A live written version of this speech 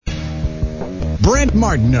Brent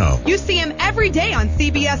Martineau. You see him every day on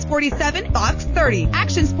CBS 47, Fox 30,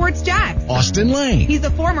 Action Sports Jax. Austin Lane. He's a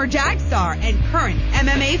former Jag star and current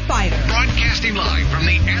MMA fighter. Broadcasting live from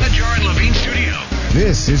the Anajar and Levine studio.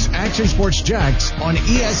 This is Action Sports Jax on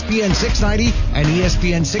ESPN 690 and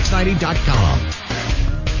ESPN690.com.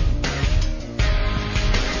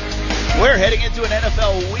 We're heading into an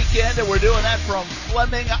NFL weekend, and we're doing that from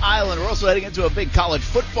Fleming Island. We're also heading into a big college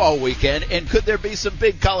football weekend. And could there be some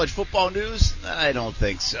big college football news? I don't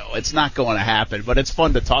think so. It's not going to happen, but it's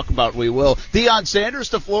fun to talk about. We will. Deion Sanders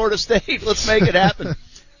to Florida State. Let's make it happen.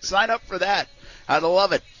 Sign up for that. I'd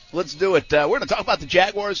love it. Let's do it. We're going to talk about the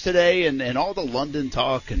Jaguars today and all the London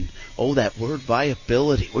talk and, that word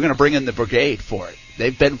viability. We're going to bring in the brigade for it.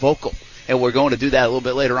 They've been vocal. And we're going to do that a little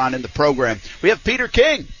bit later on in the program. We have Peter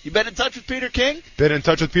King. You been in touch with Peter King? Been in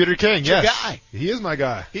touch with Peter King, yes. Your guy. He is my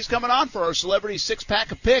guy. He's coming on for our Celebrity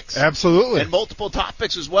Six-Pack of Picks. Absolutely. And multiple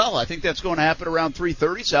topics as well. I think that's going to happen around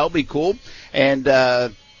 3:30, so that'll be cool. And,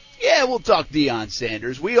 we'll talk Deion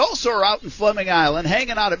Sanders. We also are out in Fleming Island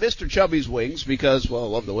hanging out at Mr. Chubby's Wings because, I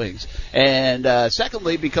love the wings. And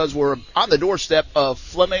secondly, because we're on the doorstep of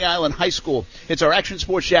Fleming Island High School. It's our Action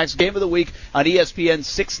Sports Jax Game of the Week on ESPN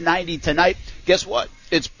 690 tonight. Guess what?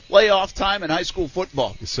 It's playoff time in high school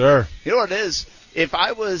football. Yes, sir. You know what it is?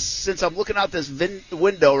 Since I'm looking out this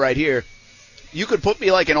window right here, you could put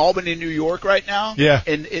me like in Albany, New York right now. Yeah.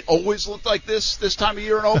 And it always looked like this time of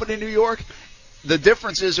year in Albany, New York. The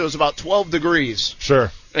difference is it was about 12 degrees.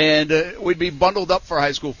 Sure. And we'd be bundled up for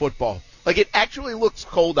high school football. Like, it actually looks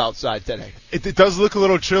cold outside today. It does look a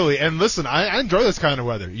little chilly. And listen, I enjoy this kind of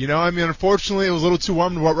weather. Unfortunately, it was a little too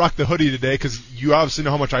warm to rock the hoodie today because you obviously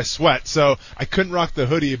know how much I sweat. So I couldn't rock the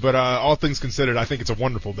hoodie, but all things considered, I think it's a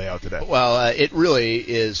wonderful day out today. Well, it really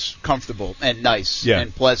is comfortable and nice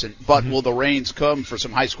and pleasant. But will the rains come for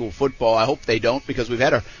some high school football? I hope they don't, because we've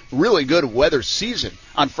had a really good weather season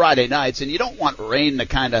on Friday nights, and you don't want rain to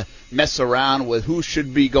kind of mess around with who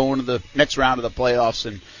should be going to the next round of the playoffs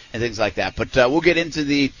and things like that. But we'll get into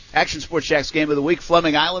the Action Sports Jax Game of the Week.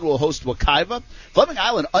 Fleming Island will host Wekiva. Fleming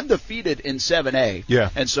Island undefeated in 7A. Yeah.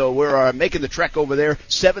 And so we're making the trek over there.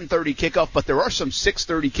 7:30 kickoff, but there are some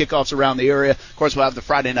 6:30 kickoffs around the area. Of course, we'll have the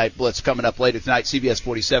Friday Night Blitz coming up later tonight, CBS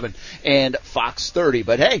 47 and Fox 30.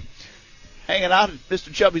 But, hey, hanging out at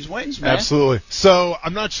Mr. Chubby's Wings, man. Absolutely. So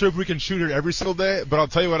I'm not sure if we can shoot it every single day, but I'll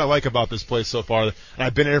tell you what I like about this place so far. And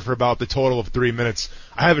I've been here for about the total of 3 minutes.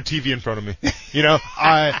 I have a TV in front of me.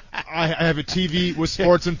 I have a TV with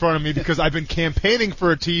sports in front of me because I've been campaigning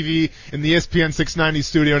for a TV in the ESPN 690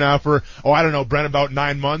 studio now for, Brent, about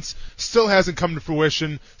 9 months. Still hasn't come to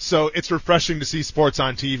fruition, so it's refreshing to see sports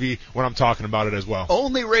on TV when I'm talking about it as well.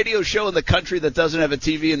 Only radio show in the country that doesn't have a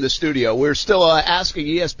TV in the studio. We're still asking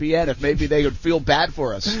ESPN if maybe they would feel bad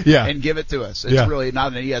for us and give it to us. It's really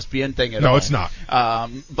not an ESPN thing at all. No, it's not.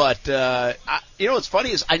 But what's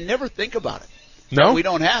funny is I never think about it. No? We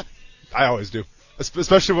don't have. I always do.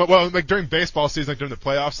 Especially, like during baseball season, like during the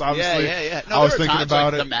playoffs, obviously. Yeah. No, I was thinking times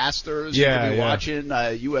about like it. The Masters, you could be watching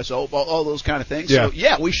U.S. Open, all those kind of things.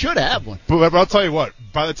 Yeah. So, we should have one. But I'll tell you what,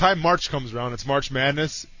 by the time March comes around, it's March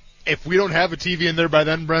Madness. If we don't have a TV in there by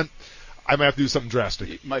then, Brent, I might have to do something drastic.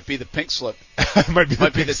 It might be the pink slip. might be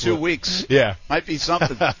the 2 weeks. Yeah. Might be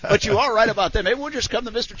something. But you are right about that. Maybe we'll just come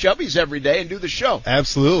to Mr. Chubby's every day and do the show.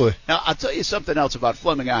 Absolutely. Now, I'll tell you something else about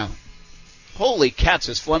Fleming Island. Holy cats,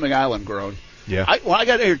 has Fleming Island grown. Yeah. When I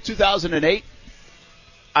got here in 2008,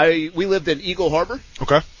 we lived in Eagle Harbor.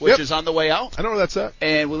 Okay. Which is on the way out. I know where that's at.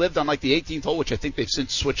 And we lived on like the 18th hole, which I think they've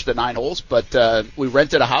since switched to 9 holes. But we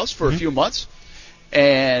rented a house for a few months,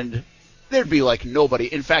 and there'd be like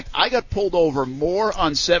nobody. In fact, I got pulled over more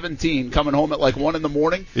on 17 coming home at like 1 in the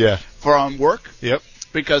morning from work. Yep.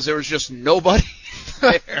 Because there was just nobody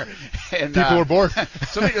there. And, people were bored.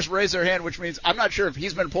 Somebody just raised their hand, which means I'm not sure if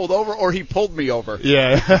he's been pulled over or he pulled me over.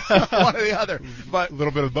 Yeah. One or the other. But a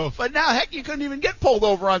little bit of both. But now, heck, you couldn't even get pulled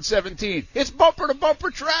over on 17. It's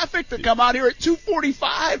bumper-to-bumper traffic to come out here at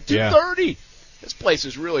 2:45, 2:30. Yeah. This place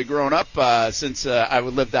has really grown up since I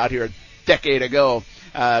lived out here a decade ago.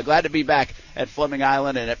 Glad to be back at Fleming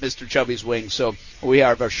Island and at Mr. Chubby's Wings. So we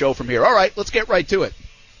have our show from here. All right, let's get right to it.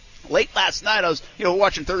 Late last night, I was,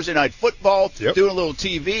 watching Thursday Night Football, doing a little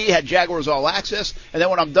TV, had Jaguars All Access, and then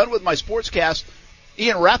when I'm done with my sportscast,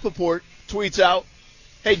 Ian Rappaport tweets out,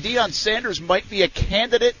 hey, Deion Sanders might be a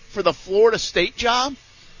candidate for the Florida State job.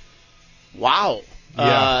 Wow.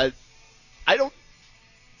 Yeah.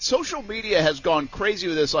 Social media has gone crazy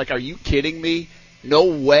with this, like, are you kidding me? No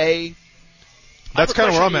way. That's kind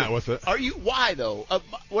of where I'm at with it. Why, though?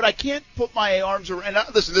 What I can't put my arms around,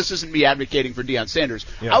 and listen, this isn't me advocating for Deion Sanders.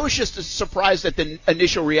 Yeah. I was just surprised at the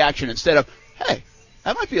initial reaction instead of, hey,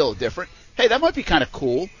 that might be a little different. hey, that might be kind of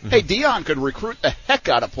cool. Mm-hmm. Hey, Deion could recruit the heck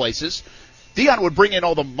out of places. Deion would bring in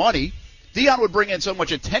all the money. Deion would bring in so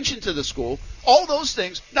much attention to the school. All those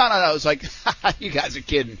things. No. It's like, you guys are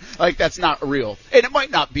kidding. Like, that's not real. And it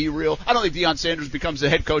might not be real. I don't think Deion Sanders becomes the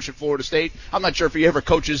head coach at Florida State. I'm not sure if he ever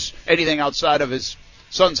coaches anything outside of his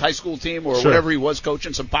son's high school team or whatever he was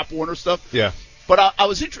coaching, some Pop Warner stuff. Yeah. But I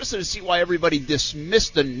was interested to see why everybody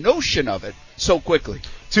dismissed the notion of it so quickly.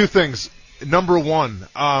 Two things. Number one,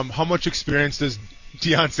 how much experience does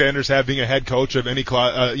Deion Sanders have being a head coach of any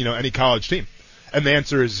college team? And the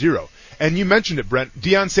answer is 0. And you mentioned it, Brent.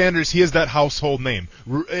 Deion Sanders, he is that household name.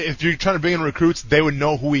 If you're trying to bring in recruits, they would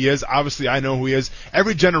know who he is. Obviously, I know who he is.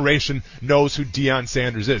 Every generation knows who Deion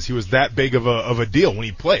Sanders is. He was that big of a deal when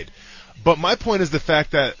he played. But my point is the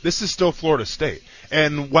fact that this is still Florida State.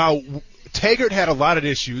 And while Taggart had a lot of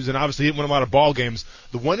issues, and obviously he didn't win a lot of ball games,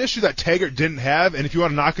 the one issue that Taggart didn't have, and if you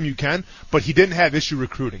want to knock him, you can, but he didn't have issue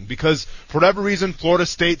recruiting. Because for whatever reason, Florida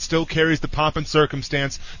State still carries the pomp and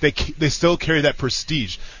circumstance. They still carry that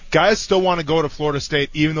prestige. Guys still want to go to Florida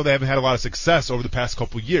State, even though they haven't had a lot of success over the past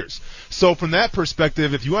couple of years. So from that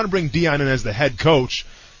perspective, if you want to bring Deion in as the head coach,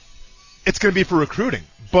 it's going to be for recruiting.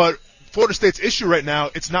 But Florida State's issue right now,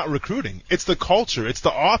 it's not recruiting. It's the culture. It's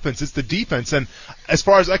the offense. It's the defense. And as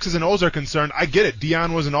far as X's and O's are concerned, I get it.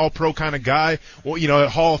 Deion was an all-pro kind of guy, a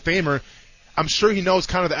Hall of Famer. I'm sure he knows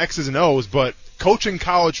kind of the X's and O's, but coaching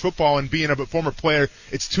college football and being a former player,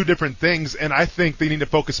 it's two different things, and I think they need to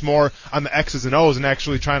focus more on the X's and O's and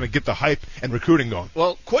actually trying to get the hype and recruiting going.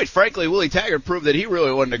 Well, quite frankly, Willie Taggart proved that he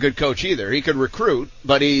really wasn't a good coach either. He could recruit,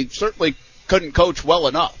 but he certainly couldn't coach well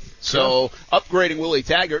enough. So upgrading Willie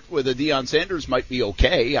Taggart with a Deion Sanders might be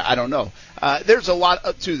okay. I don't know. There's a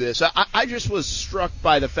lot to this. I just was struck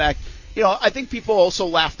by the fact, I think people also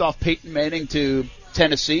laughed off Peyton Manning to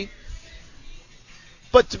Tennessee.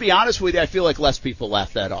 But to be honest with you, I feel like less people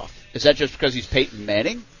laugh that off. Is that just because he's Peyton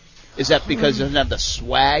Manning? Is that because he doesn't have the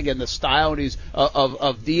swag and the style and he's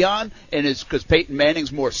of Deion? And is because Peyton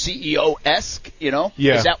Manning's more CEO-esque,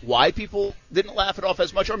 Yeah. Is that why people didn't laugh it off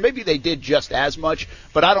as much? Or maybe they did just as much,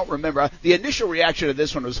 but I don't remember. The initial reaction to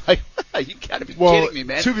this one was like, you got to be kidding me,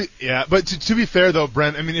 man. But to be fair, though,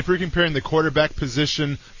 Brent, I mean, if we're comparing the quarterback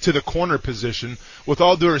position to the corner position, with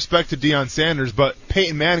all due respect to Deion Sanders, but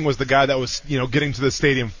Peyton Manning was the guy that was, getting to the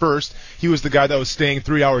stadium first. He was the guy that was staying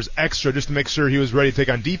 3 hours extra just to make sure he was ready to take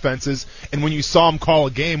on defenses. And when you saw him call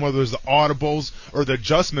a game, whether it was the audibles or the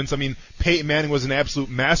adjustments, I mean, Peyton Manning was an absolute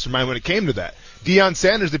mastermind when it came to that. Deion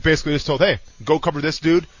Sanders, they basically just told, hey, go cover this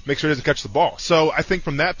dude, make sure he doesn't catch the ball. So I think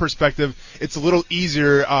from that perspective, it's a little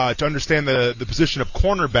easier to understand the position of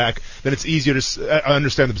cornerback than it's easier to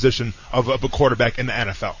understand the position of a quarterback in the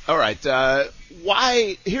NFL. All right.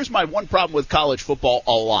 Here's my one problem with college football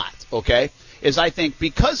a lot, okay? Is I think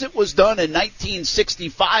because it was done in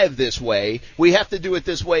 1965 this way, we have to do it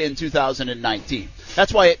this way in 2019.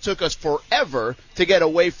 That's why it took us forever to get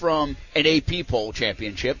away from an AP poll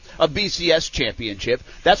championship, a BCS championship.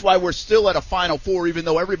 That's why we're still at a Final Four, even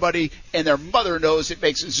though everybody and their mother knows it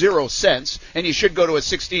makes 0 sense, and you should go to a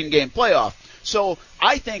 16-game playoff. So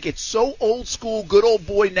I think it's so old school, good old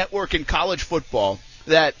boy network in college football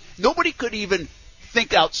that nobody could even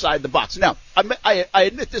think outside the box. Now, I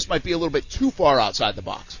admit this might be a little bit too far outside the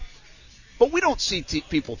box, but we don't see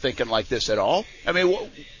people thinking like this at all. I mean,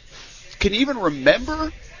 can you even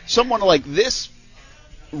remember someone like this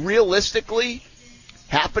realistically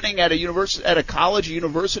happening at a college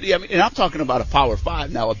university? I mean, and I'm talking about a Power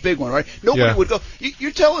 5 now, a big one, right? Nobody would go.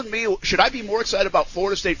 You're telling me, should I be more excited about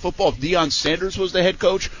Florida State football if Deion Sanders was the head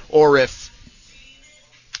coach, or if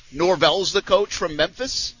Norvell's the coach from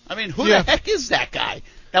Memphis? I mean, who the heck is that guy?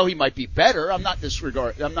 Now, he might be better. I'm not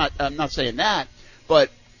saying that,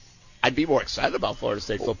 but I'd be more excited about Florida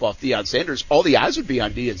State football if Deion Sanders. All the eyes would be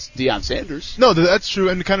on Deion Sanders. No, that's true,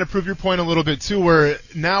 and to kind of prove your point a little bit too, where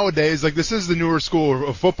nowadays, like, this is the newer school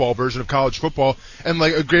of football version of college football, and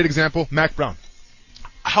like a great example, Mack Brown.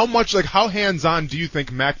 How hands-on do you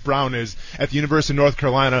think Mack Brown is at the University of North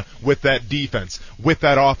Carolina with that defense, with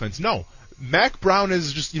that offense? No. Mack Brown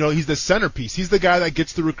is just, he's the centerpiece. He's the guy that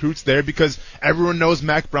gets the recruits there because everyone knows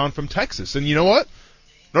Mack Brown from Texas. And you know what?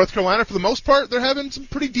 North Carolina, for the most part, they're having some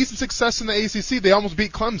pretty decent success in the ACC. They almost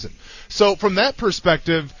beat Clemson. So from that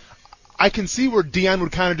perspective, I can see where Deion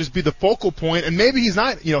would kind of just be the focal point, and maybe he's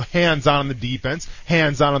not, hands-on on the defense,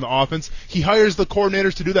 hands-on on the offense. He hires the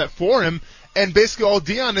coordinators to do that for him. And basically all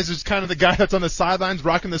Deion is just kind of the guy that's on the sidelines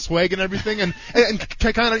rocking the swag and everything and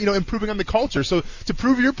kind of, improving on the culture. So to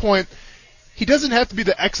prove your point, he doesn't have to be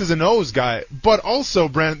the X's and O's guy, but also,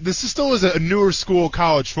 Brent, this still is a newer school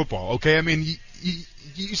college football, okay? I mean,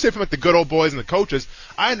 you say from like the good old boys and the coaches,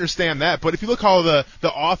 I understand that, but if you look how the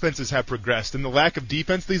offenses have progressed and the lack of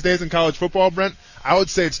defense these days in college football, Brent, I would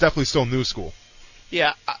say it's definitely still new school.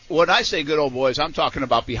 Yeah, when I say good old boys, I'm talking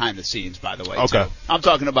about behind the scenes, by the way. Okay. Too. I'm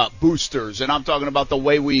talking about boosters, and I'm talking about the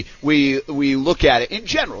way we look at it in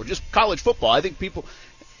general, just college football. I think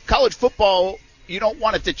college football, you don't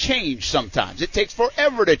want it to change sometimes. It takes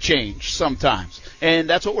forever to change sometimes, and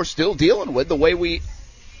that's what we're still dealing with, the way we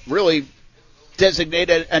really designate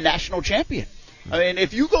a national champion. I mean,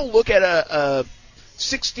 if you go look at a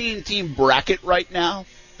 16-team bracket right now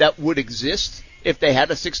that would exist if they had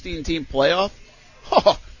a 16-team playoff,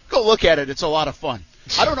 go look at it. It's a lot of fun.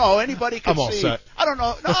 I don't know how anybody can I'm all see. set. I don't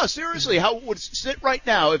know. No, seriously, how it would sit right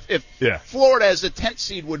now if Yeah. Florida as the 10th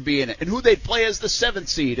seed would be in it, and who they'd play as the 7th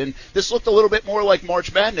seed, and this looked a little bit more like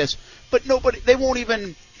March Madness. But they won't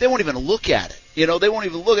even look at it. You know, they won't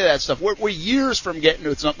even look at that stuff. We're years from getting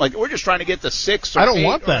to something like. We're just trying to get to 6 or 8. I don't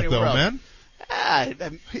want that though, else. man.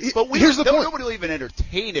 But Here's the point. Nobody will even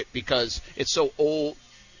entertain it because it's so old.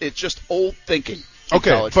 It's just old thinking.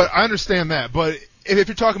 Okay, but I understand that. But if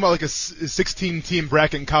you're talking about like a 16-team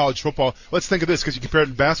bracket in college football, let's think of this because you compare it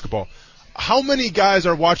to basketball. How many guys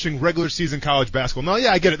are watching regular season college basketball? Now,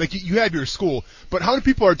 yeah, I get it. Like you have your school, but how many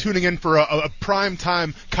people are tuning in for a prime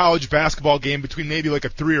time college basketball game between maybe like a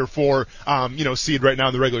 3 or 4, seed right now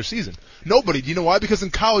in the regular season? Nobody. Do you know why? Because in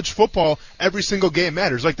college football, every single game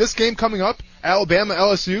matters. Like this game coming up, Alabama,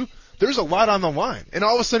 LSU. There's a lot on the line. And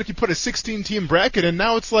all of a sudden, if you put a 16-team bracket in,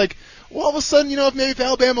 now it's like, well, all of a sudden, if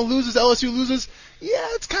Alabama loses, LSU loses, yeah,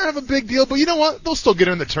 it's kind of a big deal. But you know what? They'll still get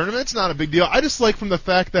in the tournament. It's not a big deal. I just like from the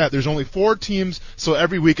fact that there's only 4 teams, so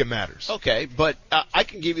every week it matters. Okay, but I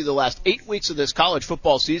can give you the last 8 weeks of this college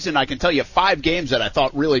football season. I can tell you 5 games that I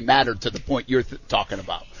thought really mattered to the point you're talking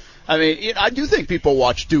about. I mean, I do think people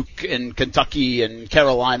watch Duke and Kentucky and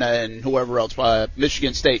Carolina and whoever else,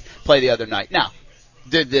 Michigan State, play the other night. Now,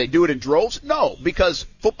 did they do it in droves? No, because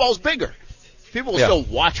football's bigger. People will still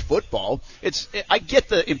watch football. I get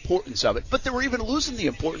the importance of it, but they were even losing the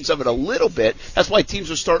importance of it a little bit. That's why teams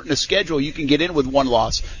are starting to schedule. You can get in with 1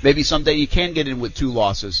 loss. Maybe someday you can get in with 2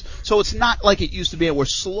 losses. So it's not like it used to be. We're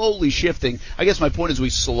slowly shifting. I guess my point is we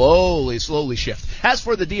slowly shift. As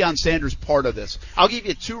for the Deion Sanders part of this, I'll give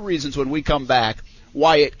you 2 reasons when we come back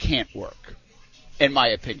why it can't work, in my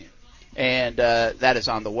opinion. And that is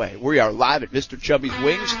on the way. We are live at Mr. Chubby's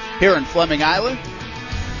Wings here in Fleming Island.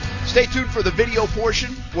 Stay tuned for the video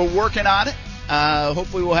portion. We're working on it.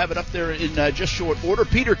 Hopefully we'll have it up there in just short order.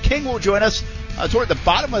 Peter King will join us toward the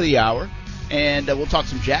bottom of the hour, and we'll talk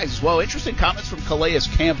some Jags as well. Interesting comments from Calais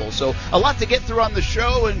Campbell. So a lot to get through on the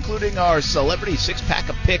show, including our celebrity 6-pack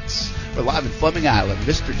of picks. We're live in Fleming Island,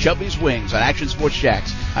 Mr. Chubby's Wings on Action Sports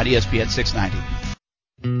Jax on ESPN 690.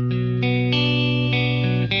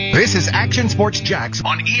 This is Action Sports Jax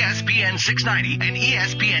on ESPN 690 and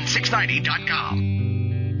ESPN690.com.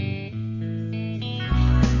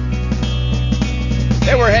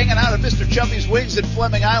 Hey, we're hanging out at Mr. Chubby's Wings in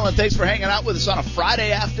Fleming Island. Thanks for hanging out with us on a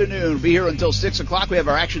Friday afternoon. Be here until 6 o'clock. We have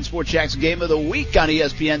our Action Sports Jax Game of the Week on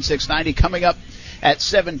ESPN 690 coming up at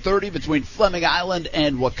 7:30 between Fleming Island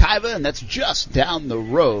and Wekiva, and that's just down the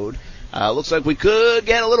road. Looks like we could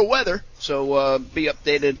get a little weather, so be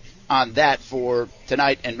updated on that for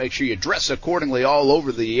tonight, and make sure you dress accordingly all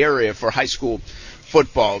over the area for high school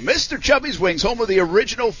football. Mr. Chubby's Wings, home of the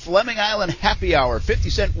original Fleming Island Happy Hour.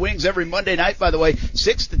 50-cent wings every Monday night, by the way,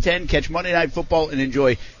 6 to 10. Catch Monday Night Football and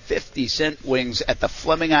enjoy 50-cent wings at the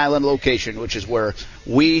Fleming Island location, which is where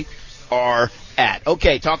we are at.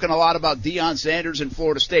 Okay, talking a lot about Deion Sanders and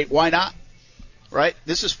Florida State. Why not? Right?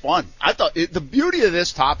 This is fun. I thought the beauty of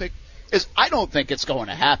this topic is I don't think it's going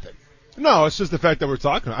to happen. No, it's just the fact that we're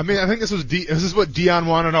talking. I mean, I think this is what Deion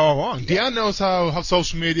wanted all along. Deion knows how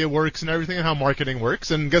social media works and everything and how marketing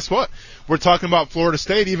works. And guess what? We're talking about Florida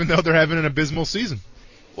State, even though they're having an abysmal season.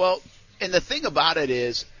 Well, and the thing about it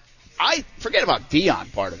is, I forget about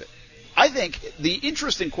Deion part of it. I think the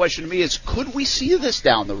interesting question to me is, could we see this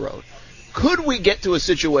down the road? Could we get to a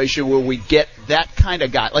situation where we get that kind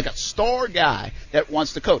of guy, like a star guy that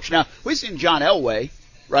wants to coach? Now, we've seen John Elway,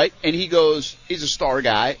 right? And he's a star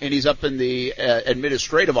guy, and he's up in the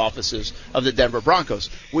administrative offices of the Denver Broncos.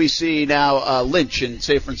 We see now Lynch in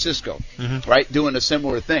San Francisco, right, doing a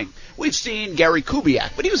similar thing. We've seen Gary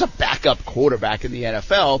Kubiak, but he was a backup quarterback in the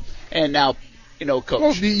NFL, and now, coach.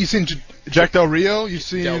 Well, you've seen Jack Del Rio. You've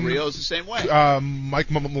seen Del Rio's the same way. Mike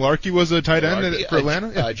Mularkey was a tight end for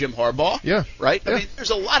Atlanta. Jim Harbaugh. Yeah. Right? Yeah. I mean,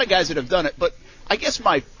 there's a lot of guys that have done it, but I guess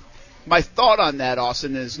my My thought on that,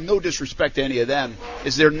 Austin, is no disrespect to any of them,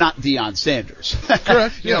 is they're not Deion Sanders.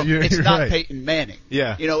 Correct. It's you're not right. Peyton Manning.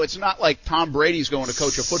 Yeah. It's not like Tom Brady's going to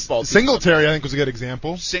coach a football team. Singletary, I think, was a good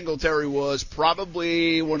example. Singletary was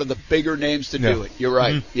probably one of the bigger names to do it. You're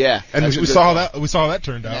right. Mm-hmm. Yeah. And we saw how that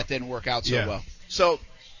turned out. That didn't work out so well. So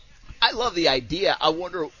I love the idea.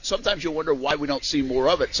 Sometimes you wonder why we don't see more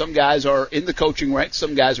of it. Some guys are in the coaching ranks.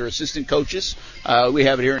 Some guys are assistant coaches. We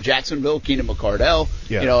have it here in Jacksonville, Keenan McCardell.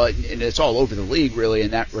 Yeah. And it's all over the league, really,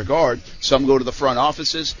 in that regard. Some go to the front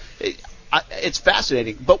offices. It's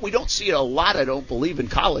fascinating, but we don't see it a lot, I don't believe, in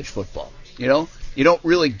college football. You don't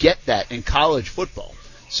really get that in college football.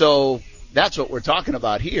 So that's what we're talking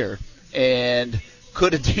about here. And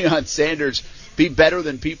could a Deion Sanders be better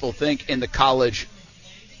than people think in the college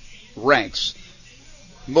ranks?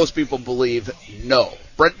 Most people believe no.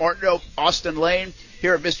 Brent Martineau, Austin Lane,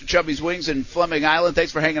 here at Mr. Chubby's Wings in Fleming Island.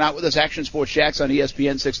 Thanks for hanging out with us. Action Sports Jacks on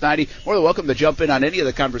ESPN 690. More than welcome to jump in on any of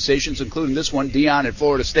the conversations, including this one. Deion at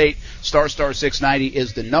Florida State. Star 690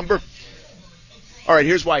 is the number. All right,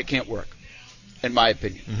 here's why it can't work, in my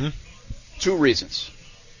opinion. Mm-hmm. 2 reasons.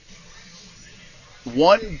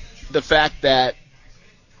 One, the fact that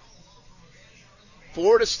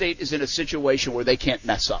Florida State is in a situation where they can't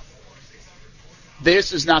mess up.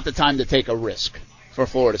 This is not the time to take a risk for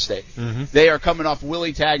Florida State. Mm-hmm. They are coming off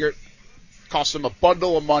Willie Taggart, cost them a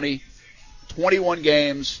bundle of money, 21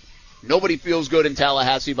 games. Nobody feels good in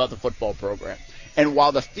Tallahassee about the football program. And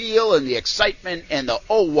while the feel and the excitement and the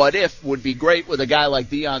what if would be great with a guy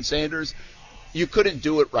like Deion Sanders, you couldn't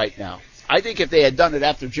do it right now. I think if they had done it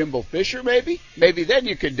after Jimbo Fisher, maybe then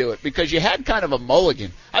you could do it, because you had kind of a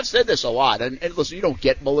mulligan. I've said this a lot, and listen, you don't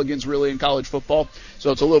get mulligans really in college football,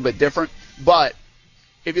 so it's a little bit different. But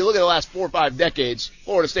if you look at the last 4 or 5 decades,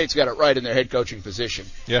 Florida State's got it right in their head coaching position.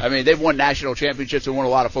 Yeah. I mean, they've won national championships and won a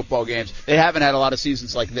lot of football games. They haven't had a lot of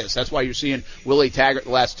seasons like this. That's why you're seeing Willie Taggart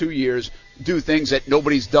the last 2 years do things that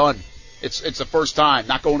nobody's done. It's the first time,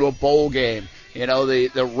 not going to a bowl game.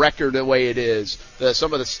 The record the way it is,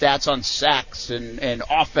 some of the stats on sacks and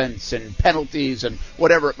offense and penalties and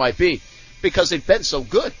whatever it might be, because they've been so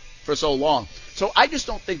good for so long. So I just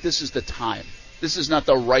don't think this is the time. This is not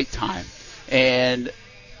the right time. And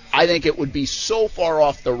I think it would be so far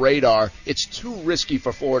off the radar, it's too risky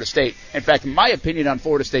for Florida State. In fact, my opinion on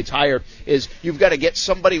Florida State's hire is you've got to get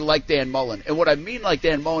somebody like Dan Mullen. And what I mean like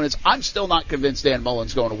Dan Mullen is I'm still not convinced Dan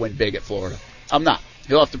Mullen's going to win big at Florida. I'm not.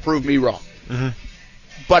 He'll have to prove me wrong. Mm-hmm.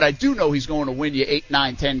 But I do know he's going to win you 8,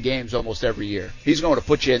 9, 10 games almost every year. He's going to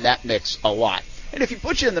put you in that mix a lot. And if he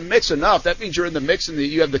puts you in the mix enough, that means you're in the mix and that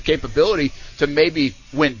you have the capability to maybe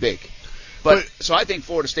win big. But so I think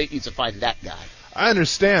Florida State needs to find that guy. I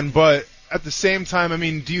understand, but at the same time, I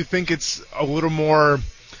mean, do you think it's a little more,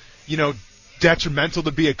 detrimental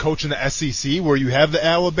to be a coach in the SEC where you have the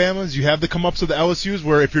Alabamas, you have the come-ups of the LSUs,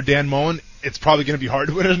 where if you're Dan Mullen, it's probably going to be hard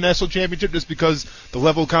to win a national championship just because the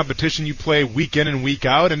level of competition you play week in and week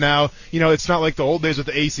out. And now, it's not like the old days with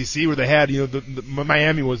the ACC where they had, the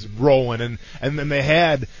Miami was rolling and then they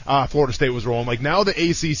had Florida State was rolling. Like now the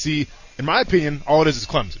ACC, in my opinion, all it is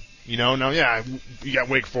Clemson. Now, yeah, you got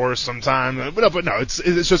Wake Forest sometime, but no, it's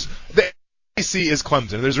just the ACC is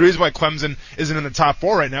Clemson. There's a reason why Clemson isn't in the top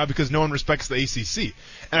 4 right now, because no one respects the ACC.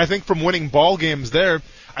 And I think from winning ball games there,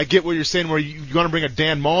 I get what you're saying, where you want to bring a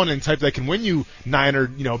Dan Mullen and type that can win you 9 or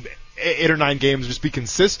 8 or 9 games, just be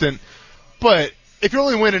consistent. But if you're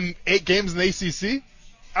only winning 8 games in the ACC,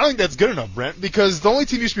 I don't think that's good enough, Brent, because the only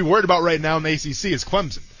team you should be worried about right now in the ACC is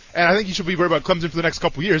Clemson. And I think you should be worried about Clemson for the next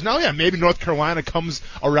couple of years. Now, yeah, maybe North Carolina comes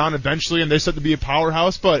around eventually and they're set to be a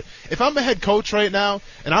powerhouse. But if I'm a head coach right now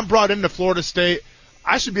and I'm brought into Florida State,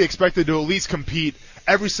 I should be expected to at least compete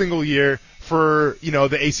every single year for,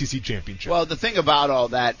 the ACC championship. Well, the thing about all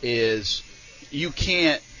that is you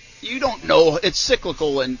don't know. It's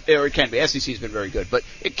cyclical, or it can be. SEC's been very good, but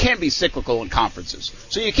it can be cyclical in conferences.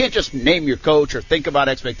 So you can't just name your coach or think about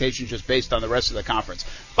expectations just based on the rest of the conference.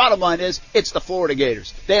 Bottom line is, it's the Florida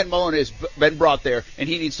Gators. Dan Mullen has been brought there, and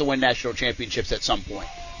he needs to win national championships at some point,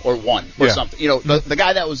 or something. The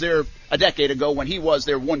guy that was there a decade ago when he was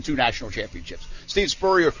there won 2 national championships. Steve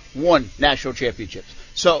Spurrier won national championships.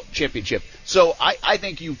 So I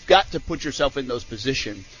think you've got to put yourself in those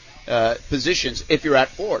positions if you're at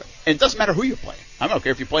Florida. And it doesn't matter who you're playing. I don't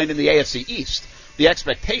care if you're playing in the AFC East. The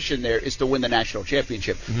expectation there is to win the national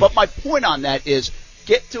championship. Mm-hmm. But my point on that is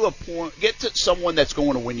get to someone that's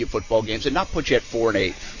going to win you football games and not put you at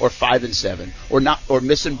 4-8 or 5-7 or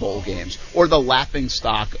missing bowl games or the laughing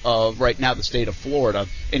stock of right now the state of Florida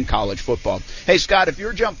in college football. Hey, Scott, if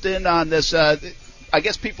you're jumped in on this, I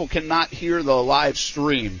guess people cannot hear the live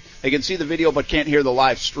stream. They can see the video but can't hear the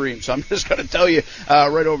live stream. So I'm just going to tell you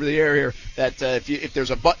right over the air here that if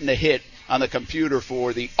there's a button to hit on the computer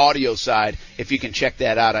for the audio side, if you can check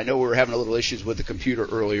that out. I know we were having a little issues with the computer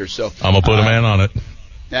earlier, so I'm going to put a man on it.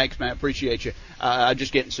 Thanks, man. Appreciate you. I'm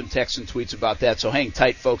just getting some texts and tweets about that, so hang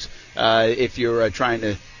tight, folks, if you're trying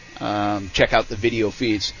to check out the video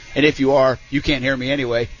feeds. And if you are, you can't hear me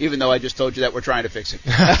anyway, even though I just told you that we're trying to fix it.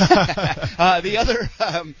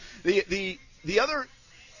 The other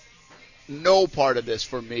no part of this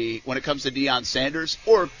for me when it comes to Deion Sanders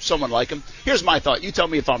or someone like him, here's my thought. You tell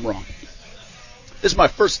me if I'm wrong. This is my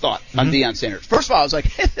first thought on Deion Sanders. First of all, I was like,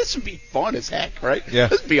 hey, this would be fun as heck, right? Yeah.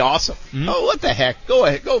 This would be awesome. Oh, what the heck? Go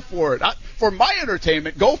ahead. Go for it. For my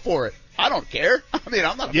entertainment, go for it. I don't care. I mean,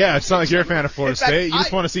 I'm not. Yeah, it's not like you're a fan of Florida State. You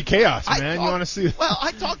just want to see chaos, you want to see. Well,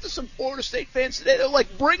 I talked to some Florida State fans today. They're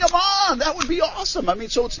like, bring them on. That would be awesome. I mean,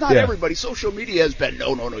 so it's not everybody. Social media has been,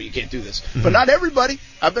 no, you can't do this. But not everybody.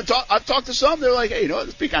 I've talked to some. They're like, hey, this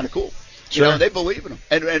would be kind of cool. Sure. You know, they believe in him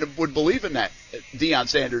and would believe in that, Deion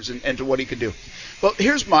Sanders, and to what he could do. But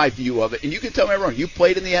here's my view of it, and you can tell me I'm wrong. You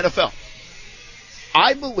played in the NFL.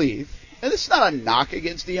 I believe, and this is not a knock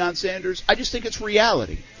against Deion Sanders, I just think it's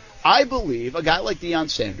reality. I believe a guy like Deion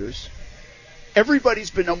Sanders,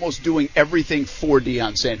 everybody's been almost doing everything for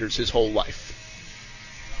Deion Sanders his whole life.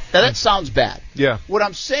 Now, that sounds bad. Yeah. What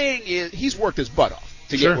I'm saying is he's worked his butt off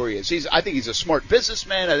to get where he is. I think he's a smart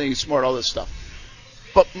businessman. I think he's smart, all this stuff.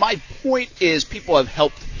 But my point is people have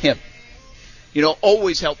helped him.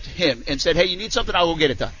 Always helped him and said, hey, you need something, I'll go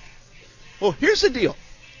get it done. Well, here's the deal.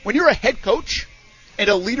 When you're a head coach and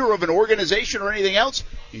a leader of an organization or anything else,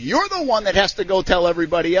 you're the one that has to go tell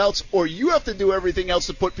everybody else, or you have to do everything else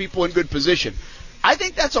to put people in good position. I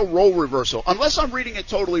think that's a role reversal, unless I'm reading it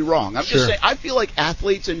totally wrong. I'm just saying, I feel like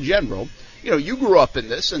athletes in general, you grew up in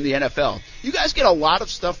the NFL. You guys get a lot of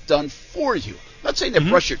stuff done for you. I'm not saying they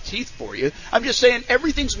brush your teeth for you. I'm just saying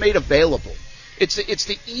everything's made available. It's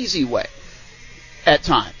the easy way at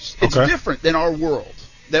times. It's different than our world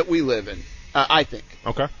that we live in, I think.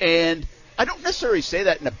 Okay. And I don't necessarily say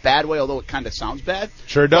that in a bad way, although it kind of sounds bad.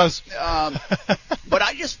 Sure does. But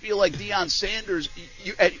I just feel like Deion Sanders,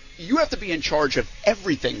 you have to be in charge of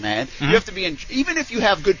everything, man. You have to be even if you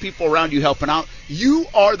have good people around you helping out, you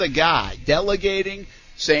are the guy delegating,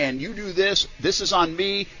 saying, you do this, this is on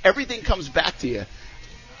me, everything comes back to you.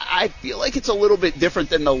 I feel like it's a little bit different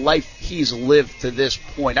than the life he's lived to this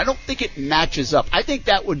point. I don't think it matches up. I think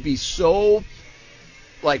that would be so,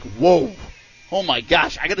 like, whoa, oh my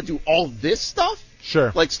gosh, I got to do all this stuff?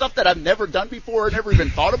 Sure. Like stuff that I've never done before or never even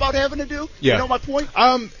thought about having to do? Yeah. You know my point?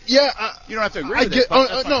 You don't have to agree with it.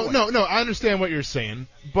 No, I understand what you're saying.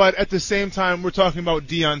 But at the same time, we're talking about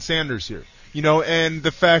Deion Sanders here. And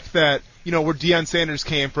the fact that, where Deion Sanders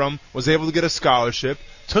came from, was able to get a scholarship,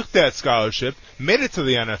 took that scholarship, made it to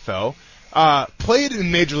the NFL, played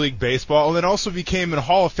in Major League Baseball, and then also became a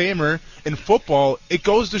Hall of Famer in football. It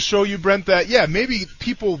goes to show you, Brent, that, maybe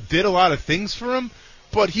people did a lot of things for him,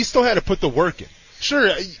 but he still had to put the work in.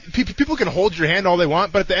 Sure, people can hold your hand all they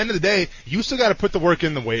want, but at the end of the day, you still got to put the work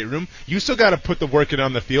in the weight room. You still got to put the work in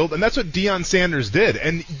on the field, and that's what Deion Sanders did.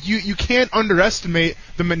 And you can't underestimate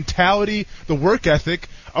the mentality, the work ethic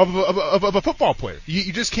of a football player.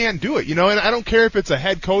 You just can't do it, And I don't care if it's a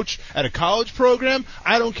head coach at a college program.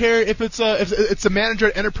 I don't care if it's a manager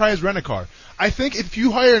at Enterprise Rent-A-Car. I think if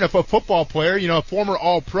you hire a football player, a former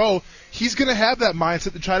All-Pro, he's going to have that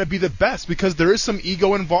mindset to try to be the best because there is some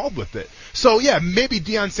ego involved with it. So, maybe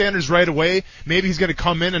Deion Sanders right away, maybe he's going to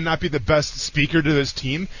come in and not be the best speaker to this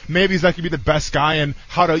team. Maybe he's not going to be the best guy in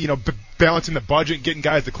how to, balancing the budget, getting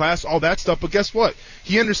guys to class, all that stuff. But guess what?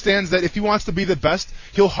 He understands that if he wants to be the best,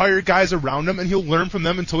 he'll hire guys around him and he'll learn from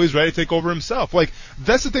them until he's ready to take over himself. Like,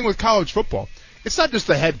 that's the thing with college football. It's not just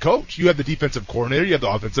the head coach. You have the defensive coordinator. You have the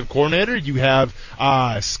offensive coordinator. You have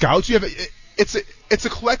scouts. You have it's a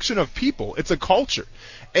collection of people. It's a culture.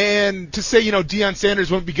 And to say, Deion Sanders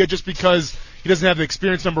won't be good just because he doesn't have the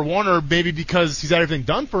experience, number one, or maybe because he's had everything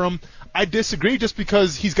done for him, I disagree just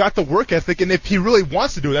because he's got the work ethic. And if he really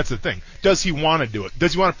wants to do it, that's the thing. Does he want to do it?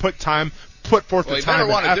 Does he want to put forth the time? He better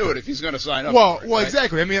want to do it if he's going to sign up. Well, for it, right?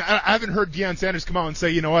 Exactly. I mean, I haven't heard Deion Sanders come out and say,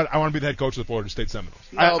 you know what, I want to be the head coach of the Florida State Seminoles.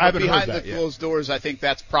 No, I haven't behind heard that the closed doors, I think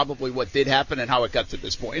that's probably what did happen and how it got to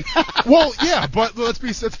this point. Well, yeah, but let's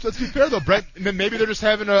be fair though, Brett. And then maybe they're just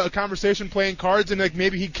having a conversation, playing cards, and like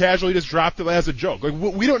maybe he casually just dropped it as a joke. Like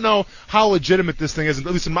we don't know how legitimate this thing is, at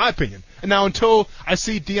least in my opinion. And now until I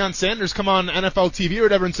see Deion Sanders come on NFL TV or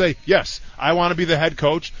whatever and say, yes, I want to be the head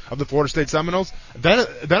coach of the Florida State Seminoles, then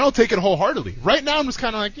I'll take it wholeheartedly. early. Right now, I'm just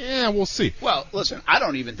kind of like, yeah, we'll see. Well, listen, I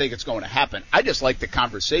don't even think it's going to happen. I just like the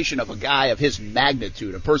conversation of a guy of his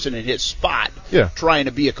magnitude, a person in his spot, trying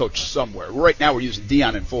to be a coach somewhere. Right now, we're using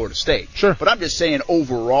Deion in Florida State. Sure. But I'm just saying,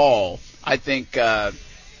 overall, I think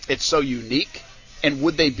it's so unique. And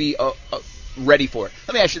would they be ready for it?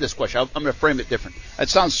 Let me ask you this question. I'm going to frame it different. It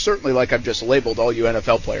sounds certainly like I've just labeled all you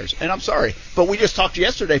NFL players, and I'm sorry, but we just talked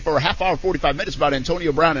yesterday for a half hour, 45 minutes about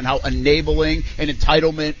Antonio Brown and how enabling and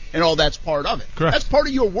entitlement and all that's part of it. Correct. That's part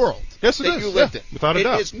of your world. Yes, it that is. You lived in. Without a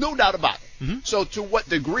doubt. There's no doubt about it. Mm-hmm. So to what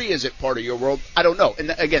degree is it part of your world? I don't know.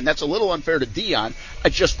 And again, that's a little unfair to Deion.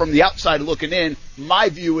 It's just from the outside looking in, my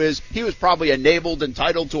view is he was probably enabled,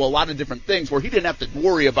 entitled to a lot of different things where he didn't have to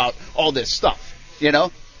worry about all this stuff, you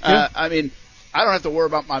know? Yeah. I mean, I don't have to worry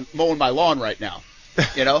about mowing my lawn right now,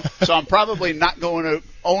 you know? So I'm probably not going to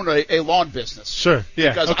own a lawn business. Sure, yeah.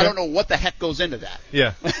 Because I don't know what the heck goes into that.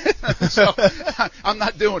 Yeah. So I'm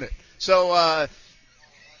not doing it. So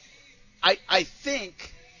I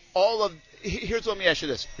think here's, let me ask you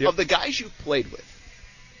this. Yep. Of the guys you played with,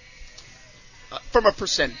 from a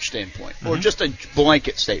percentage standpoint, or just a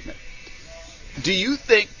blanket statement, do you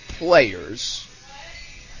think players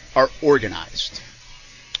are organized?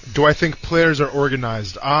 Do I think players are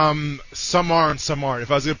organized? Some are and some aren't. If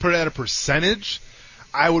I was going to put it at a percentage,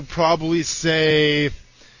 I would probably say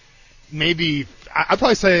I'd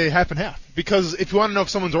probably say half and half. Because if you want to know if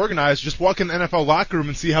someone's organized, just walk in the NFL locker room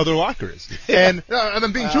and see how their locker is. And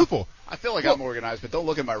I'm being truthful. I feel like I'm organized, but don't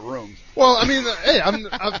look at my room. Well, I mean, hey,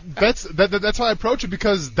 that's how I approach it,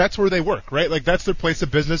 because that's where they work, right? Like, that's their place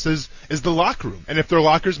of business is the locker room. And if their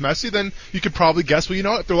locker's messy, then you could probably guess, well, you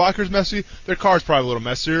know what? If their locker's messy, their car's probably a little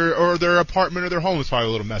messier, or their apartment or their home is probably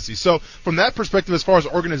a little messy. So from that perspective, as far as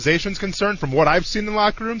organization's concerned, from what I've seen in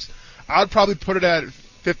locker rooms, I'd probably put it at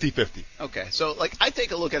 50-50. Okay, so like I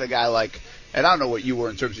take a look at a guy like, and I don't know what you were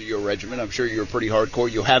in terms of your regimen. I'm sure you were pretty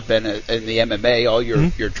hardcore. You have been in the MMA, all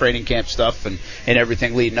your training camp stuff and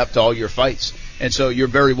everything leading up to all your fights. And so you're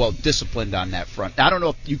very well disciplined on that front. Now, I don't know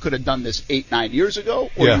if you could have done this 8-9 years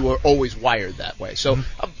ago, or you were always wired that way. So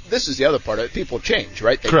this is the other part of it. People change,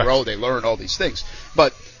 right? They grow, they learn all these things.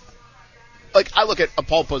 But like I look at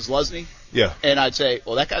Paul Posluszny. Yeah. And I'd say,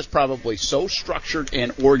 well, that guy's probably so structured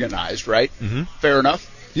and organized, right? Mm-hmm. Fair enough?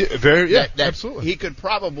 Yeah, that absolutely. He could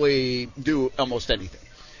probably do almost anything.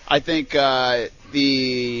 I think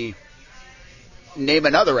name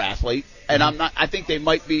another athlete, and I think they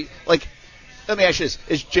might be, like, let me ask you this.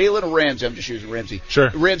 Is Jalen Ramsey, I'm just using Ramsey. Sure.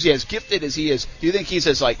 Ramsey, as gifted as he is, do you think he's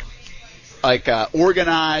as, like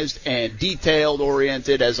organized and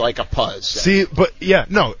detailed-oriented as like a Puz? See, but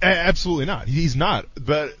no, absolutely not. He's not.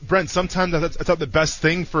 But Brent, sometimes that's not the best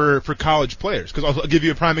thing for college players. Because I'll give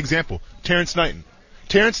you a prime example: Terrence Knighton.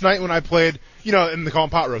 Terrence Knighton, when I played, in the Call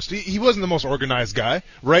and Pot Roast, he wasn't the most organized guy,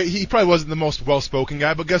 right? He probably wasn't the most well-spoken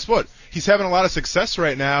guy, but guess what? He's having a lot of success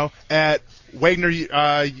right now at Wagner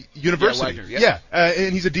University. Yeah,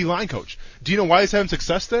 and he's a D-line coach. Do you know why he's having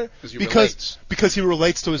success there? Because he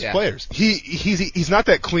relates to his players. He's not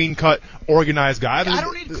that clean-cut, organized guy. I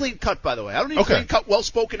don't need clean-cut, by the way. I don't need clean-cut,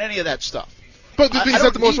 well-spoken, any of that stuff. But he's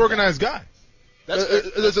not the most organized guy.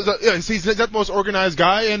 He's not the most organized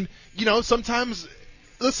guy, and, sometimes...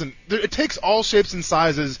 Listen, it takes all shapes and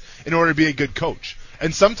sizes in order to be a good coach.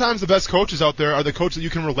 And sometimes the best coaches out there are the coaches that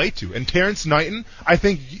you can relate to. And Terrence Knighton, I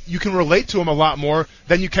think you can relate to him a lot more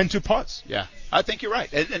than you can to Putz. Yeah, I think you're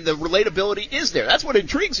right. And the relatability is there. That's what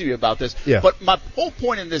intrigues me about this. Yeah. But my whole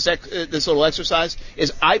point in this little exercise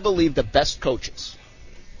is I believe the best coaches,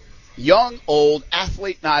 young, old,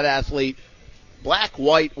 athlete, not athlete, black,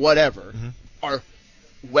 white, whatever, are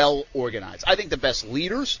well organized. I think the best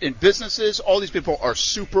leaders in businesses, all these people are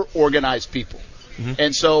super organized people.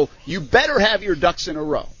 And so you better have your ducks in a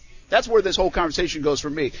row. That's where this whole conversation goes for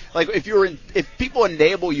me. Like if people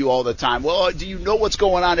enable you all the time, well, do you know what's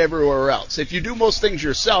going on everywhere else? If you do most things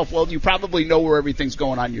yourself, well, you probably know where everything's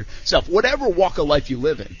going on yourself, whatever walk of life you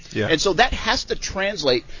live in. Yeah. And so that has to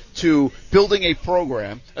translate to building a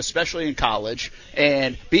program, especially in college,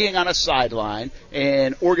 and being on a sideline,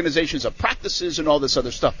 and organizations of practices and all this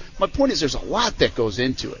other stuff. My point is there's a lot that goes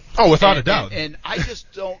into it. Oh, without a doubt. And I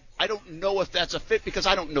just don't know if that's a fit, because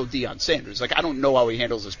I don't know Deion Sanders. Like, I don't know how he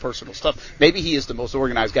handles his personal stuff. Maybe he is the most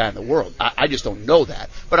organized guy in the world. I just don't know that.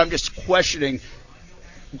 But I'm just questioning,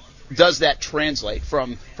 does that translate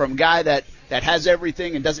from a guy that has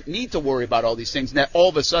everything and doesn't need to worry about all these things, and that all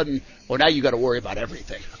of a sudden, well, now you got to worry about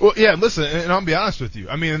everything. Well, yeah, listen, and I'll be honest with you.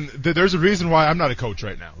 I mean, there's a reason why I'm not a coach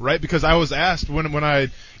right now, right? Because I was asked when I,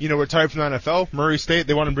 retired from the NFL, Murray State,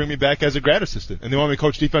 they wanted to bring me back as a grad assistant, and they wanted me to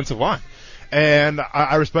coach defensive line. And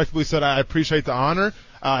I respectfully said I appreciate the honor.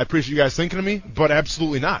 I appreciate you guys thinking of me, but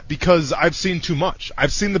absolutely not, because I've seen too much.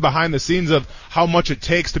 I've seen the behind the scenes of how much it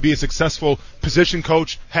takes to be a successful position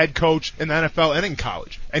coach, head coach in the NFL and in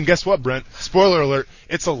college. And guess what, Brent? Spoiler alert,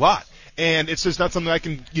 it's a lot. And it's just not something I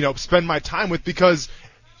can, spend my time with, because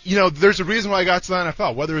there's a reason why I got to the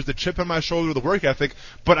NFL, whether it's the chip on my shoulder or the work ethic,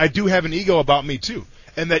 but I do have an ego about me too.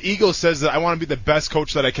 And that ego says that I want to be the best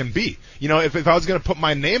coach that I can be. If I was going to put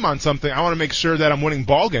my name on something, I want to make sure that I'm winning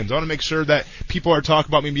ball games. I want to make sure that people are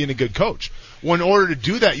talking about me being a good coach. Well, in order to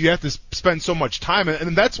do that, you have to spend so much time.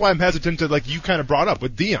 And that's why I'm hesitant to, like you kind of brought up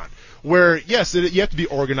with Deion, where, yes, you have to be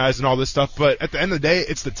organized and all this stuff, but at the end of the day,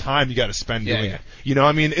 it's the time you got to spend doing it.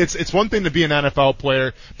 It's one thing to be an NFL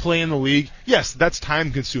player, play in the league. Yes, that's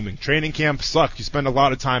time consuming. Training camp sucks. You spend a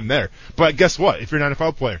lot of time there. But guess what? If you're an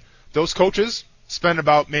NFL player, those coaches spend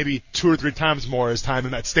about maybe 2 or 3 times more as time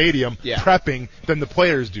in that stadium prepping than the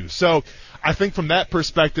players do. So I think from that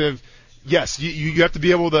perspective, yes, you have to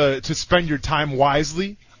be able to spend your time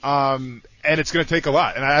wisely. And it's going to take a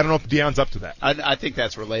lot, and I don't know if Deion's up to that. I think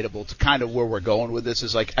that's relatable to kind of where we're going with this.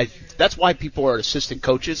 Is that's why people are assistant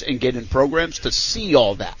coaches and get in programs to see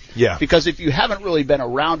all that. Yeah. Because if you haven't really been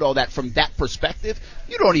around all that from that perspective,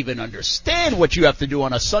 you don't even understand what you have to do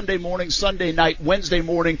on a Sunday morning, Sunday night, Wednesday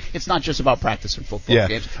morning. It's not just about practicing football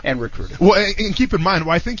games and recruiting. Well, and keep in mind,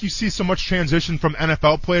 I think you see so much transition from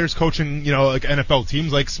NFL players coaching, like NFL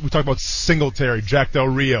teams, like we talk about Singletary, Jack Del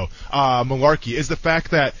Rio, Malarkey, is the fact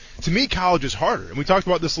that, to me, college is harder. And we talked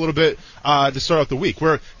about this a little bit to start out the week,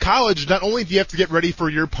 where college, not only do you have to get ready for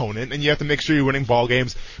your opponent and you have to make sure you're winning ball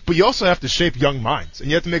games, but you also have to shape young minds. And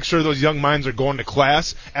you have to make sure those young minds are going to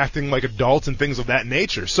class, acting like adults and things of that nature.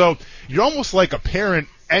 So you're almost like a parent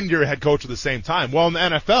and you're a head coach at the same time. Well, in the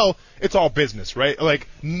NFL, it's all business, right? Like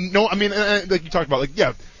you talked about,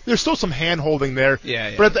 there's still some hand-holding there.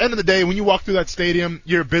 Yeah. But at the end of the day, when you walk through that stadium,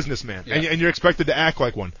 you're a businessman, and you're expected to act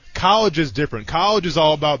like one. College is different. College is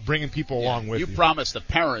all about bringing people along with you. You promised the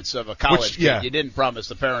parents of a college kid. You didn't promise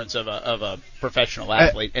the parents of a professional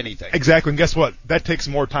athlete anything. Exactly. And guess what? That takes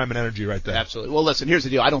more time and energy right there. Absolutely. Well, listen, here's the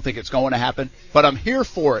deal. I don't think it's going to happen, but I'm here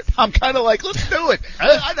for it. I'm kind of like, let's do it.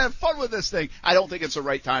 I'd have fun with this thing. I don't think it's the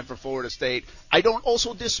right time for Florida State. I don't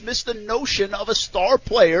also dismiss the notion of a star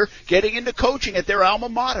player getting into coaching at their alma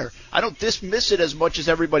mater. I don't dismiss it as much as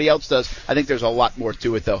everybody else does. I think there's a lot more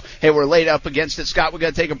to it, though. Hey, we're laid up against it, Scott. We're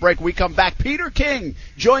going to take a break. We come back. Peter King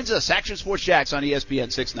joins us. Action Sports Jacks on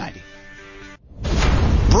ESPN 690.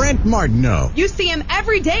 Brent Martineau. You see him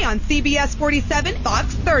every day on CBS 47,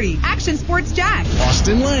 Fox 30. Action Sports Jax.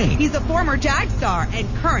 Austin Lane. He's a former Jag star and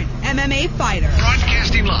current MMA fighter.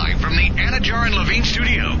 Broadcasting live from the Anajar and Levine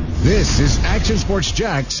studio. This is Action Sports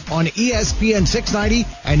Jacks on ESPN 690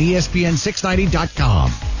 and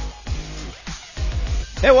ESPN690.com.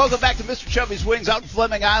 Hey, welcome back to Mr. Chubby's Wings out in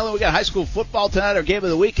Fleming Island. We got high school football tonight. Our game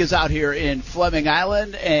of the week is out here in Fleming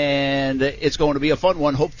Island, and it's going to be a fun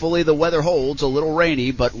one. Hopefully the weather holds, a little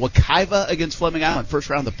rainy, but Wekiva against Fleming Island, first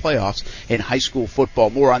round of the playoffs in high school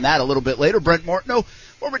football. More on that a little bit later. Brent Martineau,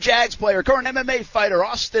 former Jags player, current MMA fighter,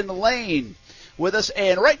 Austin Lane with us.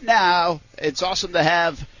 And right now, it's awesome to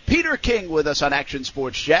have Peter King with us on Action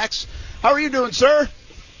Sports Jacks. How are you doing, sir?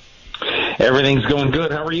 Everything's going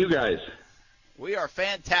good. How are you guys? We are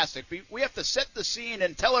fantastic. We have to set the scene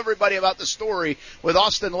and tell everybody about the story with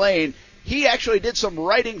Austin Lane. He actually did some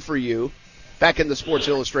writing for you back in the Sports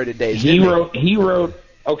Illustrated days. He wrote.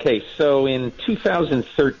 Okay, so in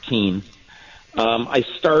 2013, I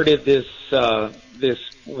started this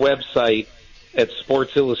website at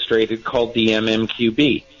Sports Illustrated called the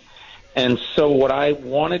MMQB. And so what I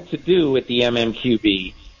wanted to do at the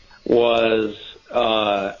MMQB was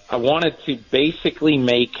I wanted to basically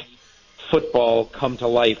make football come to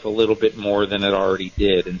life a little bit more than it already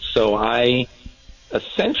did. And so I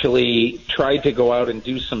essentially tried to go out and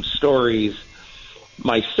do some stories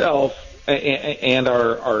myself and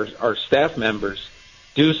our staff members,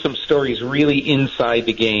 do some stories really inside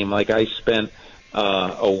the game. Like I spent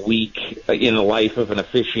a week in the life of an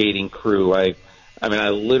officiating crew. I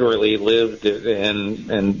literally lived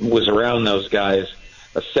and was around those guys,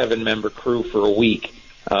 a 7-member crew for a week,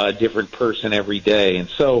 a different person every day. And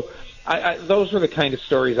so those were the kind of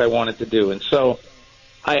stories I wanted to do. And so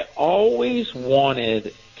I always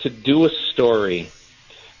wanted to do a story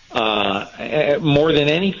more than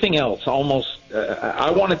anything else.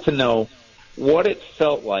 I wanted to know what it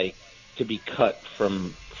felt like to be cut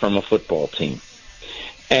from a football team.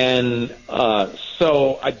 And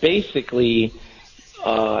so I basically,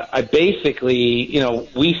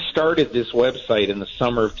 we started this website in the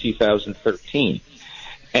summer of 2013.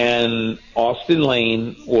 And Austin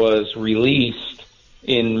Lane was released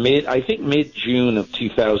in mid-June of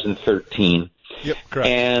 2013. Yep, correct.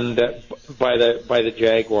 And by the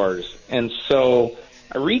Jaguars. And so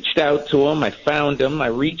I reached out to him. I found him. I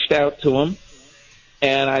reached out to him,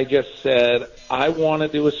 and I just said, I want to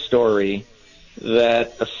do a story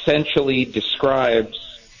that essentially describes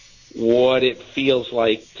what it feels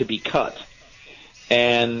like to be cut.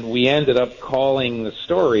 And we ended up calling the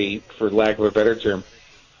story, for lack of a better term,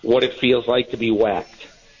 What It Feels Like to Be Whacked.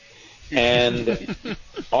 And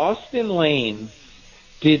Austin Lane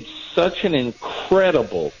did such an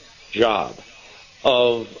incredible job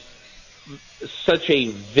of such a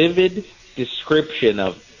vivid description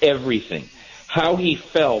of everything, how he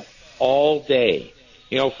felt all day.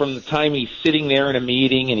 You know, from the time he's sitting there in a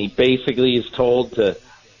meeting and he basically is told to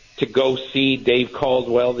go see Dave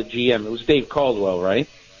Caldwell, the GM. It was Dave Caldwell, right?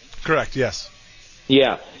 Correct, yes.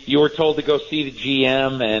 Yeah. You were told to go see the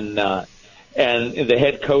GM, and the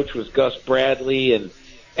head coach was Gus Bradley,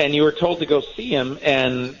 and you were told to go see him,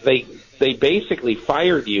 and they basically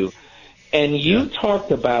fired you. And you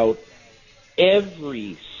talked about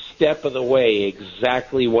every step of the way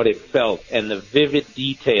exactly what it felt and the vivid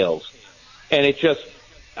details. And it just,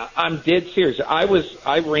 I'm dead serious. I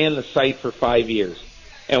ran the site for 5 years.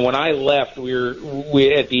 And when I left,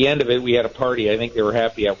 we at the end of it, we had a party. I think they were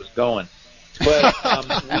happy I was going. But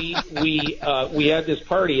we had this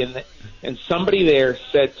party, and somebody there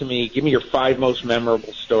said to me, "Give me your 5 most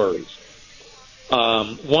memorable stories."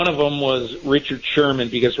 One of them was Richard Sherman,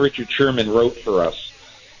 because Richard Sherman wrote for us.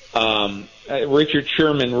 Richard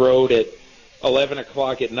Sherman wrote at 11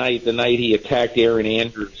 o'clock at night, the night he attacked Aaron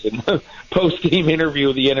Andrews in the post-game interview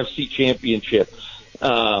of the NFC Championship.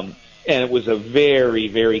 And it was a very,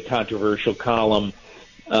 very controversial column.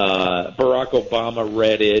 Barack Obama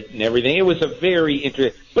read it and everything. It was a very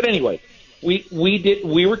interesting. But anyway,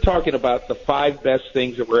 we were talking about the 5 best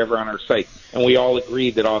things that were ever on our site, and we all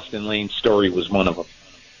agreed that Austin Lane's story was one of them.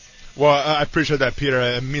 Well, I appreciate that, Peter.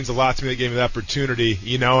 It means a lot to me that you gave me the opportunity,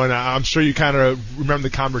 you know, and I'm sure you kind of remember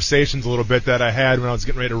the conversations a little bit that I had when I was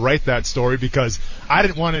getting ready to write that story, because I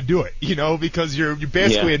didn't want to do it, you know, because you're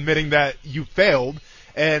basically admitting that you failed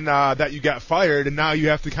and that you got fired, and now you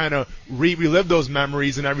have to kind of relive those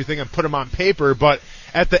memories and everything and put them on paper. But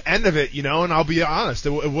at the end of it, you know, and I'll be honest,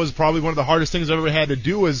 it was probably one of the hardest things I've ever had to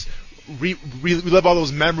do, was relive all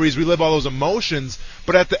those memories, relive all those emotions.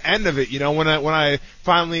 But at the end of it, you know, when I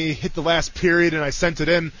finally hit the last period and I sent it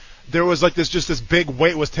in, there was like this big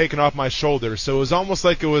weight was taken off my shoulders. So it was almost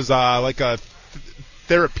like it was like a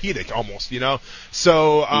therapeutic almost, you know.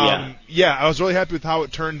 So yeah, I was really happy with how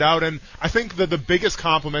it turned out, and I think that the biggest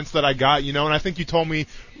compliments that I got, you know, and I think you told me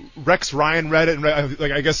Rex Ryan read it, and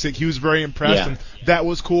like I guess he was very impressed, and that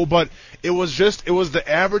was cool. But it was the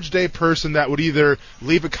average day person that would either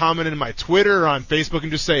leave a comment in my Twitter or on Facebook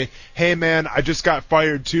and just say, "Hey man, I just got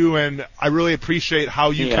fired too, and I really appreciate how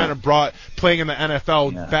you kind of brought playing in the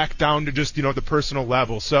NFL back down to just, you know, the personal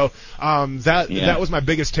level." So that was my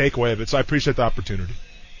biggest takeaway of it. So I appreciate the opportunity.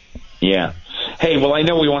 Yeah. Hey, well, I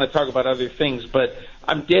know we want to talk about other things, but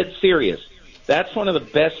I'm dead serious. That's one of the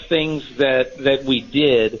best things that we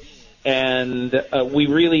did, and we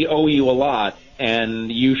really owe you a lot,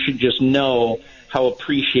 and you should just know how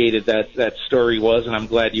appreciated that story was, and I'm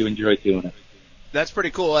glad you enjoyed doing it. That's pretty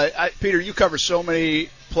cool. Peter, you cover so many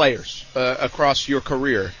players across your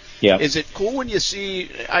career. Yeah. Is it cool when you see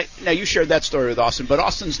now you shared that story with Austin, but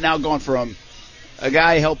Austin's now gone from a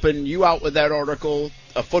guy helping you out with that article,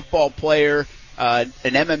 a football player, an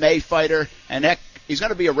MMA fighter, and heck, he's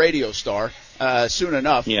going to be a radio star soon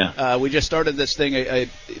enough. Yeah. We just started this thing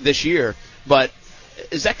this year, but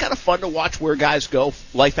is that kind of fun to watch where guys go,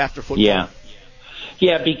 life after football?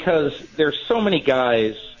 Yeah, because there's so many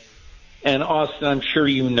guys, and Austin, I'm sure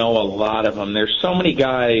you know a lot of them. There's so many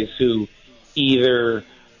guys who either,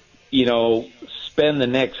 you know, spend the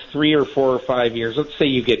next 3 or 4 or 5 years. Let's say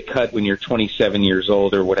you get cut when you're 27 years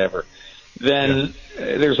old or whatever. Then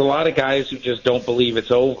there's a lot of guys who just don't believe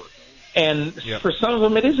it's over. And for some of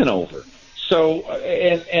them, it isn't over. So,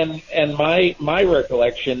 and my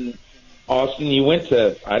recollection, Austin, you went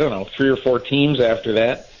to, I don't know, 3 or 4 teams after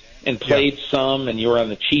that and played some, and you were on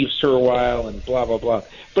the Chiefs for a while and blah, blah, blah.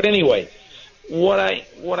 But anyway, what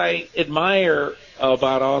I admire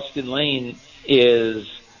about Austin Lane is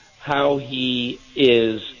how he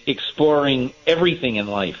is exploring everything in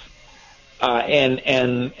life.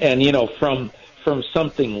 And you know, from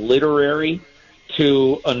something literary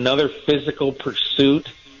to another physical pursuit,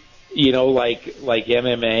 you know, like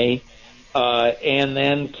MMA, and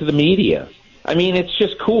then to the media. I mean, it's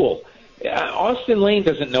just cool. Austin Lane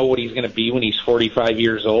doesn't know what he's going to be when he's 45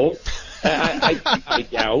 years old. I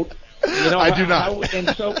doubt. You know, I do not.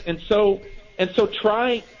 And so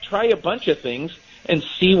try a bunch of things. and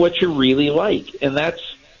see what you're really like. And that's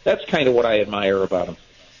kind of what I admire about him.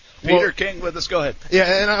 Peter King with us. Go ahead.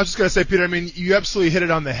 Yeah, and I was just going to say, Peter, I mean, you absolutely hit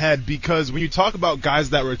it on the head, because when you talk about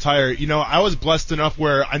guys that retire, I was blessed enough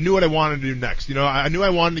where I knew what I wanted to do next. I knew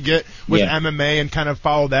I wanted to get with MMA and kind of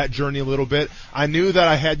follow that journey a little bit. I knew that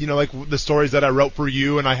I had, like the stories that I wrote for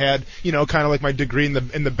you, and I had, kind of like my degree in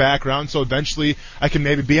the background, so eventually I can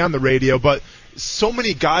maybe be on the radio. But so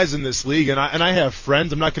many guys in this league, and I have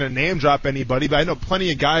friends. I'm not going to name drop anybody, but I know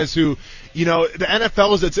plenty of guys who, the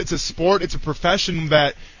NFL is it's a sport, it's a profession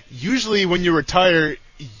that usually when you retire,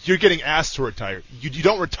 you're getting asked to retire. You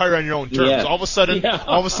don't retire on your own terms. Yeah. All of a sudden,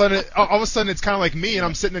 it's kind of like me, and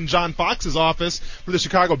I'm sitting in John Fox's office for the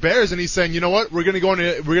Chicago Bears, and he's saying, you know what, we're going to go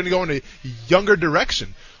in a younger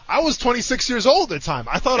direction. I was 26 years old at the time.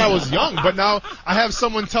 I thought I was young, but now I have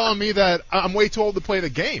someone telling me that I'm way too old to play the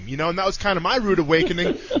game, and that was kind of my rude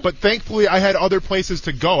awakening. But thankfully, I had other places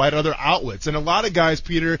to go. I had other outlets. And a lot of guys,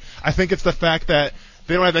 Peter, I think it's the fact that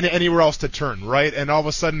they don't have anywhere else to turn, right? And all of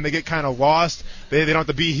a sudden they get kind of lost. They don't have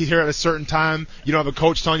to be here at a certain time. You don't have a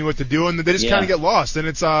coach telling you what to do, and they just kind of get lost. And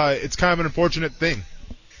it's kind of an unfortunate thing.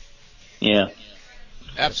 Yeah.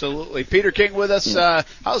 Absolutely. Peter King with us.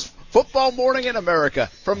 How's Football Morning in America?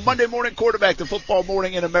 From Monday Morning Quarterback to Football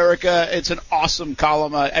Morning in America. It's an awesome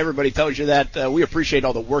column. Everybody tells you that. We appreciate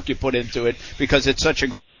all the work you put into it, because it's such a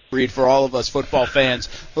read for all of us football fans.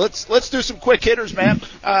 Let's do some quick hitters, man.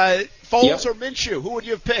 Foles or Minshew? Who would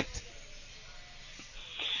you have picked?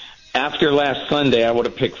 After last Sunday, I would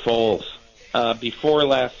have picked Foles. Before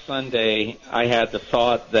last Sunday, I had the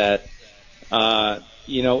thought that,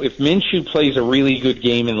 if Minshew plays a really good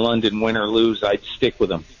game in London, win or lose, I'd stick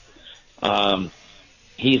with him.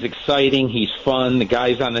 He's exciting. He's fun. The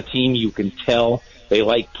guys on the team, you can tell they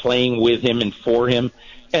like playing with him and for him.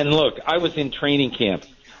 And look, I was in training camp.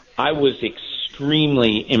 I was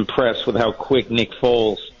extremely impressed with how quick Nick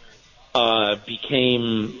Foles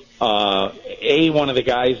became A, one of the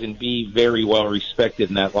guys, and B, very well respected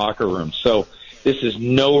in that locker room. So this is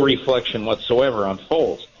no reflection whatsoever on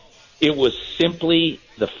Foles. It was simply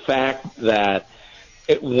the fact that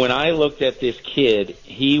when I looked at this kid,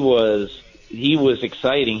 he was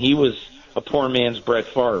exciting. He was a poor man's Brett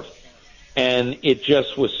Favre. And it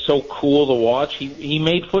just was so cool to watch. He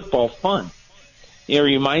made football fun. It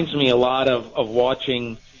reminds me a lot of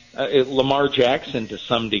watching Lamar Jackson to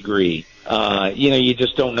some degree. You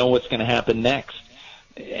just don't know what's going to happen next.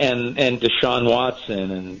 And Deshaun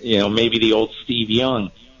Watson and, maybe the old Steve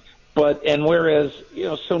Young. Whereas,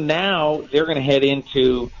 so now they're going to head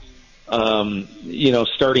into,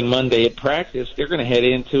 starting Monday at practice, they're going to head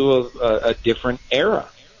into a different era.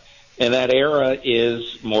 And that era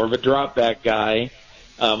is more of a drop back guy,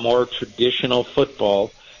 more traditional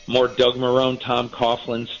football, more Doug Marrone, Tom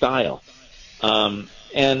Coughlin style. But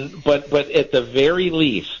at the very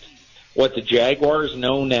least, what the Jaguars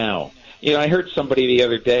know now, I heard somebody the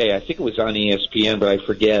other day, I think it was on ESPN, but I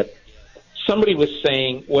forget. Somebody was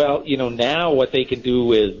saying, well, now what they can do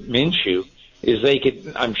with Minshew is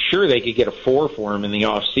I'm sure they could get a 4 for him in the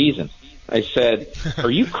off season. I said, are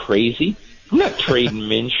you crazy? I'm not trading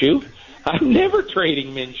Minshew. I'm never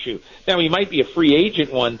trading Minshew. Now, he might be a free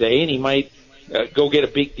agent one day, and he might go get a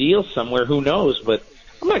big deal somewhere. Who knows? But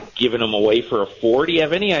I'm not giving him away for a 4. Do you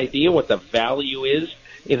have any idea what the value is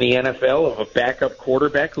in the NFL of a backup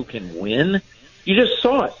quarterback who can win? You just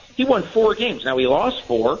saw it. He won 4 games. Now, he lost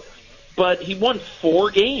 4, but he won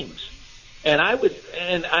 4 games. And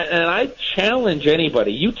I challenge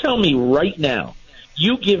anybody. You tell me right now,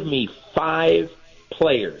 you give me 5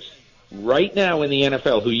 players right now in the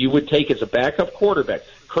NFL who you would take as a backup quarterback,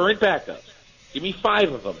 current backups. Give me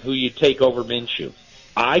 5 of them who you'd take over Minshew.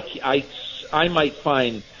 I might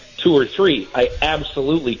find 2 or 3. I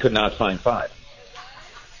absolutely could not find 5.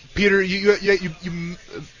 Peter, you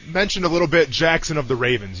mentioned a little bit Jackson of the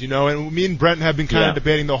Ravens, and me and Brent have been kind of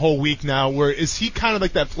debating the whole week now, where is he kind of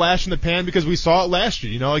like that flash in the pan, because we saw it last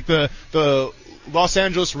year, like the Los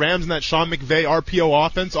Angeles Rams and that Sean McVay RPO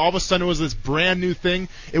offense, all of a sudden it was this brand new thing.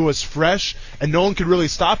 It was fresh, and no one could really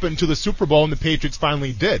stop it until the Super Bowl, and the Patriots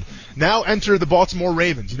finally did. Now enter the Baltimore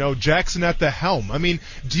Ravens, Jackson at the helm. I mean,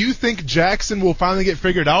 do you think Jackson will finally get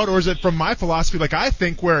figured out, or is it from my philosophy like I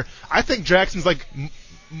think Jackson's like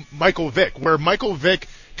Michael Vick, where Michael Vick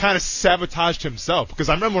kind of sabotaged himself? Because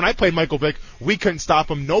I remember when I played Michael Vick, we couldn't stop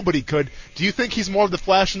him. Nobody could. Do you think he's more of the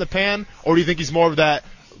flash in the pan, or do you think he's more of that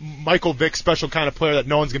Michael Vick special kind of player that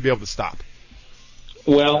no one's going to be able to stop?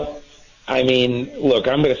 Well, I mean, look,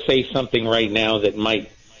 I'm going to say something right now that might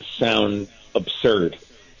sound absurd.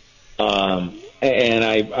 And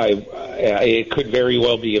it could very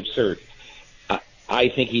well be absurd. I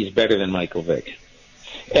think he's better than Michael Vick.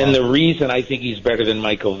 And the reason I think he's better than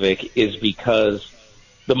Michael Vick is because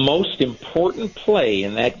the most important play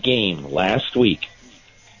in that game last week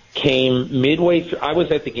came midway through. I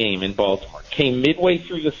was at the game in Baltimore. Came midway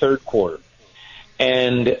through the third quarter,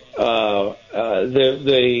 and the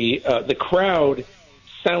crowd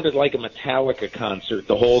sounded like a Metallica concert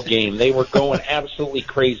the whole game. They were going absolutely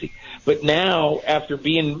crazy. But now, after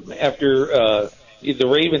the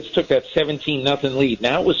Ravens took that 17-0 lead,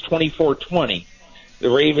 now it was 24-20. The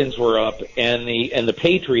Ravens were up, and the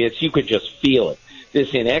Patriots, you could just feel it.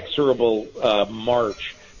 This inexorable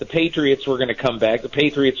march. The Patriots were going to come back. The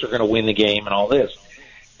Patriots are going to win the game and all this.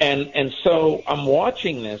 And so I'm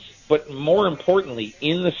watching this, but more importantly,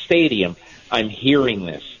 in the stadium, I'm hearing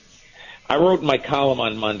this. I wrote in my column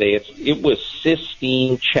on Monday, it was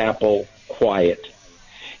Sistine Chapel quiet.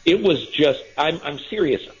 It was just, I'm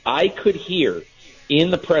serious. I could hear in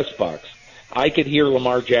the press box, I could hear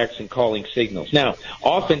Lamar Jackson calling signals. Now,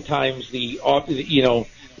 oftentimes the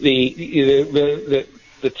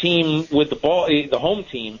team with the ball, the home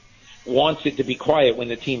team, wants it to be quiet when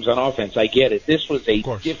the team's on offense. I get it. This was a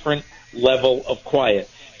different level of quiet.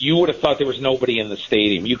 You would have thought there was nobody in the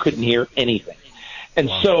stadium. You couldn't hear anything. And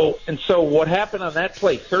so what happened on that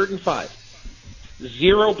play? 3rd and 5,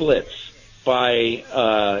 0 blitz by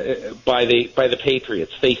the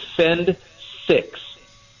Patriots. They send 6.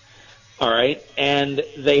 All right, and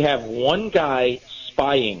they have one guy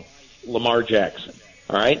spying Lamar Jackson.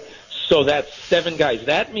 All right, so that's 7 guys.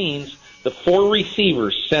 That means the 4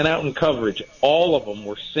 receivers sent out in coverage, all of them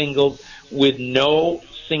were singled with no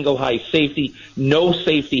single high safety, no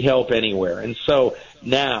safety help anywhere. And so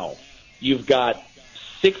now you've got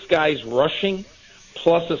 6 guys rushing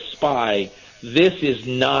plus a spy. This is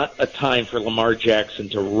not a time for Lamar Jackson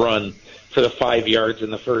to run for the 5 yards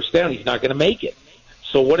in the first down. He's not going to make it.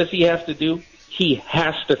 So what does he have to do? He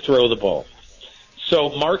has to throw the ball. So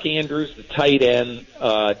Mark Andrews, the tight end,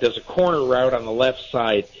 does a corner route on the left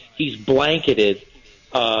side. He's blanketed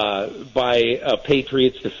by a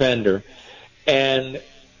Patriots defender, and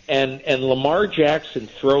Lamar Jackson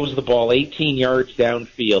throws the ball 18 yards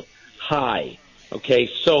downfield high. Okay,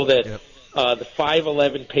 so that the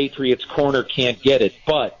 5'11" Patriots corner can't get it,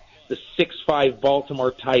 but the 6'5"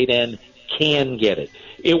 Baltimore tight end can get it.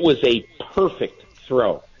 It was a perfect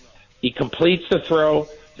throw. He completes the throw.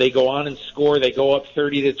 They go on and score. They go up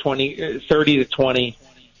 30-20.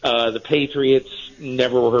 The Patriots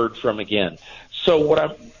never were heard from again.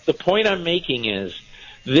 So the point I'm making is,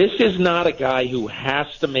 this is not a guy who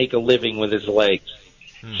has to make a living with his legs.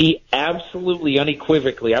 He absolutely,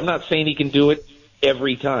 unequivocally, I'm not saying he can do it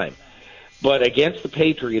every time, but against the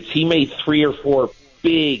Patriots, he made 3 or 4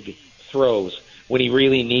 big throws when he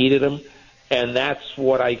really needed them. And that's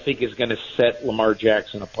what I think is going to set Lamar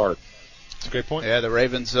Jackson apart. That's a great point. Yeah, the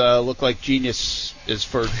Ravens look like geniuses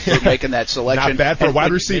for making that selection. Not bad for a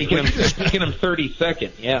wide receiver. Making him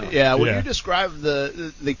 32nd, yeah. Yeah, when you describe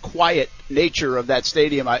the quiet nature of that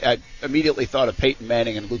stadium, I immediately thought of Peyton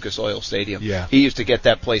Manning and Lucas Oil Stadium. Yeah. He used to get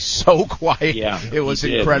that place so quiet. Yeah, it was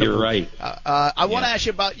incredible. You're right. I want to ask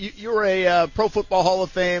you about, you're a Pro Football Hall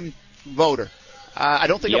of Fame voter. I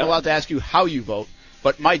don't think I'm allowed to ask you how you vote.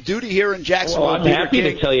 But my duty here in Jacksonville. Well, I'm happy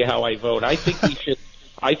to tell you how I vote. I think we should.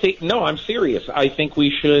 No, I'm serious. I think we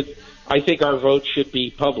should. I think our vote should be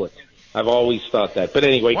public. I've always thought that. But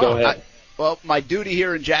anyway, go ahead. My duty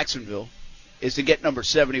here in Jacksonville is to get number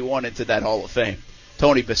 71 into that Hall of Fame,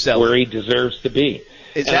 Tony Boselli, where he deserves to be.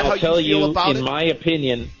 Is that how you feel about it? In my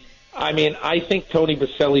opinion, I think Tony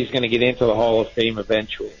Boselli is going to get into the Hall of Fame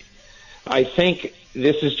eventually. I think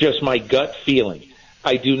this is just my gut feeling.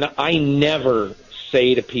 I never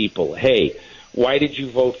say to people, hey, why did you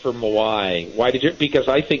vote for Mawai? Because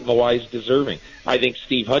I think Mawai is deserving. I think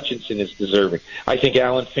Steve Hutchinson is deserving. I think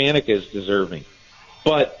Alan Faneca is deserving.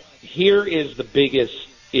 But here is the biggest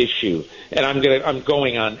issue, and I'm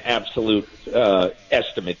going on absolute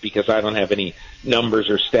estimate because I don't have any numbers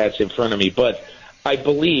or stats in front of me. But I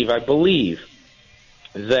believe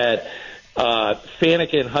that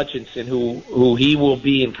Faneca and Hutchinson, who he will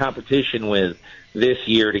be in competition with this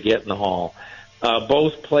year to get in the Hall,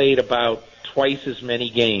 both played about twice as many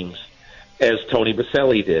games as Tony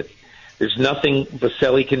Boselli did. There's nothing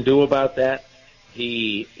Boselli can do about that.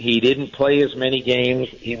 He didn't play as many games.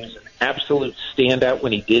 He was an absolute standout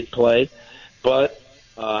when he did play. But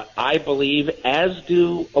I believe, as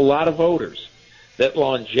do a lot of voters, that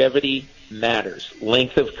longevity matters.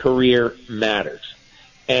 Length of career matters.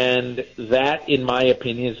 And that, in my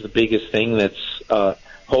opinion, is the biggest thing that's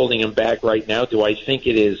holding him back right now. Do I think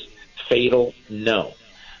it is fatal? No.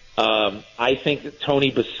 I think that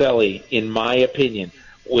Tony Boselli, in my opinion,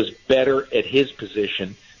 was better at his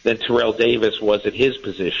position than Terrell Davis was at his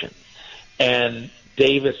position. And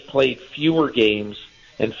Davis played fewer games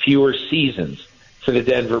and fewer seasons for the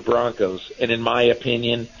Denver Broncos. And in my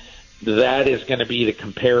opinion, that is going to be the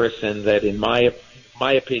comparison that, in my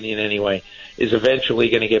opinion anyway, is eventually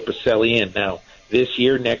going to get Boselli in. Now, this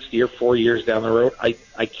year, next year, 4 years down the road,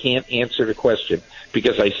 I can't answer the question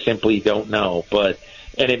because I simply don't know.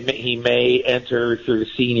 He may enter through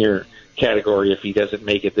the senior category if he doesn't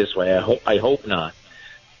make it this way. I hope not.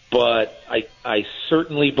 But I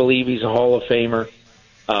certainly believe he's a Hall of Famer.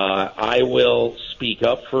 I will speak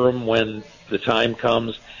up for him when the time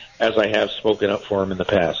comes, as I have spoken up for him in the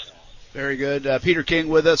past. Very good. Peter King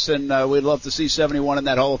with us, and we'd love to see 71 in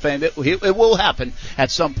that Hall of Fame. It will happen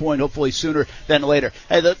at some point, hopefully sooner than later.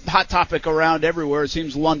 Hey, the hot topic around everywhere, it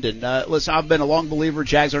seems London. Listen, I've been a long believer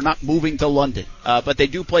Jags are not moving to London, but they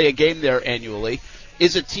do play a game there annually.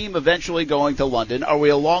 Is a team eventually going to London? Are we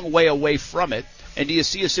a long way away from it? And do you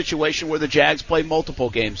see a situation where the Jags play multiple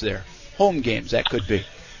games there? Home games, that could be.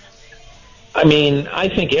 I mean, I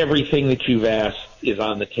think everything that you've asked is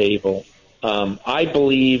on the table. I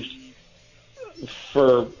believed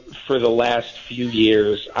for the last few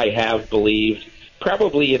years, I have believed,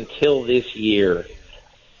 probably until this year,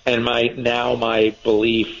 and my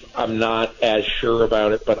belief, I'm not as sure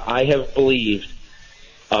about it, but I have believed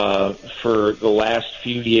for the last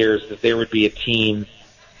few years that there would be a team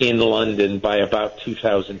in London by about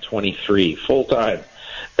 2023, full time.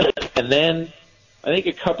 And then I think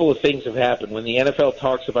a couple of things have happened. When the NFL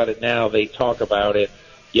talks about it now, they talk about it,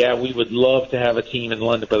 yeah, we would love to have a team in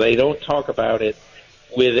London, but they don't talk about it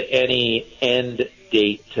with any end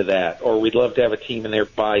date to that, or we'd love to have a team in there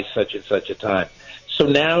by such and such a time. So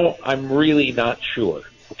now I'm really not sure,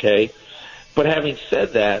 okay? But having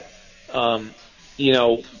said that, the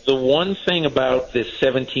one thing about this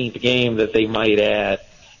 17th game that they might add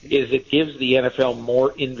is it gives the NFL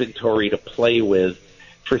more inventory to play with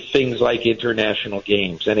for things like international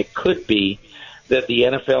games. And it could be that the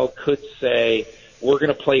NFL could say, we're going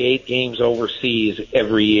to play 8 games overseas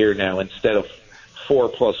every year now instead of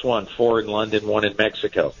 4+1, 4 in London, 1 in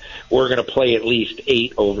Mexico. We're going to play at least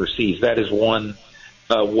 8 overseas. That is one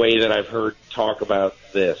way that I've heard talk about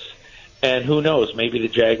this. And who knows, maybe the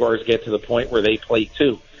Jaguars get to the point where they play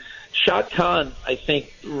 2. Shad Khan, I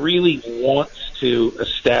think, really wants to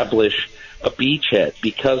establish a beachhead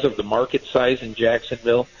because of the market size in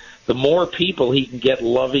Jacksonville. The more people he can get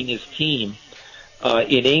loving his team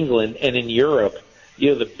in England and in Europe,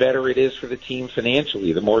 the better it is for the team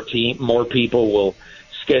financially. The more people will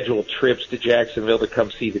schedule trips to Jacksonville to come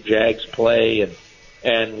see the Jags play,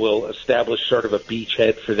 and will establish sort of a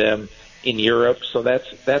beachhead for them in Europe. So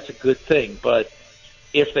that's a good thing. But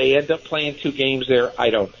if they end up playing 2 games there, I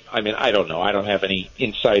don't know. I don't have any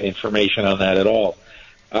inside information on that at all.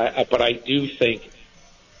 But I do think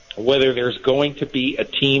whether there's going to be a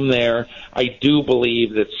team there, I do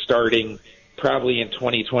believe that starting probably in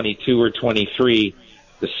 2022 or 23,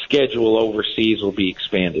 the schedule overseas will be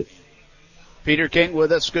expanded. Peter King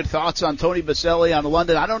with us. Good thoughts on Tony Boselli on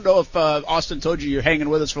London. I don't know if Austin told you you're hanging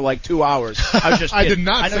with us for like 2 hours. I was just I did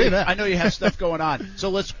not say that. I know you have stuff going on. So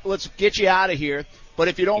let's get you out of here. But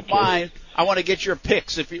if you don't mind, I want to get your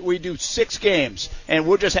picks. If we do 6 games, and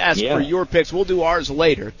we'll just ask for your picks. We'll do ours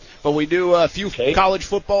later. But we do a few college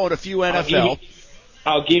football and a few NFL.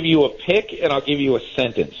 I'll give you a pick, and I'll give you a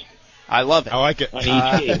sentence. I love it. I like it. On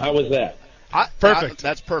each game. How was that? Perfect.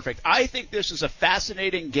 That's perfect. I think this is a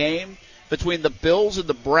fascinating game between the Bills and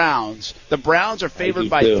the Browns. The Browns are favored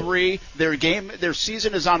by 3. Their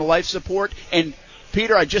season is on life support. And,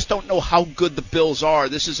 Peter, I just don't know how good the Bills are.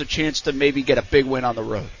 This is a chance to maybe get a big win on the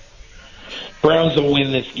road. Browns will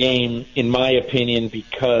win this game, in my opinion,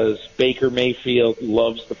 because Baker Mayfield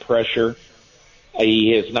loves the pressure.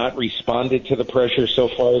 He has not responded to the pressure so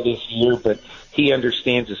far this year, but he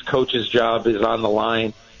understands his coach's job is on the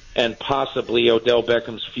line, and possibly Odell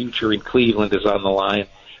Beckham's future in Cleveland is on the line.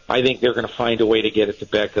 I think they're going to find a way to get it to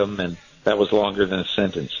Beckham, and that was longer than a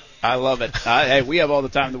sentence. I love it. Hey, we have all the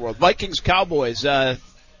time in the world. Vikings-Cowboys. The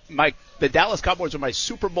Dallas Cowboys are my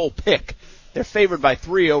Super Bowl pick. They're favored by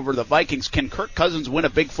 3 over the Vikings. Can Kirk Cousins win a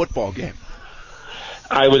big football game?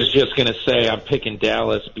 I was just going to say I'm picking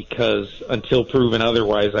Dallas because until proven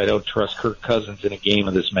otherwise, I don't trust Kirk Cousins in a game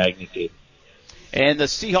of this magnitude. And the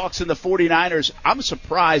Seahawks and the 49ers, I'm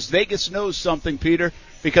surprised. Vegas knows something, Peter,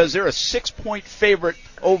 because they're a 6-point favorite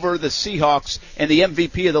over the Seahawks and the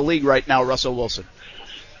MVP of the league right now, Russell Wilson.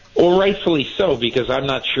 Well, rightfully so, because I'm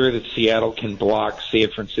not sure that Seattle can block San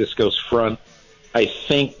Francisco's front. I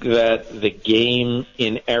think that the game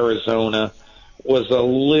in Arizona was a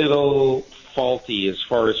little faulty as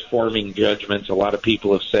far as forming judgments. A lot of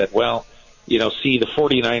people have said, well, see the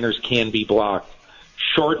 49ers can be blocked.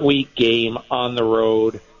 Short week game on the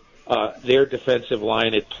road. Their defensive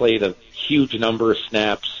line had played a huge number of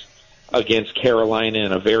snaps against Carolina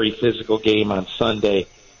in a very physical game on Sunday.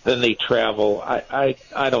 Then they travel. I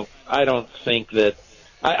don't think that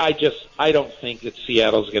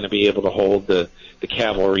Seattle's going to be able to hold the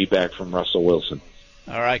cavalry back from Russell Wilson.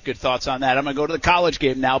 All right, good thoughts on that. I'm going to go to the college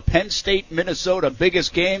game now. Penn State, Minnesota,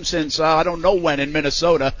 biggest game since I don't know when in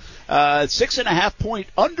Minnesota. 6.5-point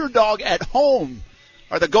underdog at home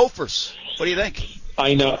are the Gophers. What do you think?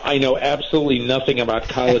 I know absolutely nothing about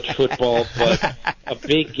college football, but a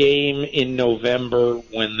big game in November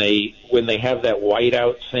when they have that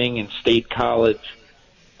whiteout thing in State College.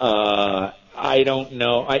 I don't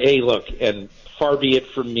know. Hey, look, and far be it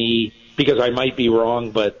from me, because I might be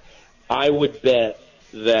wrong, but I would bet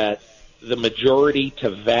that the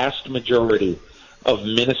vast majority of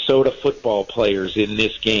Minnesota football players in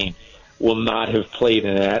this game will not have played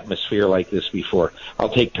in an atmosphere like this before. I'll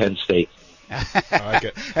take Penn State. I like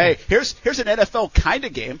it. Hey, here's an NFL kind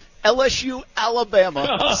of game. LSU,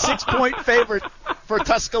 Alabama, 6-point favorite for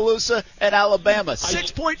Tuscaloosa and Alabama.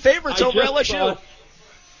 6-point favorites over LSU.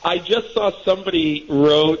 I just saw somebody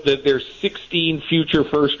wrote that there's 16 future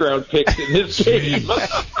first-round picks in this game.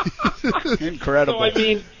 Incredible. So, I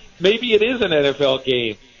mean, maybe it is an NFL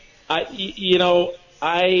game. I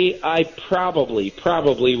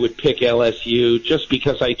probably would pick LSU just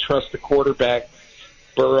because I trust the quarterback,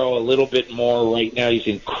 Burrow, a little bit more right now. He's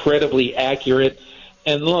incredibly accurate.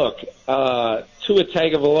 And look, Tua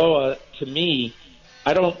Tagovailoa, to me,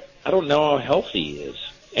 I don't know how healthy he is.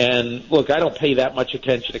 And look, I don't pay that much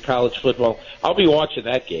attention to college football. I'll be watching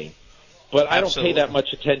that game, but I don't pay that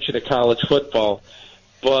much attention to college football.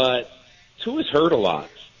 But Tua's hurt a lot.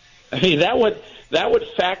 I mean, that would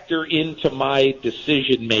factor into my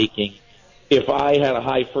decision making if I had a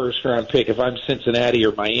high first round pick. If I'm Cincinnati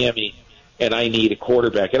or Miami and I need a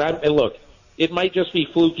quarterback, and look, it might just be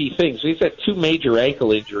fluky things. He's had 2 major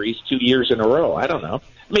ankle injuries 2 years in a row. I don't know.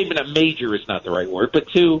 Maybe not major is not the right word, but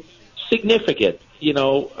 2 significant,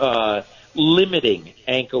 limiting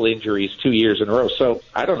ankle injuries 2 years in a row. So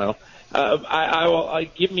I don't know. I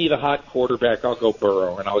give me the hot quarterback. I'll go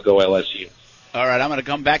Burrow, and I'll go LSU. All right, I'm going to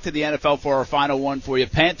come back to the NFL for our final one for you.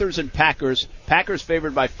 Panthers and Packers. Packers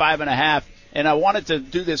favored by 5.5. And I wanted to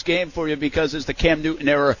do this game for you because it's the Cam Newton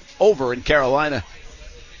era over in Carolina.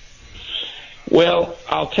 Well,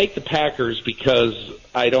 I'll take the Packers because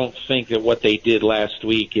I don't think that what they did last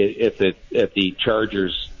week at the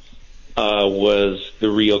Chargers was the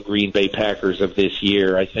real Green Bay Packers of this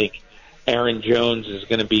year. I think Aaron Jones is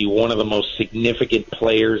going to be one of the most significant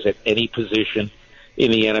players at any position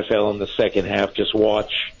in the NFL in the second half. Just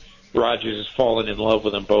watch. Rodgers has fallen in love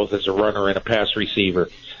with them both as a runner and a pass receiver.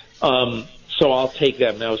 So I'll take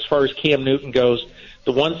them. Now, as far as Cam Newton goes,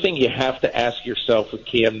 the one thing you have to ask yourself with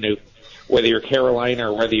Cam Newton, whether you're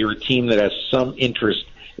Carolina or whether you're a team that has some interest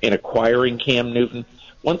in acquiring Cam Newton,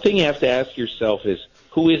 one thing you have to ask yourself is,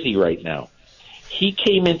 who is he right now? He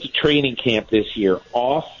came into training camp this year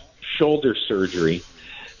off shoulder surgery,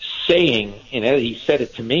 saying, and he said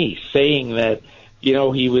it to me, saying that,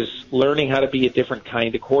 he was learning how to be a different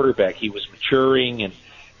kind of quarterback. He was maturing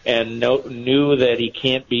and knew that he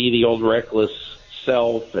can't be the old reckless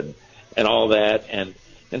self and all that. And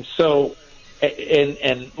so,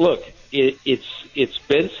 and look, it's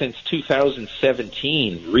been since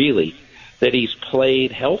 2017, really, that he's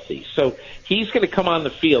played healthy. So he's going to come on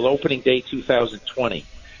the field opening day 2020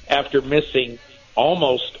 after missing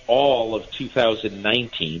almost all of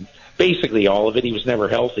 2019, basically all of it. He was never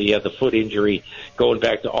healthy. He had the foot injury going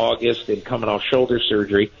back to August and coming off shoulder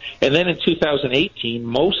surgery. And then in 2018,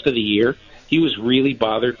 most of the year, he was really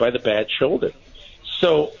bothered by the bad shoulder.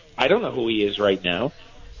 So I don't know who he is right now.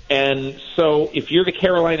 And so if you're the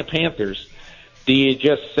Carolina Panthers, do you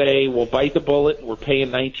just say, well, bite the bullet, we're paying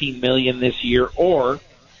 $19 million this year, or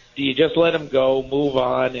do you just let him go, move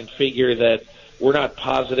on, and figure that we're not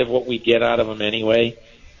positive what we get out of him anyway?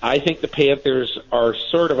 I think the Panthers are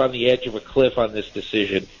sort of on the edge of a cliff on this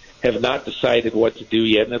decision, have not decided what to do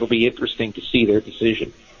yet, and it'll be interesting to see their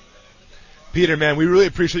decision. Peter, man, we really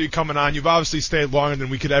appreciate you coming on. You've obviously stayed longer than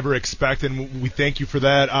we could ever expect, and we thank you for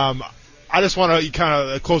that. I just want to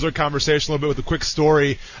kind of close our conversation a little bit with a quick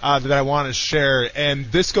story that I want to share. And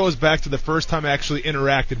this goes back to the first time I actually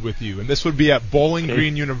interacted with you. And this would be at Bowling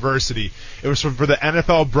Green University. It was for the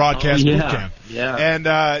NFL broadcast boot camp. Yeah. And,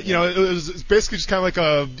 it was basically just kind of like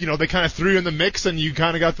they kind of threw you in the mix, and you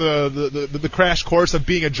kind of got the crash course of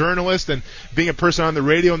being a journalist and being a person on the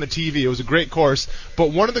radio and the TV. It was a great course.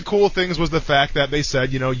 But one of the cool things was the fact that they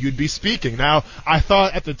said, you'd be speaking. Now, I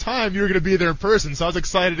thought at the time you were going to be there in person, so I was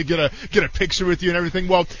excited to get get a picture with you and everything.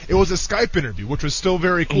 Well, it was a Skype interview, which was still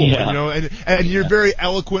very cool. Yeah. You know, and you're very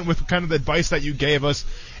eloquent with kind of the advice that you gave us.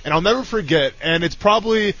 And I'll never forget, and it's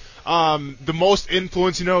probably the most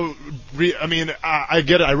influence, you know, I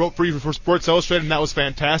get it. I wrote for you for Sports Illustrated, and that was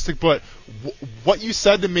fantastic. But what you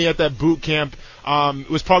said to me at that boot camp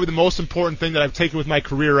was probably the most important thing that I've taken with my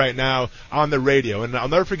career right now on the radio. And I'll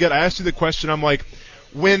never forget, I asked you the question, I'm like,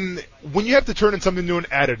 when you have to turn in something to an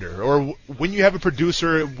editor, or when you have a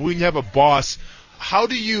producer, when you have a boss, how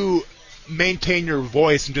do you maintain your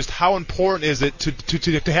voice, and just how important is it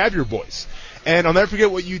to have your voice? And I'll never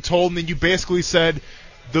forget what you told me. You basically said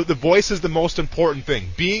the voice is the most important thing.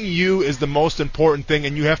 Being you is the most important thing,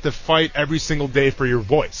 and you have to fight every single day for your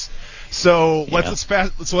voice. So let's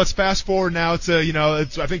fast forward now to, you know, I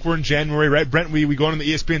think we're in January, right? Brent, we go into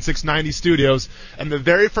the ESPN 690 studios, and the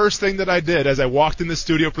very first thing that I did as I walked in the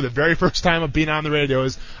studio for the very first time of being on the radio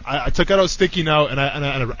is I took out a sticky note and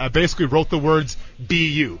I basically wrote the words "Be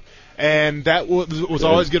you." And that was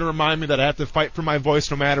always going to remind me that I have to fight for my voice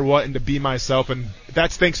no matter what, and to be myself. And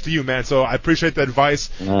that's thanks to you, man. So I appreciate the advice,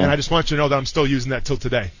 and I just want you to know that I'm still using that till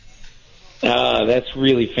today. That's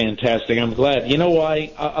really fantastic. I'm glad. You know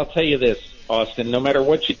why? I'll tell you this, Austin. No matter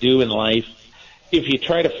what you do in life, if you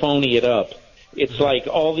try to phony it up, it's like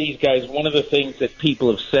all these guys. One of the things that people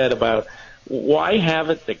have said about why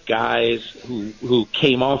haven't the guys who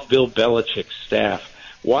came off Bill Belichick's staff,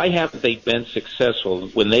 why haven't they been successful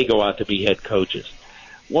when they go out to be head coaches?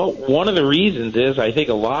 Well, one of the reasons is I think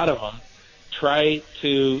a lot of them try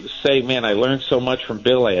to say, man, I learned so much from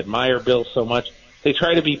Bill. I admire Bill so much. They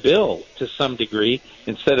try to be Bill to some degree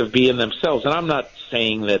instead of being themselves. And I'm not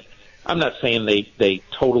saying they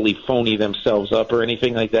totally phony themselves up or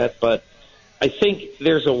anything like that, but I think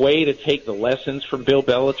there's a way to take the lessons from Bill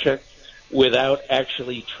Belichick without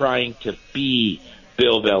actually trying to be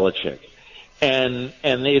Bill Belichick. And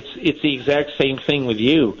it's the exact same thing with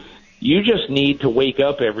you. You just need to wake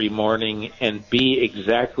up every morning and be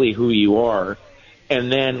exactly who you are,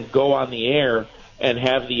 and then go on the air and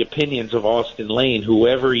have the opinions of Austin Lane,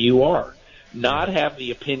 whoever you are. Not have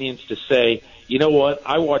the opinions to say, you know what,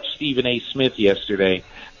 I watched Stephen A. Smith yesterday,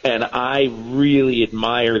 and I really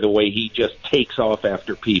admire the way he just takes off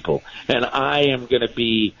after people, and I am going to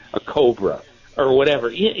be a Cobra. Or whatever,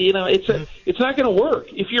 you know, it's not going to work.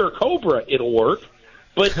 If you're a Cobra, it'll work,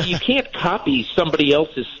 but you can't copy somebody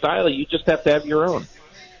else's style. You just have to have your own.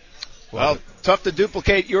 Well, tough to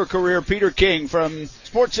duplicate your career. Peter King from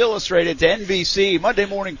Sports Illustrated to NBC, Monday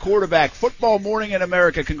Morning Quarterback, Football Morning in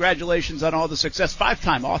America. Congratulations on all the success.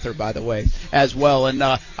 5-time author, by the way, as well. And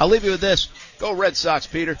I'll leave you with this. Go Red Sox,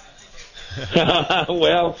 Peter.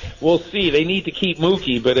 Well, we'll see. They need to keep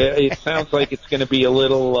Mookie, but it sounds like it's going to be a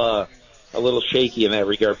little shaky in that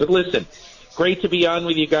regard. But listen, great to be on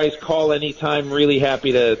with you guys. Call anytime. Really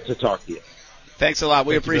happy to talk to you. Thanks a lot.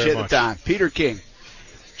 We appreciate the time. Peter King.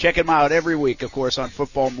 Check him out every week, of course, on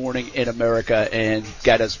Football Morning in America, and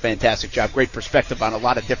guy does a fantastic job. Great perspective on a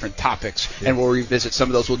lot of different topics, and we'll revisit some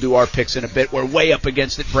of those. We'll do our picks in a bit. We're way up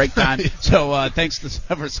against it, break time. So thanks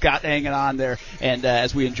for Scott hanging on there, and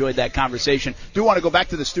as we enjoyed that conversation. Do want to go back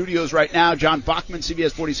to the studios right now. John Bachman,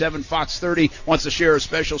 CBS 47, Fox 30, wants to share a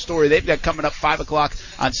special story they've got coming up 5 o'clock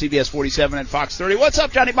on CBS 47 and Fox 30. What's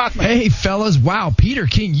up, Johnny Bachman? Hey, fellas. Wow, Peter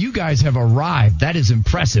King, you guys have arrived. That is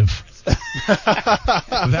impressive.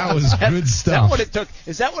 That was good stuff.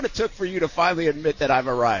 Is that what it took for you to finally admit that I've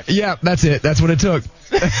arrived? Yeah, that's it. That's what it took.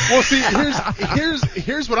 Well, see,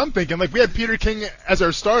 here's what I'm thinking. Like, we had Peter King as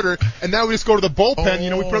our starter, and now we just go to the bullpen. You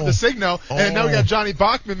know, we put up the signal, and now we got Johnny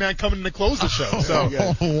Bachman, man, coming in to close the show. So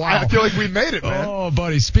wow. I feel like we made it, man. Oh,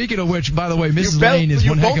 buddy. Speaking of which, by the way, Mrs. Lane is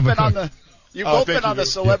one heck of a cook. You've both been on the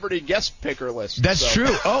celebrity guest picker list. That's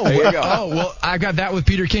true. Oh, there you go. Oh, well, I got that with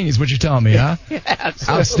Peter King is what you're telling me, huh? Yeah,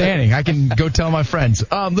 absolutely. Outstanding. I can go tell my friends.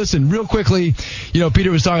 Listen, real quickly, you know,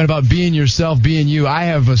 Peter was talking about being yourself, being you. I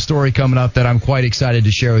have a story coming up that I'm quite excited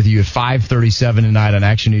to share with you at 5:37 tonight on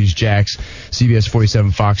Action News Jax, CBS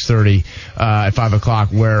 47, Fox 30, at 5 o'clock,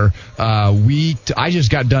 where I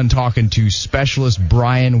just got done talking to Specialist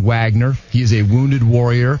Brian Wagner. He is a wounded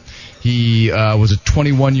warrior. He was a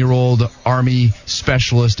 21-year-old Army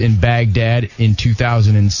specialist in Baghdad in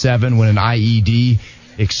 2007 when an IED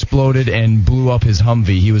exploded and blew up his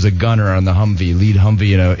Humvee. He was a gunner on the Humvee, lead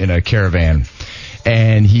Humvee in a caravan.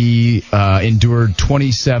 And he endured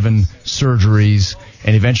 27 surgeries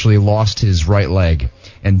and eventually lost his right leg.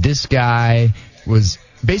 And this guy was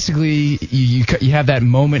basically you have that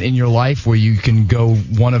moment in your life where you can go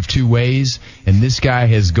one of two ways, and this guy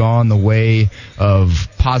has gone the way of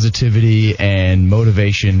positivity and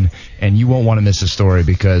motivation, and you won't want to miss a story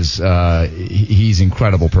because he's an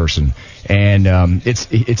incredible person. And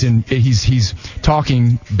he's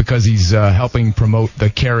talking because he's helping promote the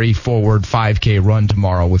Carry Forward 5K run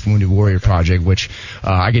tomorrow with Wounded Warrior Project, which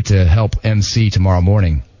I get to help MC tomorrow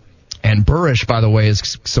morning. And Burrish, by the way,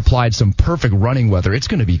 has supplied some perfect running weather. It's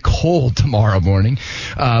going to be cold tomorrow morning.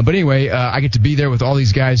 But anyway, I get to be there with all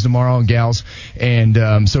these guys tomorrow and gals.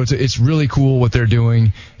 And so it's really cool what they're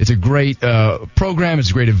doing. It's a great program. It's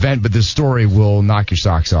a great event. But this story will knock your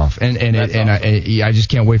socks off. And awesome. I just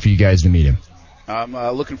can't wait for you guys to meet him. I'm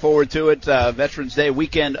looking forward to it. Veterans Day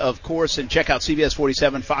weekend, of course, and check out CBS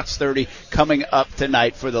 47, Fox 30 coming up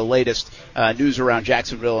tonight for the latest news around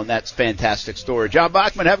Jacksonville, and that's a fantastic story. John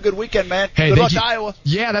Bachman, have a good weekend, man. Hey, good luck to Iowa.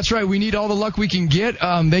 Yeah, that's right. We need all the luck we can get.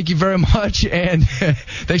 Thank you very much, and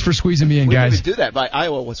thanks for squeezing me in, guys. We didn't do that by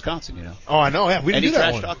Iowa, Wisconsin, you know. Oh, I know. Yeah, we didn't do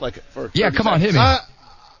that one. Talk like it for yeah, come on, hit me.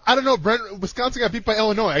 I don't know, Brent. Wisconsin got beat by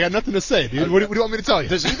Illinois. I got nothing to say, dude. What do you want me to tell you?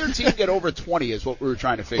 Does either team get over 20 is what we were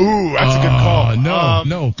trying to figure. Ooh, that's a good call.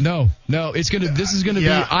 No. This is going to be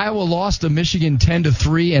Iowa lost to Michigan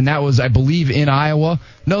 10-3, and that was, I believe, in Iowa.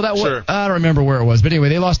 No, that was, sure. I don't remember where it was. But anyway,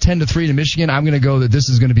 they lost 10-3 to Michigan. I'm going to go that this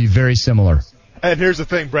is going to be very similar. And here's the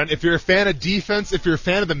thing, Brent. If you're a fan of defense, if you're a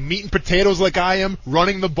fan of the meat and potatoes like I am,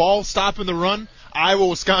 running the ball, stopping the run, Iowa,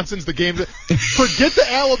 Wisconsin's the game. Forget the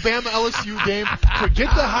Alabama-LSU game.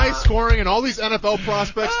 Forget the high scoring and all these NFL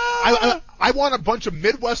prospects. I want a bunch of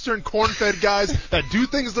Midwestern corn-fed guys that do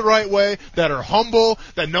things the right way, that are humble,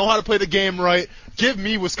 that know how to play the game right. Give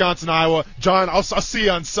me Wisconsin, Iowa. John, I'll see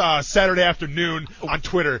you on Saturday afternoon on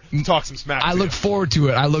Twitter to talk some smack. I look forward to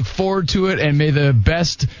it. And may the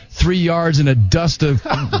best 3 yards in a dust of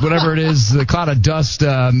whatever it is, the cloud of dust,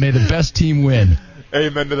 may the best team win.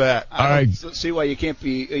 Amen to that. All right. See why you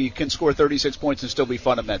can score 36 points and still be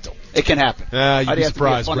fundamental. It can happen. You'd be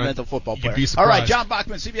surprised, be a fundamental football player. You'd be surprised. All right, John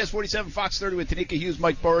Bachman, CBS 47, Fox 30 with Tanika Hughes,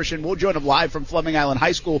 Mike Burrish, and we'll join him live from Fleming Island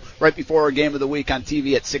High School right before our game of the week on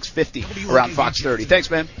TV at 6:50 around Fox 30. Thanks,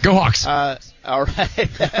 man. Go Hawks. All right.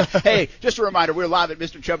 Hey, just a reminder, we're live at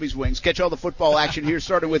Mr. Chubby's Wings. Catch all the football action here,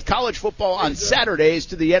 starting with college football on Saturdays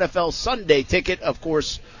to the NFL Sunday ticket, of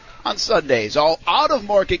course, on Sundays. All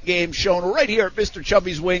out-of-market games shown right here at Mr.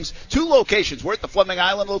 Chubby's Wings. 2 locations. We're at the Fleming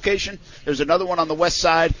Island location. There's another one on the west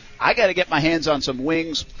side. I got to get my hands on some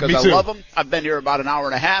wings because I love them. I've been here about an hour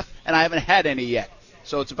and a half, and I haven't had any yet.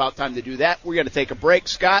 So it's about time to do that. We're going to take a break.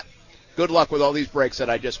 Scott, good luck with all these breaks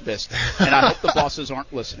that I just missed. And I hope the bosses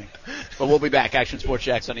aren't listening. But we'll be back. Action Sports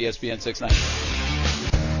Jacks on ESPN 690.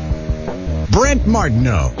 Brent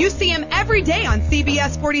Martineau. You see him every day on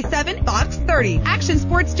CBS 47, Fox 30, Action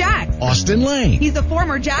Sports Jacks. Austin Lane. He's a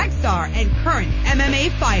former Jag star and current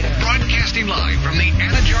MMA fighter. Broadcasting live from the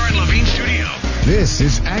Anajar and Levine studio. This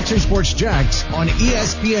is Action Sports Jacks on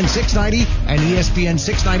ESPN 690 and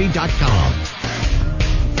ESPN690.com.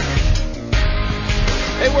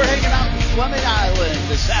 Hey, we're hanging out in Fleming Island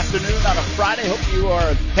this afternoon on a Friday. Hope you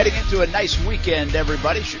are heading into a nice weekend,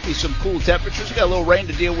 everybody. Should be some cool temperatures. We got a little rain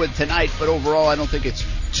to deal with tonight, but overall I don't think it's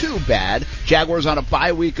too bad. Jaguars on a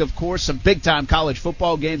bye week, of course. Some big-time college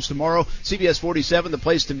football games tomorrow. CBS 47, the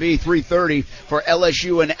place to be, 3:30 for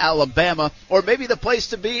LSU and Alabama. Or maybe the place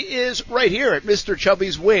to be is right here at Mr.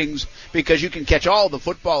 Chubby's Wings, because you can catch all the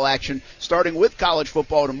football action, starting with college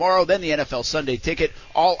football tomorrow, then the NFL Sunday ticket,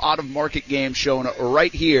 all out-of-market games shown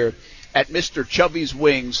right here at Mr. Chubby's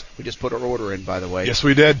Wings. We just put our order in, by the way. Yes,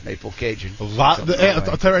 we did. Maple Cajun. A lot.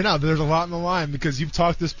 I'll tell you right now, there's a lot in the line because you've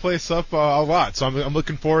talked this place up a lot. So I'm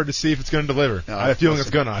looking forward to see if it's going to deliver. I have a feeling it's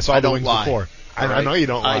going to. I saw the wings before. I know you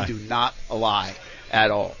don't lie. I do not lie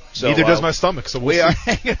at all. So, neither does my stomach. So we are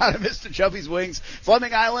hanging out at Mr. Chubby's Wings,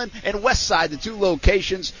 Fleming Island and West Side, the 2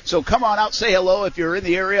 locations. So come on out, say hello if you're in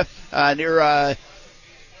the area near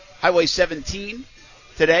Highway 17.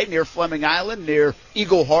 Today, near Fleming Island, near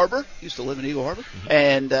Eagle Harbor. Used to live in Eagle Harbor. Mm-hmm.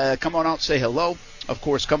 And come on out, say hello. Of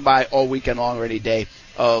course, come by all weekend long or any day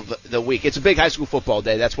of the week. It's a big high school football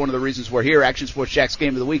day. That's one of the reasons we're here. Action Sports Jacks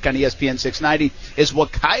game of the week on ESPN 690 is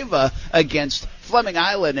Wekiva against Fleming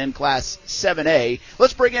Island in Class 7A.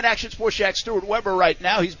 Let's bring in Action Sports Jack Stuart Weber right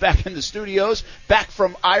now. He's back in the studios, back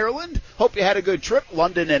from Ireland. Hope you had a good trip,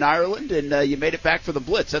 London and Ireland, and you made it back for the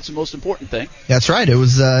Blitz. That's the most important thing. That's right. It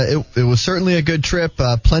was it was certainly a good trip.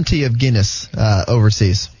 Plenty of Guinness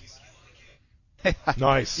overseas.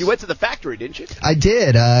 Nice. You went to the factory, didn't you? I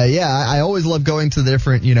did. I always love going to the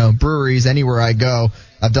different, breweries anywhere I go.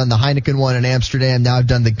 I've done the Heineken one in Amsterdam. Now I've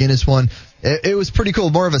done the Guinness one. It was pretty cool.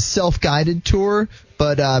 More of a self-guided tour,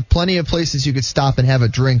 but plenty of places you could stop and have a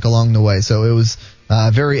drink along the way. So it was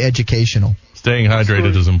very educational. Staying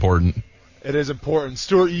hydrated is important. It is important.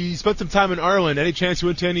 Stuart, you spent some time in Ireland. Any chance you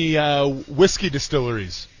went to any whiskey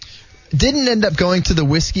distilleries? Didn't end up going to the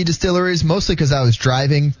whiskey distilleries, mostly because I was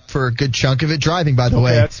driving for a good chunk of it. Driving, by the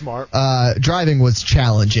way. That's smart. Driving was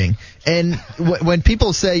challenging. And when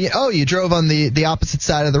people say, oh, you drove on the opposite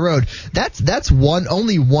side of the road, that's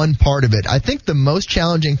only one part of it. I think the most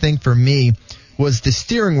challenging thing for me was the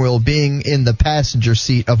steering wheel being in the passenger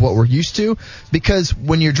seat of what we're used to, because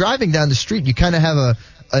when you're driving down the street, you kind of have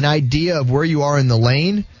an idea of where you are in the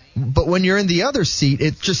lane. But when you're in the other seat,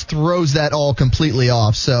 it just throws that all completely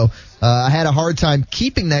off. So I had a hard time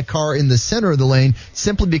keeping that car in the center of the lane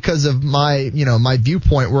simply because of my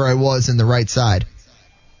viewpoint where I was in the right side.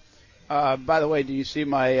 By the way, do you see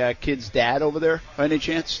my kid's dad over there by any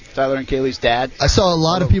chance? Tyler and Kaylee's dad? I saw a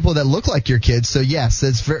lot of people that look like your kids, so yes,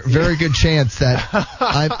 it's very good chance that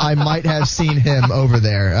I might have seen him over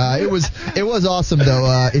there. It was awesome,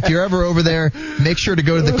 though. If you're ever over there, make sure to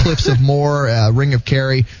go to the Cliffs of Moher, Ring of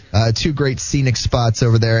Kerry, two great scenic spots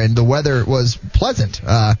over there, and the weather was pleasant.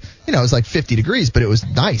 It was like 50 degrees, but it was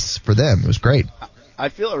nice for them. It was great. I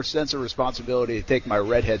feel a sense of responsibility to take my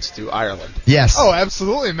redheads to Ireland. Yes. Oh,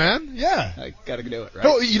 absolutely, man. Yeah. I got to do it, right?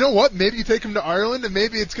 No, you know what? Maybe you take him to Ireland, and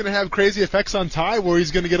maybe it's going to have crazy effects on Ty, where he's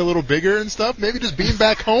going to get a little bigger and stuff. Maybe just being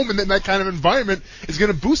back home and in that kind of environment is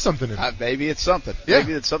going to boost something in him. Maybe it's something. Yeah.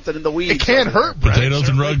 Maybe it's something in the weeds. It can't hurt, Brent. Potatoes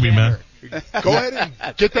and rugby, man. Go ahead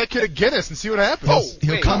and get that kid a Guinness and see what happens.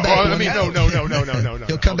 He'll come back. No.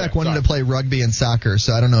 He'll come back wanting to play rugby and soccer,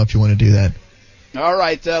 so I don't know if you want to do that. All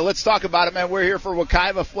right, let's talk about it, man. We're here for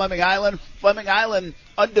Wekiva, Fleming Island. Fleming Island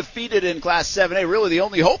undefeated in Class 7A, really the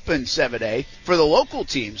only hope in 7A for the local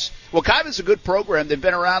teams. Wekiva's a good program. They've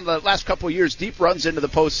been around the last couple of years, deep runs into the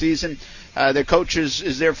postseason. Their coach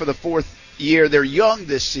is there for the fourth year. They're young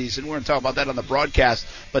this season. We're going to talk about that on the broadcast,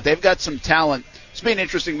 but they've got some talent. It's been an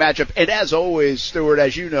interesting matchup. And as always, Stuart,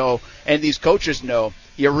 as you know, and these coaches know,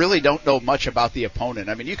 you really don't know much about the opponent.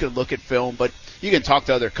 I mean, you can look at film, but you can talk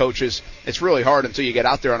to other coaches. It's really hard until you get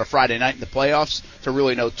out there on a Friday night in the playoffs to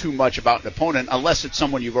really know too much about an opponent, unless it's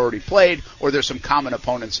someone you've already played or there's some common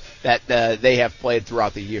opponents that they have played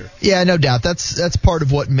throughout the year. Yeah, no doubt. That's part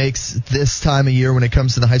of what makes this time of year when it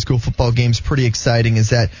comes to the high school football games pretty exciting, is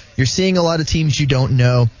that you're seeing a lot of teams you don't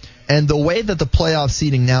know. And the way that the playoff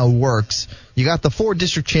seeding now works, you got the 4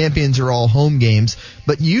 district champions are all home games,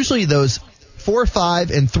 but usually those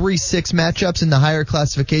 4-5 and 3-6 matchups in the higher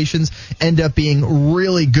classifications end up being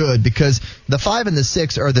really good, because the 5 and the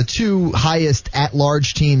 6 are the 2 highest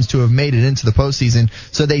at-large teams to have made it into the postseason.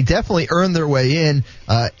 So they definitely earn their way in.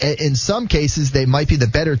 In some cases, they might be the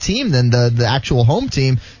better team than the actual home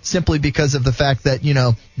team, simply because of the fact that,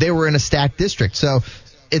 they were in a stacked district. So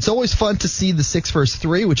it's always fun to see the 6 versus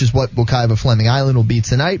 3, which is what Wekiva Fleming Island will be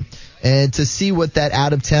tonight, and to see what that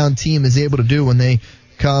out-of-town team is able to do when they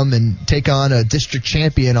come and take on a district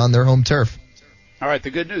champion on their home turf. All right,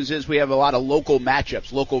 the good news is we have a lot of local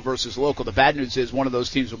matchups, local versus local. The bad news is one of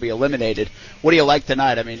those teams will be eliminated. What do you like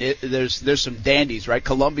tonight? I mean, there's some dandies, right?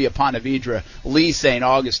 Columbia, Ponte Vedra, Lee, St.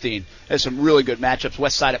 Augustine. There's some really good matchups.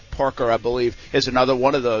 West Side at Parker, I believe, is another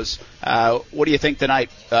one of those. What do you think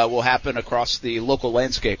tonight will happen across the local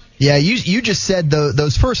landscape? Yeah, you just said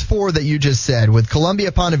those first 4 that you just said, with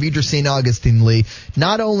Columbia, Ponte Vedra, St. Augustine, Lee.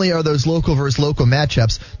 Not only are those local versus local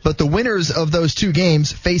matchups, but the winners of those 2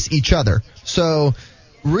 games face each other. So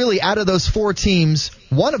really, out of those 4 teams,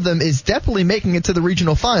 one of them is definitely making it to the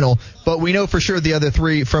regional final, but we know for sure the other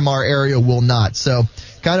 3 from our area will not. So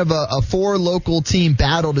kind of a 4 local team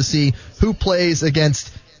battle to see who plays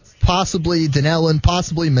against possibly Dunellen,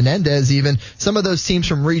 possibly Menendez even, some of those teams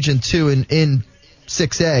from Region 2 in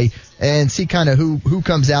 6A, and see kind of who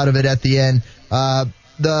comes out of it at the end.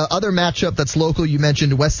 The other matchup that's local, you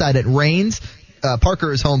mentioned Westside at Rains.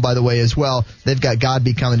 Parker is home, by the way, as well. They've got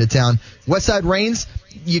Godby coming to town. Westside Rains,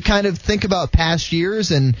 you kind of think about past years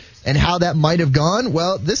and how that might have gone.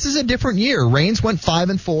 Well, this is a different year. Rains went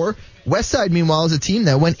 5-4. Westside, meanwhile, is a team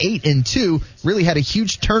that went 8-2, really had a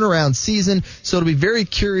huge turnaround season. So it'll be very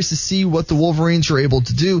curious to see what the Wolverines are able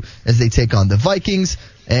to do as they take on the Vikings.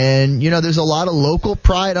 And, there's a lot of local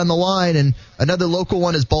pride on the line, and another local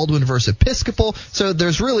one is Baldwin versus Episcopal. So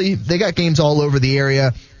they got games all over the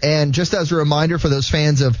area. And just as a reminder for those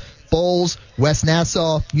fans of Bowles, West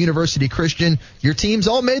Nassau, University Christian. Your teams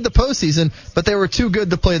all made the postseason, but they were too good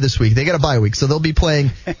to play this week. They got a bye week, so they'll be playing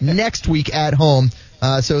next week at home.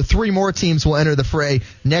 So 3 more teams will enter the fray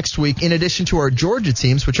next week, in addition to our Georgia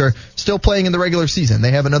teams, which are still playing in the regular season.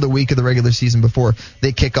 They have another week of the regular season before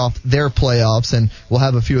they kick off their playoffs, and we'll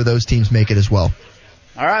have a few of those teams make it as well.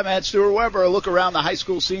 All right, man. Stuart Weber, a look around the high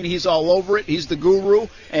school scene. He's all over it. He's the guru,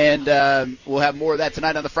 and we'll have more of that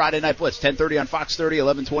tonight on the Friday Night Blitz, 10:30 on Fox 30,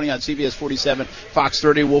 11:20 on CBS 47, Fox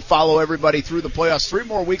 30. We'll follow everybody through the playoffs. 3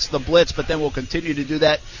 more weeks of the Blitz, but then we'll continue to do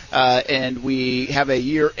that, and we have a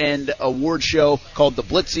year-end award show called the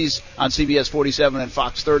Blitzies on CBS 47 and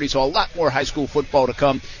Fox 30, so a lot more high school football to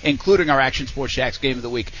come, including our Action Sports Jacks Game of the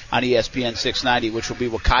Week on ESPN 690, which will be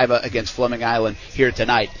Wekiva against Fleming Island here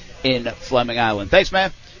tonight in Fleming Island. Thanks,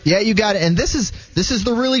 man. Yeah, you got it. And this is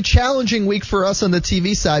the really challenging week for us on the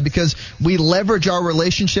TV side, because we leverage our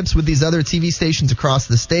relationships with these other TV stations across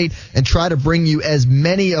the state and try to bring you as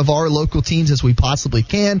many of our local teams as we possibly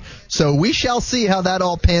can. So we shall see how that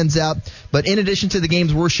all pans out. But in addition to the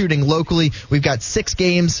games we're shooting locally, we've got 6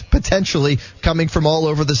 games potentially coming from all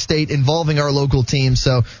over the state involving our local teams.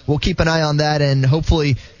 So we'll keep an eye on that, and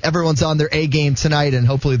hopefully everyone's on their A game tonight, and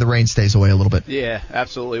hopefully the rain stays away a little bit. Yeah,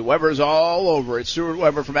 absolutely. Weber's all over it. Stuart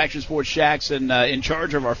Weber from Action Sports Shacks, and in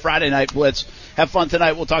charge of our Friday Night Blitz. Have fun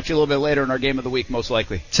tonight. We'll talk to you a little bit later in our Game of the Week, most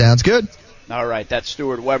likely. Sounds good. All right, that's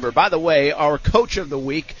Stuart Weber. By the way, our Coach of the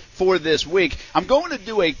Week for this week, I'm going to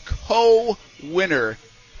do a co-winner,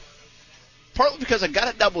 partly because I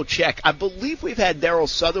got to double check. I believe we've had Daryl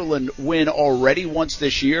Sutherland win already once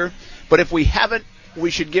this year, but if we haven't, we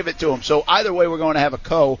should give it to him. So either way, we're going to have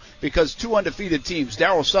a because 2 undefeated teams.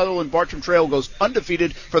 Daryl Sutherland, Bartram Trail, goes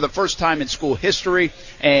undefeated for the first time in school history,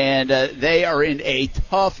 and they are in a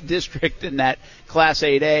tough district in that Class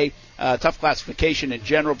 8A, tough classification in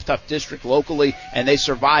general, tough district locally, and they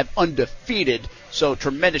survive undefeated. So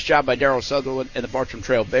tremendous job by Daryl Sutherland and the Bartram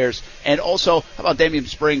Trail Bears. And also, how about Damian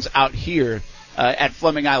Springs out here at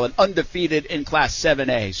Fleming Island, undefeated in Class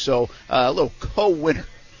 7A. So a little co-winner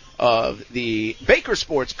of the Baker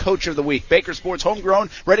Sports Coach of the Week. Baker Sports,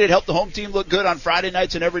 homegrown, ready to help the home team look good on Friday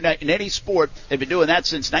nights and every night in any sport. They've been doing that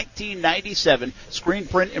since 1997. Screen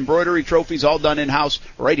print, embroidery, trophies, all done in-house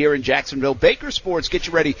right here in Jacksonville. Baker Sports, get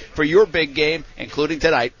you ready for your big game, including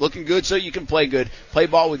tonight. Looking good so you can play good. Play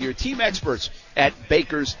ball with your team experts at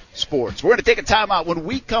Baker's Sports. We're going to take a timeout. When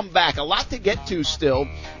we come back, a lot to get to still,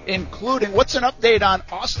 including what's an update on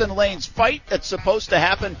Austin Lane's fight that's supposed to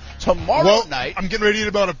happen tomorrow night. I'm getting ready to eat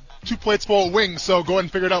about 2 plates full of wings, so go ahead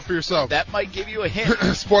and figure it out for yourself. That might give you a hint.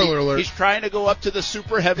 Spoiler alert. He's trying to go up to the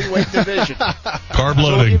super heavyweight division. Carb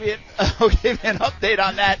loading. So we'll give you an update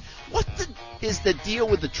on that. What is the deal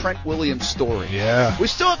with the Trent Williams story? Yeah. We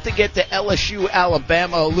still have to get to LSU,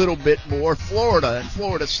 Alabama a little bit more. Florida and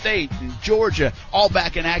Florida State and Georgia all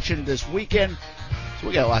back in action this weekend. So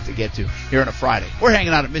we got a lot to get to here on a Friday. We're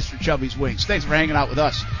hanging out at Mr. Chubby's Wings. Thanks for hanging out with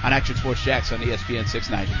us on Action Sports Jacks on ESPN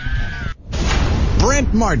 690.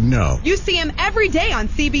 Brent Martineau, You see him every day on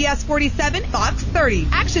CBS 47, Fox 30,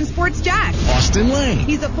 Action Sports Jax. Austin Lane,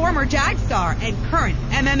 He's a former Jag star and current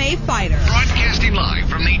MMA fighter. Broadcasting live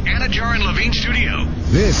from the Anajar and Levine studio.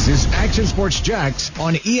 This is Action Sports Jacks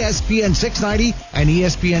on ESPN 690 and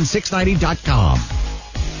ESPN690.com.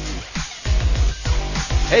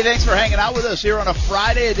 Hey, thanks for hanging out with us here on a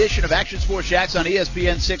Friday edition of Action Sports Jacks on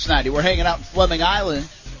ESPN 690. We're hanging out in Fleming Island.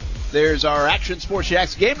 There's our Action Sports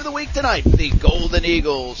Jacks Game of the Week tonight. The Golden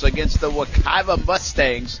Eagles against the Wekiva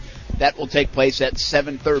Mustangs. That will take place at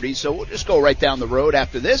 7:30. So we'll just go right down the road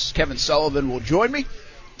after this. Kevin Sullivan will join me.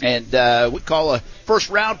 And we call a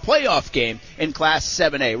first-round playoff game in Class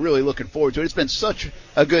 7A. Really looking forward to it. It's been such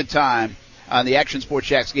a good time on the Action Sports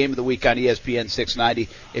Jacks Game of the Week on ESPN 690.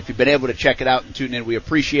 If you've been able to check it out and tune in, we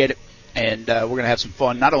appreciate it. And we're going to have some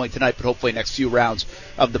fun, not only tonight, but hopefully next few rounds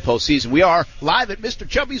of the postseason. We are live at Mr.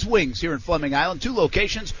 Chubby's Wings here in Fleming Island. 2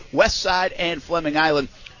 locations, West Side and Fleming Island.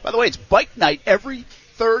 By the way, it's bike night every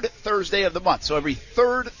third Thursday of the month. So every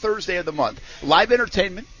third Thursday of the month. Live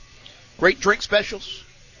entertainment, great drink specials,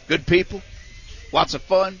 good people, lots of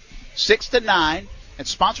fun, 6 to 9, and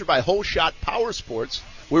sponsored by Whole Shot Power Sports.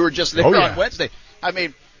 We were just there on Wednesday. I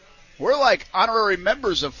mean, we're like honorary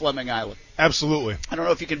members of Fleming Island. Absolutely. I don't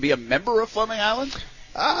know if you can be a member of Fleming Island.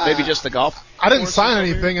 Maybe just the golf. I didn't sign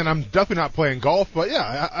anything, and I'm definitely not playing golf. But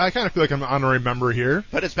yeah, I kind of feel like I'm an honorary member here.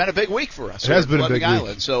 But it's been a big week for us. It has been Fleming a big Island.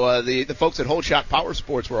 week. So the folks at Whole Shot Power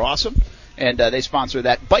Sports were awesome, and they sponsor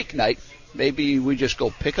that bike night. Maybe we just go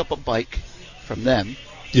pick up a bike from them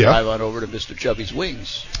drive on over to Mr. Chubby's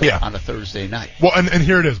Wings on a Thursday night. Well, and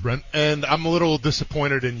here it is, Brent. And I'm a little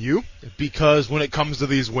disappointed in you because when it comes to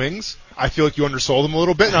these wings, I feel like you undersold them a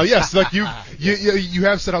little bit. Now, yes, like you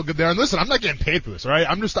have said how good they are. And listen, I'm not getting paid for this, all right?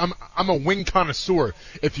 I'm a wing connoisseur,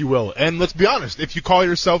 if you will. And let's be honest, if you call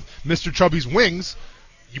yourself Mr. Chubby's Wings,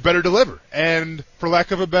 you better deliver. And for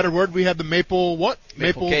lack of a better word, we had the Maple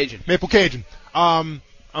Cajun. Maple Cajun.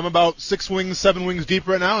 I'm about 7 wings deep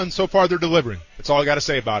right now, and so far they're delivering. That's all I got to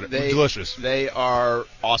say about it. They're delicious. They are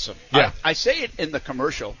awesome. Yeah. I say it in the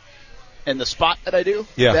commercial, in the spot that I do.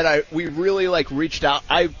 Yeah. That we really reached out.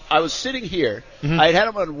 I was sitting here. Mm-hmm. I had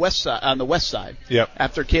him on the west side. Yep.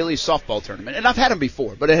 After Kaylee's softball tournament, and I've had him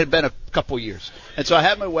before, but it had been a couple years, and so I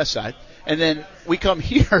had him on west side, and then we come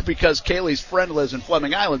here because Kaylee's friend lives in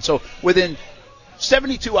Fleming Island. So within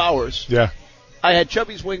 72 hours. Yeah. I had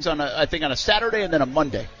Chubby's Wings on a Saturday and then a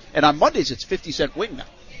Monday. And on Mondays, it's 50-cent wing now.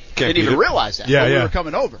 Didn't even realize that when we were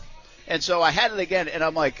coming over. And so I had it again, and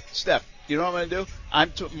I'm like, Steph, you know what I'm going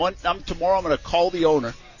to do? Tomorrow I'm going to call the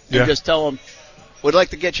owner and just tell him, we'd like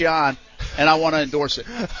to get you on, and I want to endorse it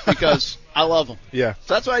because I love them. Yeah.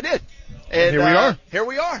 So that's what I did. And here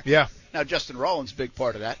we are. Yeah. Now, Justin Rollins, big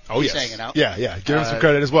part of that. Oh, He's hanging out. Yeah. Give him some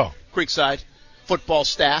credit as well. Creekside football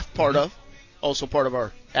staff, part of. Also part of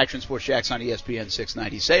our Action Sports Jacks on ESPN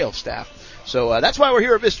 690 sales staff. So that's why we're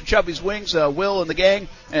here at Mr. Chubby's Wings, Will and the gang,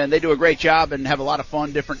 and they do a great job and have a lot of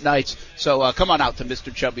fun different nights. So come on out to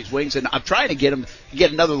Mr. Chubby's Wings, and I'm trying to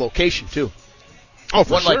get another location too. Oh,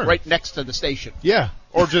 for one sure. right next to the station. Yeah,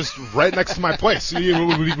 or just right next to my place.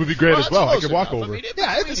 It would be great as well. I could walk over.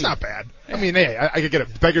 It's not bad. I mean, hey, I could get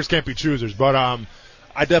it. Beggars can't be choosers, but I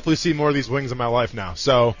definitely see more of these wings in my life now.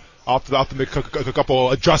 So I'll have to make a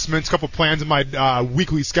couple adjustments, couple plans in my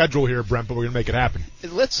weekly schedule here, Brent, but we're going to make it happen.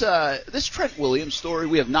 This Trent Williams story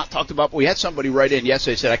we have not talked about, but we had somebody write in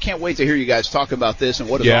yesterday said, I can't wait to hear you guys talk about this, and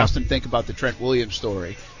what does Austin think about the Trent Williams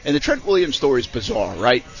story? And the Trent Williams story is bizarre,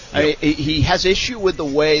 right? Yep. He has issue with the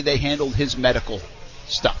way they handled his medical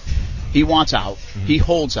stuff. He wants out. Mm-hmm. He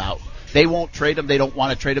holds out. They won't trade him. They don't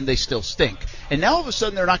want to trade him. They still stink. And now all of a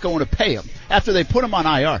sudden they're not going to pay him after they put him on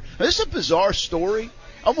IR. Now, this is a bizarre story.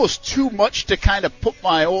 Almost too much to kind of put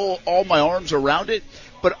all my arms around it.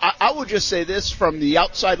 But I would just say this from the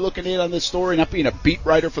outside looking in on this story, not being a beat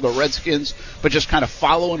writer for the Redskins, but just kind of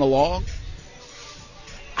following along.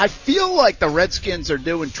 I feel like the Redskins are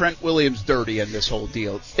doing Trent Williams dirty in this whole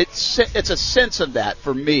deal. It's a sense of that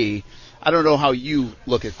for me. I don't know how you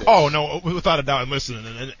look at this. Oh, no, without a doubt. And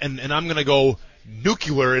listen, and I'm going to go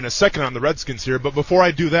nuclear in a second on the Redskins here, but before I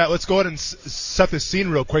do that, let's go ahead and set the scene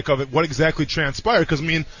real quick of it, what exactly transpired, because, I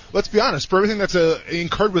mean, let's be honest, for everything that's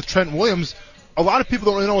incurred with Trent Williams, a lot of people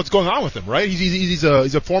don't really know what's going on with him, right? He's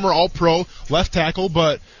a former All-Pro left tackle,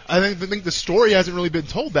 but I think the story hasn't really been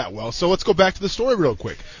told that well, so let's go back to the story real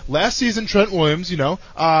quick. Last season, Trent Williams,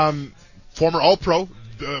 former All-Pro,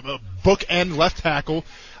 bookend left tackle,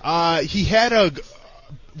 he had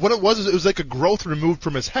what it was like a growth removed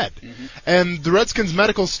from his head. Mm-hmm. And the Redskins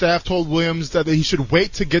medical staff told Williams that he should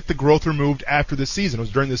wait to get the growth removed after the season. It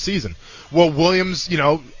was during the season. Well, Williams,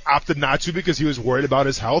 opted not to because he was worried about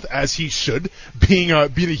his health, as he should, being a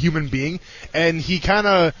human being. And he kind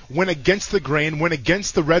of went against the grain, went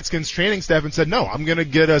against the Redskins training staff and said, no, I'm going to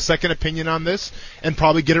get a second opinion on this and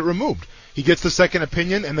probably get it removed. He gets the second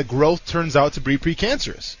opinion, and the growth turns out to be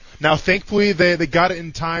precancerous. Now, thankfully, they got it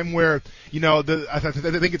in time where, I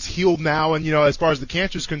think it's healed now, and, as far as the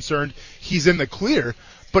cancer is concerned, he's in the clear.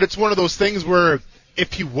 But it's one of those things where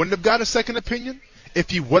if he wouldn't have got a second opinion,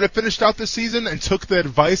 if he would have finished out the season and took the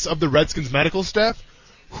advice of the Redskins medical staff,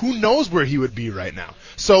 who knows where he would be right now.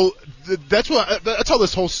 So that's how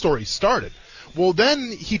this whole story started. Well,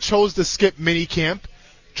 then he chose to skip minicamp,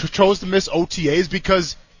 chose to miss OTAs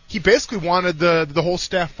because he basically wanted the whole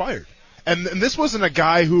staff fired. And this wasn't a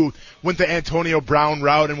guy who went the Antonio Brown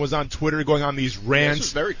route and was on Twitter going on these rants. This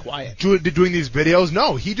was very quiet. Doing these videos.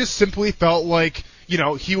 No, he just simply felt like, he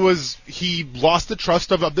lost the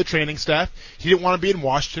trust of the training staff. He didn't want to be in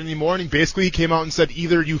Washington anymore, and he came out and said,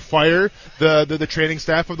 either you fire the training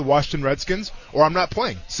staff of the Washington Redskins or I'm not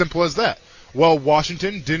playing. Simple as that. Well,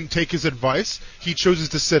 Washington didn't take his advice. He chooses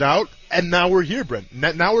to sit out, and now we're here, Brent.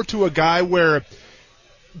 Now we're to a guy where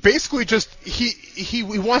basically just he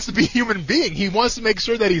wants to be a human being. He wants to make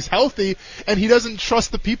sure that he's healthy, and he doesn't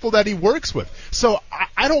trust the people that he works with. So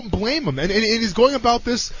I don't blame him. And he's going about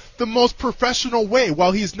this the most professional way.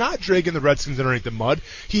 While he's not dragging the Redskins underneath the mud,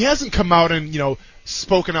 he hasn't come out and,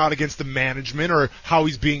 spoken out against the management or how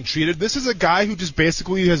he's being treated. This is a guy who just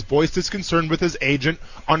basically has voiced his concern with his agent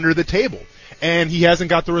under the table, and he hasn't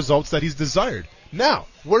got the results that he's desired. Now,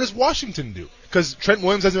 what does Washington do? Because Trent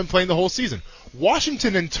Williams hasn't been playing the whole season.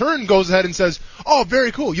 Washington, in turn, goes ahead and says, oh,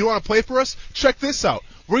 very cool. You want to play for us? Check this out.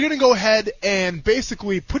 We're going to go ahead and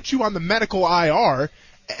basically put you on the medical IR.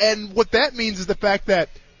 And what that means is the fact that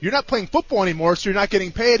you're not playing football anymore, so you're not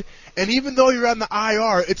getting paid. And even though you're on the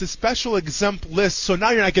IR, it's a special exempt list, so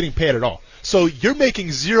now you're not getting paid at all. So you're making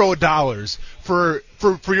 $0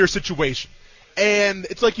 for your situation. And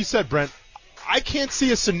it's like you said, Brent, I can't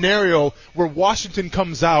see a scenario where Washington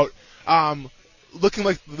comes out looking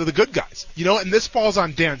like the good guys, and this falls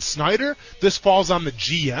on Dan Snyder, this falls on the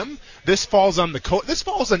GM, this falls on the coach, this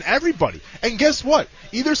falls on everybody. And guess what?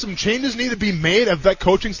 Either some changes need to be made of that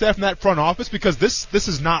coaching staff and that front office, because this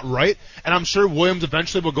is not right, and I'm sure Williams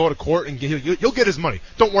eventually will go to court and he'll get his money.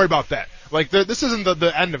 Don't worry about that. Like, this isn't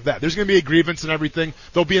the end of that. There's going to be a grievance and everything.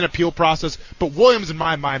 There'll be an appeal process, but Williams, in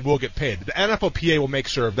my mind, will get paid. The NFLPA will make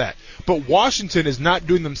sure of that. But Washington is not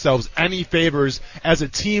doing themselves any favors as a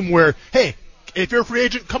team where, hey, if you're a free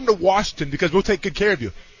agent, come to Washington because we'll take good care of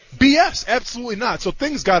you. BS, absolutely not. So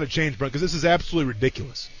things got to change, Brent, because this is absolutely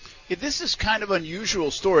ridiculous. Yeah, this is kind of an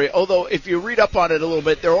unusual story, although if you read up on it a little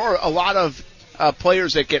bit, there are a lot of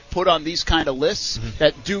players that get put on these kind of lists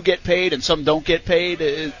that do get paid and some don't get paid.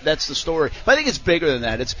 That's the story. But I think it's bigger than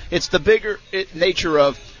that. It's the bigger nature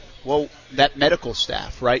of, well, that medical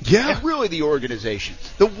staff, right? Yeah. And really the organization.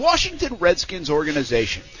 The Washington Redskins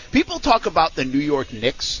organization. People talk about the New York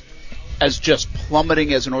Knicks as just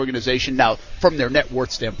plummeting as an organization. Now, from their net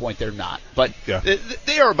worth standpoint, they're not. But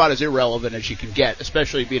they are about as irrelevant as you can get,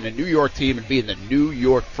 especially being a New York team and being the New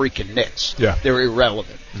York freaking Knicks. Yeah. They're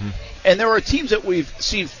irrelevant. Mm-hmm. And there are teams that we've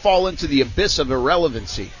seen fall into the abyss of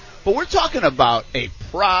irrelevancy. But we're talking about a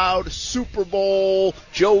proud Super Bowl,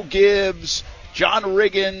 Joe Gibbs, John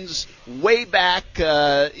Riggins, way back,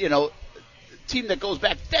 team that goes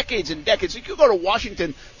back decades and decades. You could go to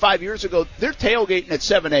Washington 5 years ago. They're tailgating at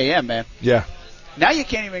 7 a.m., man. Yeah. Now you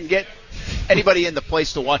can't even get anybody in the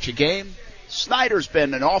place to watch a game. Snyder's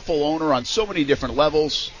been an awful owner on so many different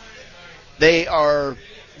levels. They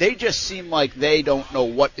just seem like they don't know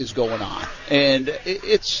what is going on. And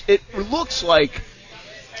it looks like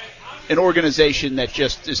an organization that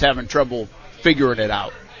just is having trouble figuring it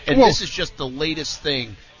out. And this is just the latest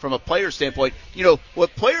thing from a player standpoint.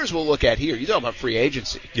 What players will look at here, you talk about free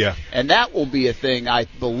agency. Yeah. And that will be a thing, I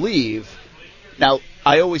believe. Now,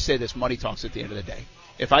 I always say this, money talks at the end of the day.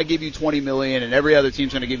 If I give you $20 million and every other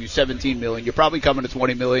team's going to give you $17 million, you're probably coming to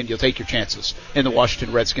 $20 million. You'll take your chances in the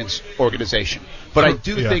Washington Redskins organization. But I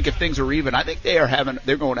do think if things are even, I think they're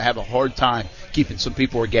going to have a hard time keeping some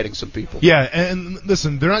people or getting some people. Yeah, and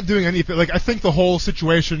listen, they're not doing anything. Like, I think the whole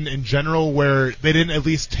situation in general where they didn't at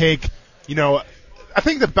least take, I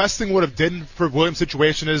think the best thing would have done for Williams'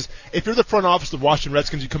 situation is if you're the front office of the Washington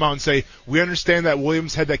Redskins, you come out and say, we understand that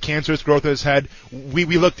Williams had that cancerous growth in his head. We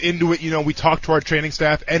looked into it, we talked to our training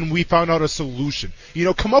staff, and we found out a solution.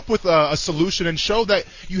 Come up with a solution and show that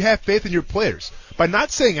you have faith in your players. By not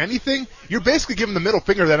saying anything, you're basically giving the middle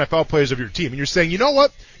finger to the NFL players of your team. And you're saying, you know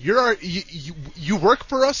what, you work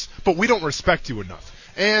for us, but we don't respect you enough.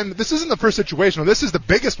 And this isn't the first situation. This is the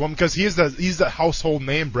biggest one because he's the household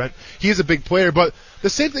name, Brent. He is a big player. But the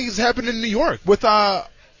same thing has happened in New York with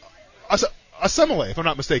Asemele, if I'm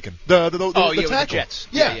not mistaken. The tackle. With the Jets.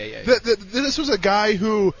 Yeah. This was a guy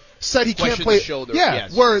who said he can't play.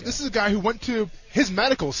 This is a guy who went to his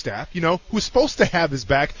medical staff, who's supposed to have his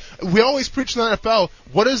back. We always preach in the NFL,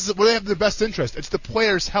 what do they have their best interest? It's the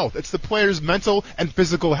player's health. It's the player's mental and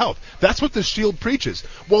physical health. That's what the Shield preaches.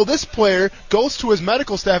 Well, this player goes to his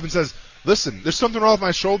medical staff and says, listen, there's something wrong with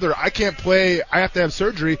my shoulder. I can't play. I have to have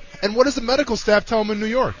surgery. And what does the medical staff tell him in New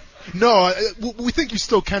York? No, we think you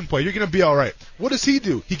still can play. You're going to be all right. What does he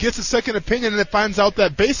do? He gets a second opinion and it finds out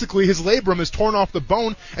that basically his labrum is torn off the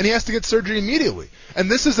bone and he has to get surgery immediately. And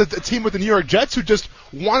this is a team with the New York Jets who just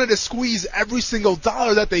wanted to squeeze every single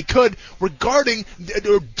dollar that they could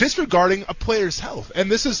disregarding a player's health. And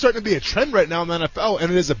this is starting to be a trend right now in the NFL,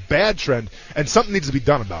 and it is a bad trend, and something needs to be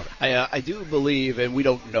done about it. I do believe, and we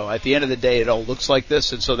don't know, at the end of the day it all looks like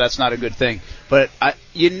this, and so that's not a good thing. But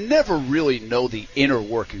you never really know the inner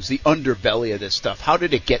workings, the underbelly of this stuff. How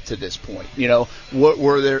did it get to this point?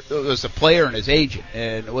 Was the player and his agent,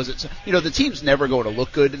 and was it? The team's never going to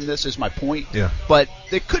look good in this. Is my point. Yeah. But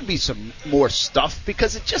there could be some more stuff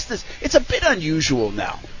because it just is. It's a bit unusual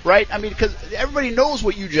now, right? I mean, because everybody knows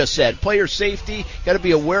what you just said. Player safety, got to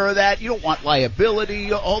be aware of that. You don't want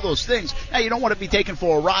liability, all those things. Now, you don't want to be taken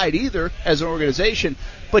for a ride either as an organization.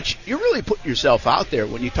 But you're really putting yourself out there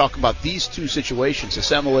when you talk about these two situations,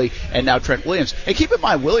 Asemele and now Trent Williams. And keep in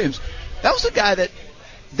mind, Williams, that was a guy that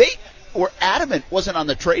they were adamant wasn't on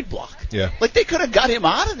the trade block. Yeah. Like, they could have got him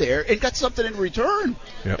out of there and got something in return.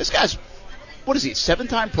 Yeah. This guy's what is he,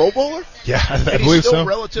 7-time Pro Bowler? Yeah, I and believe he's still so.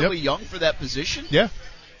 relatively young for that position. Yeah.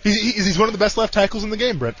 He's one of the best left tackles in the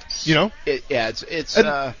game, Brent. You know?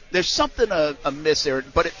 There's something amiss there,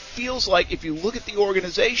 but it feels like if you look at the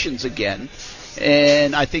organizations again,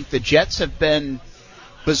 and I think the Jets have been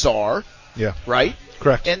bizarre. Yeah. Right?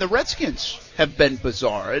 Correct. And the Redskins have been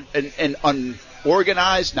bizarre and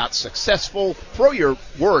unorganized, not successful. Throw your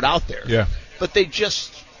word out there. Yeah. But they've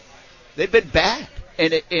been bad.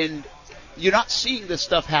 And you're not seeing this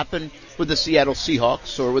stuff happen with the Seattle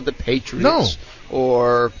Seahawks or with the Patriots. No.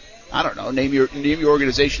 Or, I don't know, name your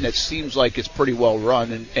organization that seems like it's pretty well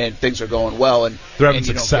run and things are going well. And they're having and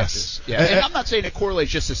you success. Don't get this. Yeah. And I'm not saying it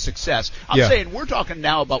correlates just to success. I'm saying we're talking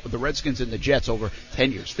now about with the Redskins and the Jets over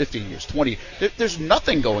 10 years, 15 years, 20 years. There's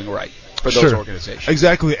nothing going right for those organizations.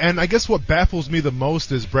 Exactly. And I guess what baffles me the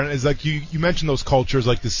most is, Brent, is like you mentioned those cultures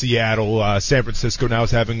like the Seattle, San Francisco now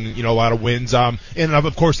is having, a lot of wins. And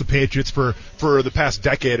of course the Patriots for the past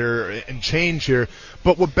decade and change here.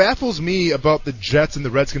 But what baffles me about the Jets and the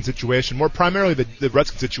Redskins situation, more primarily the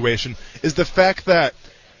Redskins situation, is the fact that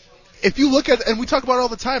if you look at, and we talk about it all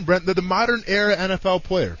the time, Brent, they're the modern era NFL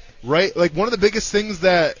player. Right? Like one of the biggest things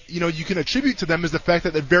that, you can attribute to them is the fact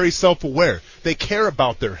that they're very self-aware. They care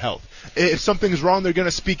about their health. If something's wrong, they're going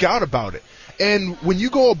to speak out about it. And when you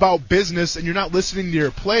go about business and you're not listening to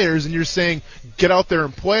your players and you're saying, get out there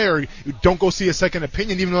and play, or don't go see a second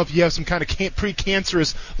opinion, even though if you have some kind of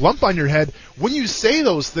precancerous lump on your head, when you say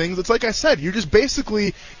those things, it's like I said, you're just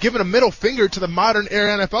basically giving a middle finger to the modern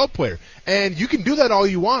era NFL player. And you can do that all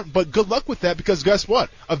you want, but good luck with that, because guess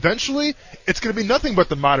what? Eventually, it's going to be nothing but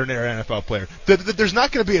the modern era NFL player. There's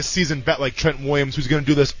not going to be a seasoned vet like Trent Williams who's going to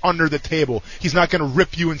do this under the table. He's not going to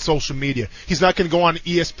rip you in social media. He's not going to go on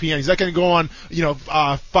ESPN. He's not going to go on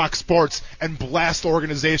Fox Sports and blast the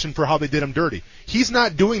organization for how they did him dirty. He's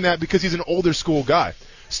not doing that because he's an older school guy.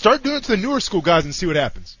 Start doing it to the newer school guys and see what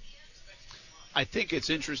happens. I think it's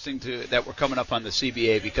interesting that we're coming up on the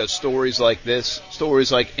CBA because stories like this, stories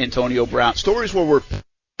like Antonio Brown, stories where we're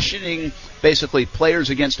positioning basically players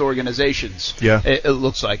against organizations. Yeah. It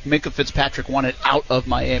looks like Minkah Fitzpatrick wanted out of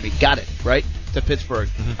Miami, got it, right, to Pittsburgh.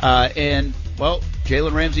 And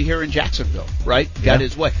Jalen Ramsey here in Jacksonville, right? Got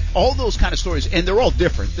his way. All those kind of stories, and they're all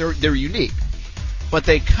different. They're unique, but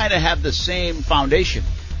they kind of have the same foundation: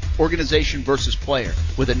 organization versus player,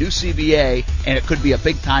 with a new CBA, and it could be a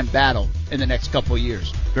big-time battle in the next couple of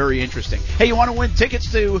years. Very interesting. Hey, you want to win tickets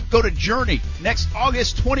to go to Journey next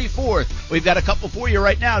August 24th? We've got a couple for you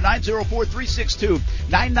right now.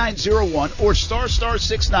 904-362-9901 or star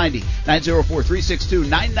 690.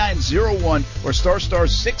 904-362-9901 or star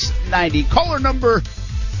 690. Caller number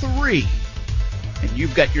 3. And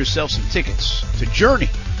you've got yourself some tickets to Journey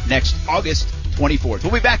next August 24th.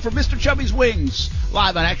 We'll be back for Mr. Chubby's Wings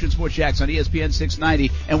live on Action Sports Jacks on ESPN 690,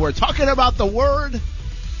 and we're talking about the word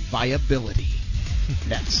viability.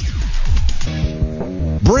 Next.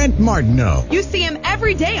 Brent Martineau. You see him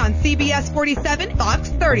every day on CBS 47, Fox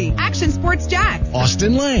 30, Action Sports Jacks.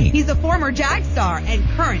 Austin Lane. He's a former Jag star and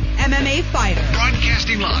current MMA fighter.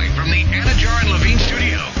 Broadcasting live from the Anajar and Levine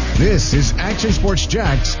studio. This is Action Sports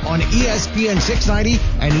Jacks on ESPN 690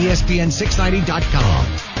 and ESPN690.com.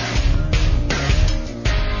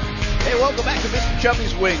 Hey, welcome back to Mr.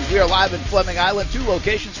 Chubby's Wings. We are live in Fleming Island. 2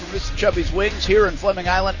 locations for Mr. Chubby's Wings here in Fleming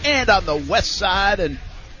Island and on the west side. And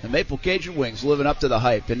the Maple Cajun Wings living up to the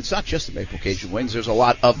hype. And it's not just the Maple Cajun Wings. There's a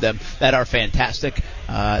lot of them that are fantastic.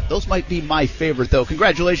 Those might be my favorite, though.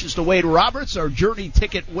 Congratulations to Wade Roberts, our Journey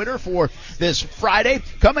ticket winner for this Friday.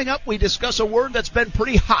 Coming up, we discuss a word that's been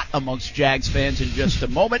pretty hot amongst Jags fans in just a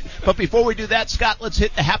moment. But before we do that, Scott, let's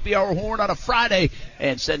hit the happy hour horn on a Friday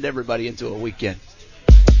and send everybody into a weekend.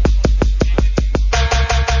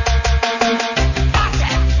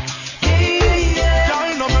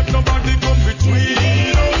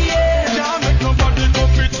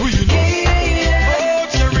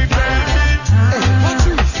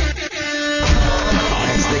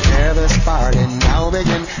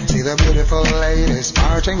 See the beautiful ladies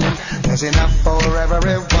marching in. There's enough for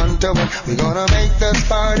everyone to win. We're gonna make this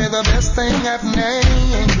party the best thing happening.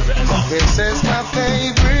 This is my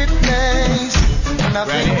favorite place.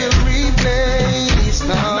 Nothing will replace,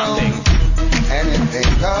 no.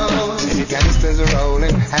 Anything goes. Gangsters are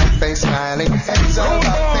rolling, half-face smiling. Heads are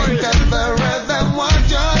up together, rhythm what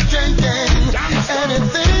you're drinking.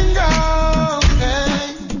 Anything goes.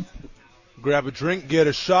 Grab a drink, get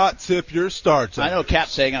a shot, tip your start. I know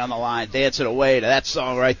Cap's saying it on the line, dancing away to that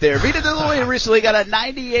song right there. Vita De Louis recently got a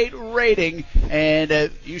 98 rating, and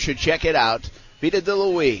you should check it out. Vita De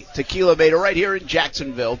Louis, tequila made right here in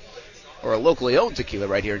Jacksonville. or a locally owned tequila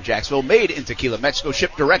right here in Jacksonville, made in Tequila, Mexico,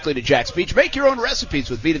 shipped directly to Jax Beach. Make your own recipes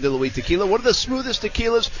with Vida de Luis Tequila, one of the smoothest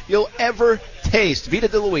tequilas you'll ever taste.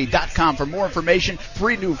 VitaDeLuis.com for more information,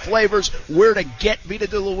 3 new flavors, where to get Vida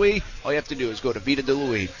de Luis. All you have to do is go to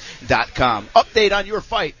VitaDeLuis.com. Update on your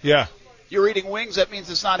fight. Yeah. You're eating wings, that means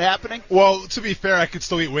it's not happening? Well, to be fair, I could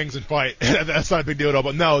still eat wings and fight. That's not a big deal at all.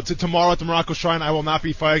 But no, tomorrow at the Morocco Shrine, I will not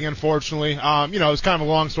be fighting, unfortunately. It's kind of a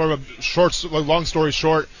long story, but long story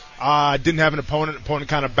short, I didn't have an opponent. Opponent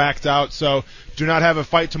kind of backed out, so do not have a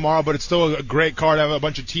fight tomorrow, but it's still a great card. I have a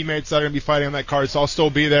bunch of teammates that are going to be fighting on that card, so I'll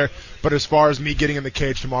still be there. But as far as me getting in the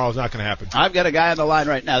cage tomorrow, it's not going to happen. I've got a guy on the line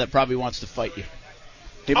right now that probably wants to fight you.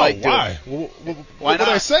 He might do why? It. What did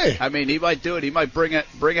I say? I mean, he might do it. He might bring out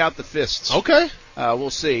the fists. Okay.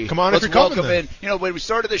 We'll see. Come on, let's if you're welcome coming, in. When we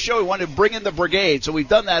started the show, we wanted to bring in the brigade, so we've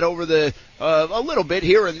done that over the a little bit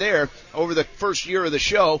here and there over the first year of the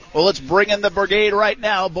show. Well, let's bring in the brigade right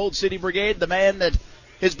now, Bold City Brigade, the man that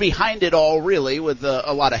is behind it all, really, with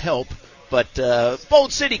a lot of help. But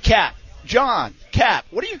Bold City Cap, John Cap.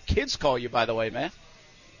 What do your kids call you, by the way, man?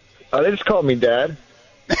 They just call me Dad.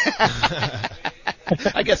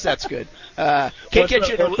 I guess that's good.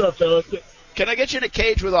 What's up, fellas? Can I get you in a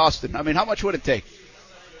cage with Austin? I mean, how much would it take?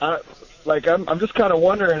 I'm just kind of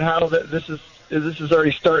wondering how this is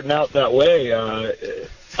already starting out that way.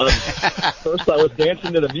 First, I was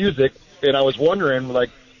dancing to the music, and I was wondering, like,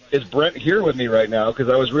 is Brent here with me right now? Because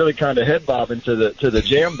I was really kind of head bobbing to the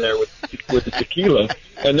jam there with the tequila.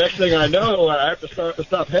 And next thing I know, I have to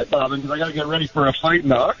stop head bobbing because I got to get ready for a fight in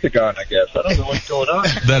the octagon. I guess I don't know what's going on.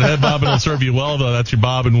 That head bobbing will serve you well, though. That's your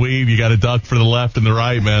bob and weave. You got to duck for the left and the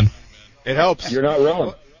right, man. It helps. You're not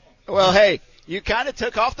wrong. Well, hey, you kind of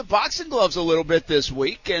took off the boxing gloves a little bit this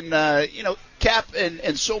week, and Cap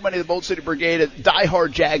and so many of the Bold City Brigade,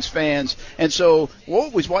 diehard Jags fans, and so we're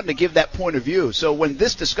always wanting to give that point of view. So when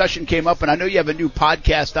this discussion came up, and I know you have a new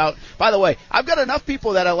podcast out. By the way, I've got enough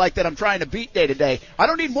people that I like that I'm trying to beat day to day. I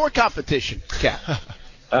don't need more competition, Cap.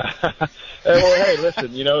 Well, hey,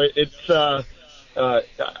 listen, it's I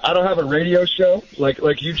don't have a radio show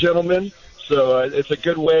like you gentlemen. So it's a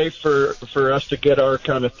good way for us to get our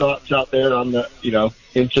kind of thoughts out there on the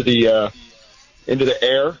into the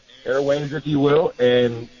airwaves, if you will,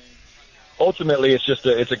 and ultimately it's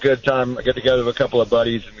a good time. I get together with a couple of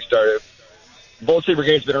buddies and we started. Bold City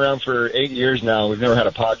Brigade's been around for 8 years now. We've never had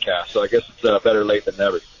a podcast, so I guess it's better late than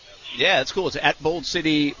never. Yeah, it's cool. It's at Bold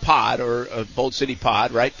City Pod or Bold City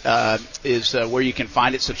Pod, right? Is where you can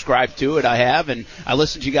find it. Subscribe to it. I have, and I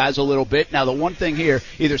listen to you guys a little bit. Now, the one thing here,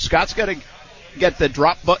 either Scott's got to get the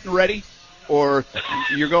drop button ready, or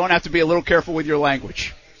you're going to have to be a little careful with your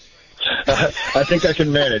language. I think I can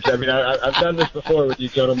manage. I mean, I've done this before with you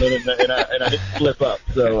gentlemen, and I didn't slip up.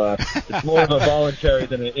 So it's more of a voluntary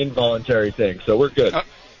than an involuntary thing. So we're good.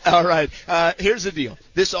 All right. Here's the deal.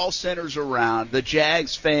 This all centers around the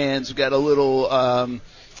Jags fans got a little,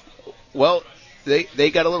 they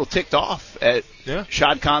got a little ticked off at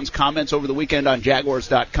Shad Khan's comments over the weekend on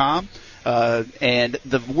Jaguars.com. And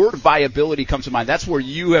the word viability comes to mind. That's where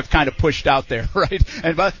you have kind of pushed out there, right?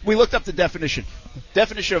 And we looked up the definition.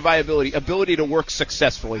 Definition of viability, ability to work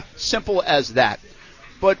successfully. Simple as that.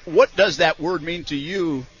 But what does that word mean to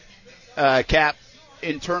you, Cap,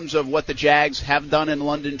 in terms of what the Jags have done in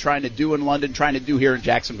London, trying to do in London, trying to do here in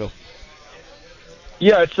Jacksonville?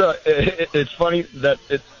 Yeah, it's funny that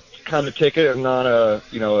it's kind of taken on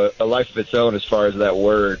a life of its own as far as that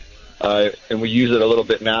word. And we use it a little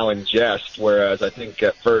bit now in jest, whereas I think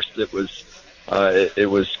at first it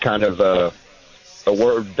was kind of a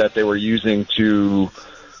word that they were using to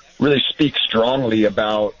really speak strongly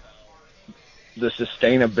about the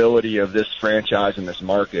sustainability of this franchise and this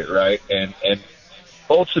market, right? And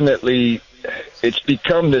ultimately, it's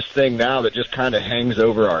become this thing now that just kind of hangs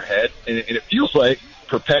over our head, and it feels like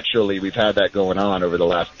perpetually we've had that going on over the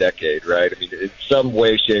last decade, right? I mean, in some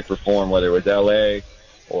way, shape, or form, whether it was L.A.,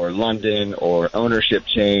 or London, or ownership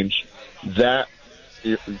change, that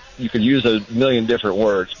you could use a million different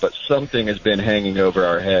words, but something has been hanging over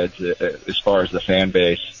our heads as far as the fan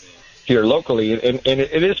base here locally, and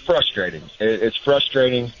it is frustrating. It's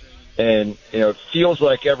frustrating, and it feels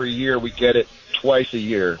like every year we get it twice a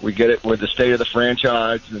year. We get it with the state of the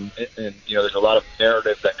franchise, and there's a lot of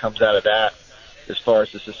narrative that comes out of that as far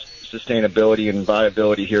as the sustainability and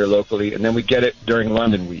viability here locally, and then we get it during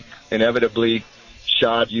London week. Inevitably,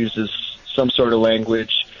 Shad uses some sort of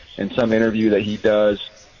language in some interview that he does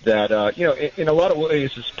that, in a lot of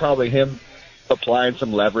ways is probably him applying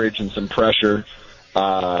some leverage and some pressure.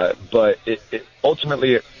 But it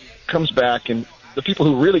ultimately it comes back, and the people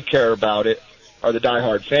who really care about it are the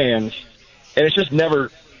diehard fans, and it's just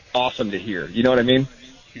never awesome to hear. You know what I mean?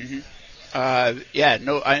 Mm-hmm. I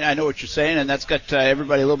know what you're saying, and that's got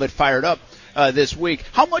everybody a little bit fired up this week.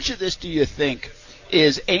 How much of this do you think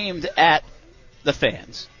is aimed at the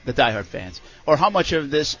fans, the diehard fans, or how much of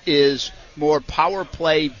this is more power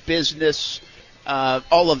play, business,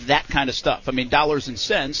 all of that kind of stuff? I mean, dollars and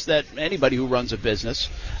cents that anybody who runs a business,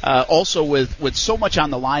 also with so much on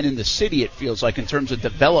the line in the city, it feels like, in terms of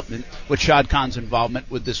development, with Shad Khan's involvement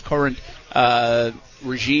with this current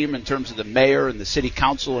regime in terms of the mayor and the city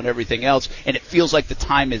council and everything else, and it feels like the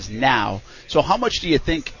time is now. So how much do you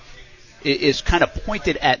think is kind of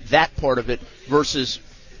pointed at that part of it versus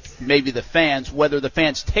maybe the fans, whether the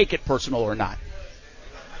fans take it personal or not?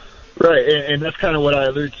 Right, and that's kind of what I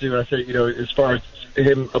alluded to when I said, as far as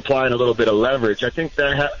him applying a little bit of leverage, I think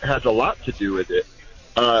that has a lot to do with it.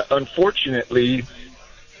 Unfortunately,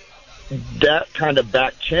 that kind of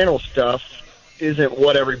back channel stuff isn't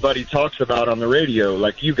what everybody talks about on the radio,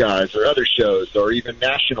 like you guys or other shows or even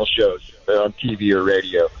national shows on TV or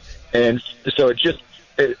radio. And so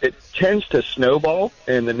it tends to snowball,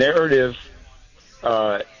 and the narrative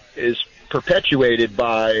is perpetuated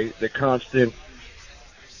by the constant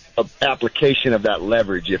application of that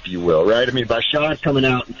leverage, if you will, right? I mean, by Shad coming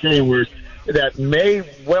out and saying words that may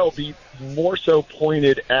well be more so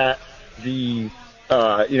pointed at the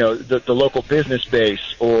local business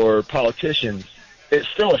base or politicians, it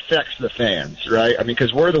still affects the fans, right? I mean,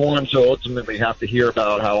 because we're the ones who ultimately have to hear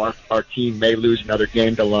about how our team may lose another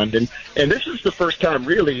game to London. And this is the first time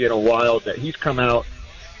really in a while that he's come out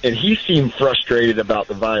and he seemed frustrated about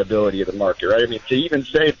the viability of the market, right? I mean, to even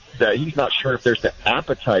say that he's not sure if there's the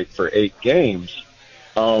appetite for 8 games,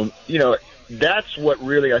 that's what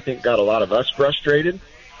really, I think, got a lot of us frustrated,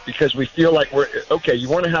 because we feel like you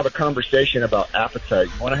want to have a conversation about appetite,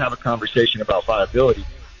 you want to have a conversation about viability.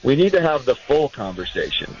 We need to have the full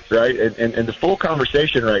conversation, right? And the full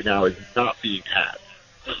conversation right now is not being had.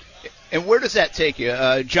 And where does that take you?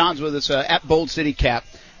 John's with us at Bold City Cap.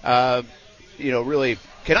 Really,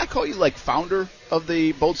 can I call you like founder of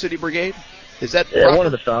the Bold City Brigade? Is that proper? One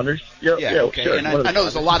of the founders? Yeah, okay. Sure. And I know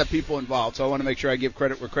there's a lot of people involved, so I want to make sure I give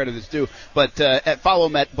credit where credit is due. But follow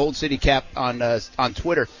him at Bold City Cap on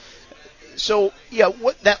Twitter. So,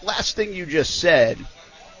 what that last thing you just said,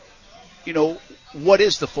 what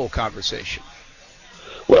is the full conversation?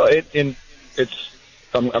 Well,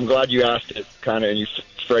 I'm glad you asked it kind of, and you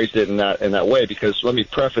phrased it in that way, because let me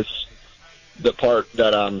preface the part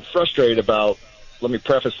that I'm frustrated about. Let me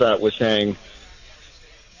preface that with saying,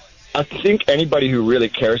 I think anybody who really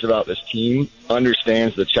cares about this team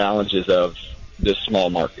understands the challenges of this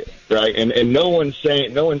small market, right? And no one's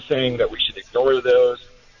saying that we should ignore those.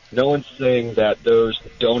 No one's saying that those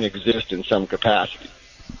don't exist in some capacity.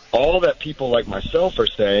 All that people like myself are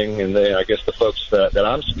saying, and I guess the folks that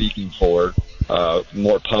I'm speaking for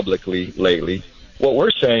more publicly lately, what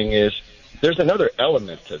we're saying is there's another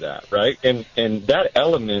element to that, right? And that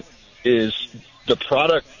element is the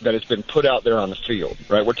product that has been put out there on the field,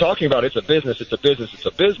 right? We're talking about it's a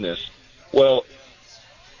business. Well,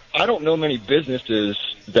 I don't know many businesses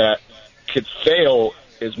that could fail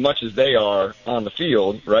as much as they are on the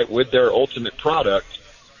field, right, with their ultimate product,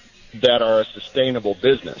 that are a sustainable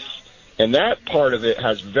business. And that part of it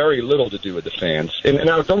has very little to do with the fans. And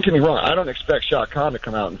now, don't get me wrong, I don't expect Shad Khan to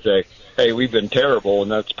come out and say, hey, we've been terrible,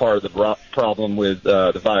 and that's part of the problem with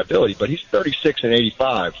the viability. But he's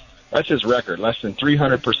 36-85. That's his record, less than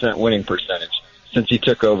 300% winning percentage since he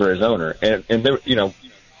took over as owner. And there,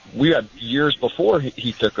 we had years before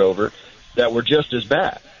he took over that were just as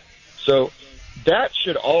bad. So that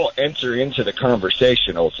should all enter into the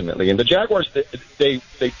conversation ultimately. And the Jaguars, they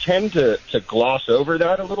tend to gloss over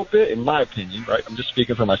that a little bit, in my opinion, right? I'm just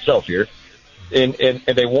speaking for myself here. And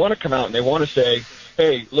they want to come out and they want to say,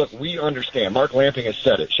 hey, look, we understand. Mark Lamping has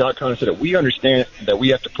said it. Shad Khan has said it. We understand that we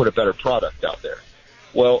have to put a better product out there.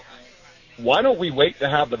 Well, why don't we wait to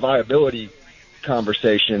have the viability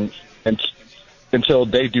conversation until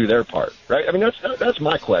they do their part, right? I mean, that's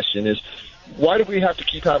my question is, why do we have to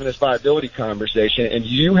keep having this viability conversation and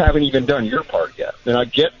you haven't even done your part yet? And I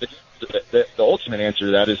get the ultimate answer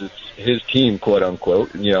to that is it's his team, quote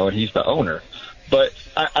unquote, and he's the owner. But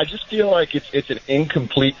I just feel like it's an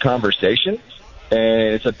incomplete conversation,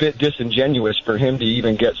 and it's a bit disingenuous for him to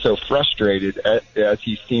even get so frustrated as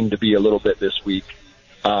he seemed to be a little bit this week.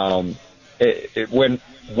 When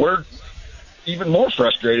we're even more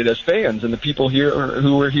frustrated as fans and the people here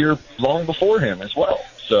who were here long before him as well.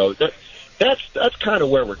 So that's kind of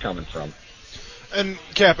where we're coming from. And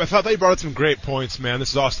Cap, I thought that you brought up some great points, man. This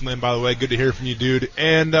is Austin Lane, by the way. Good to hear from you, dude.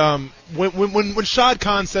 And when Shad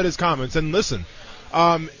Khan said his comments, and listen,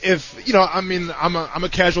 If you know, I mean, I'm a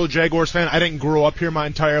casual Jaguars fan. I didn't grow up here my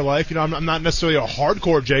entire life. You know, I'm not necessarily a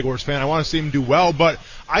hardcore Jaguars fan. I want to see him do well, but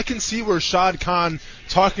I can see where Shad Khan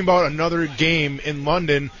talking about another game in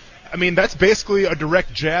London. I mean, that's basically a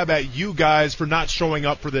direct jab at you guys for not showing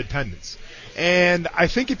up for the attendance. And I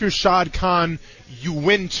think if you're Shad Khan, you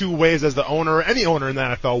win two ways as the owner, or any owner in the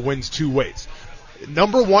NFL wins two ways.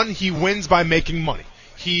 Number one, he wins by making money.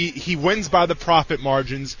 He wins by the profit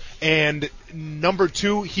margins, and number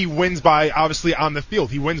two, he wins by obviously on the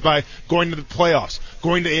field. He wins by going to the playoffs,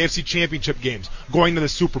 going to AFC Championship games, going to the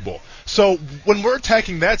Super Bowl. So when we're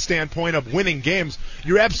attacking that standpoint of winning games,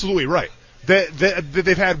 you're absolutely right.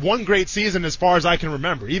 They've had one great season as far as I can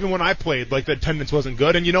remember. Even when I played, like, the attendance wasn't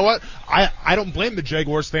good. And you know what? I don't blame the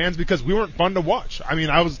Jaguars fans because we weren't fun to watch. I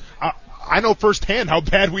mean, I know firsthand how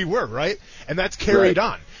bad we were, right? And that's carried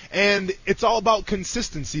on. And it's all about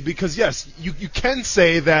consistency because, yes, you can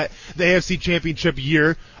say that the AFC Championship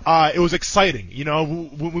year, it was exciting. You know,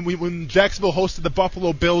 when Jacksonville hosted the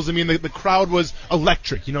Buffalo Bills, I mean, the crowd was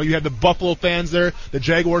electric. You know, you had the Buffalo fans there, the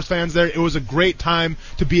Jaguars fans there. It was a great time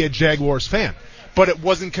to be a Jaguars fan. But it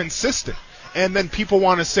wasn't consistent. And then people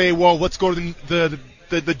want to say, well, let's go to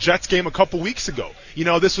the Jets game a couple weeks ago. You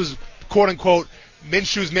know, this was, quote-unquote,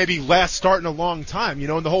 Minshew's maybe last start in a long time, you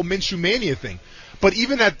know, and the whole Minshew mania thing. But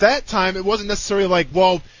even at that time, it wasn't necessarily like,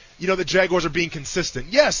 well, you know, the Jaguars are being consistent.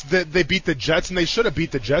 Yes, they beat the Jets, and they should have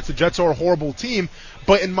beat the Jets. The Jets are a horrible team.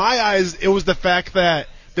 But in my eyes, it was the fact that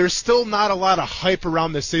there's still not a lot of hype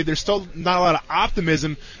around the city. There's still not a lot of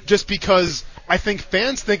optimism just because I think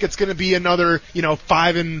fans think it's going to be another, you know,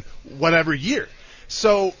 5 and whatever year.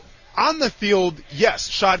 So on the field, yes,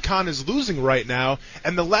 Shad Khan is losing right now,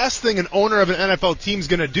 and the last thing an owner of an NFL team is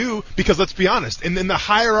going to do, because let's be honest, in the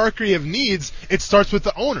hierarchy of needs, it starts with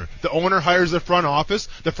the owner. The owner hires the front office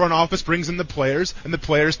brings in the players, and the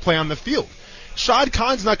players play on the field. Shad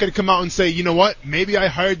Khan's not going to come out and say, you know what, maybe I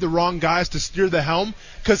hired the wrong guys to steer the helm,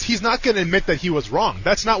 because he's not going to admit that he was wrong.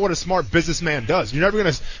 That's not what a smart businessman does. You're never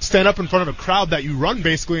going to stand up in front of a crowd that you run,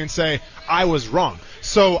 basically, and say, I was wrong.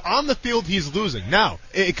 So on the field, he's losing. Now,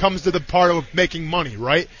 it comes to the part of making money,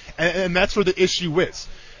 right? And that's where the issue is.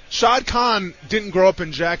 Shad Khan didn't grow up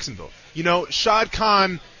in Jacksonville. You know, Shad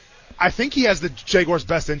Khan, I think he has the Jaguars'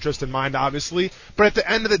 best interest in mind, obviously, but at the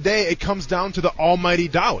end of the day, it comes down to the almighty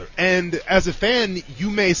dollar. And as a fan, you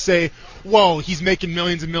may say, well, he's making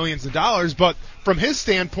millions and millions of dollars, but from his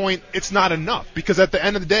standpoint, it's not enough, because at the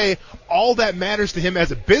end of the day, all that matters to him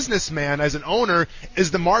as a businessman, as an owner, is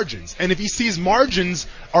the margins. And if he sees margins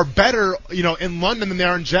are better, you know, in London than they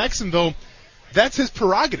are in Jacksonville, that's his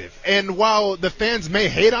prerogative. And while the fans may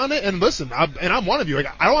hate on it, and listen, I'm one of you, like,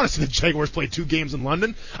 I don't want to see the Jaguars play 2 games in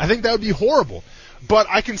London. I think that would be horrible. But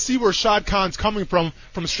I can see where Shad Khan's coming from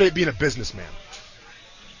straight being a businessman.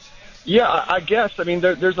 Yeah, I guess. I mean,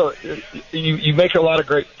 you make a lot of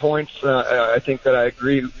great points. I think that I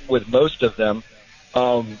agree with most of them.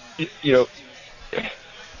 You know,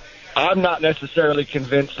 I'm not necessarily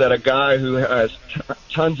convinced that a guy who has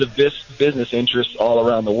tons of business interests all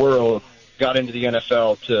around the world got into the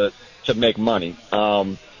NFL to make money.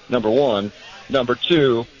 Number one. Number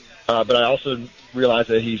two, but I also realize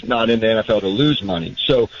that he's not in the NFL to lose money.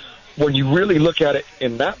 So when you really look at it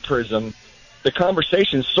in that prism, the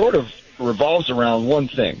conversation sort of revolves around one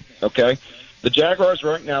thing, okay? The Jaguars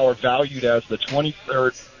right now are valued as the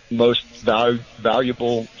 23rd most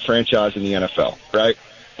valuable franchise in the NFL, right?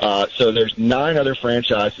 So there's 9 other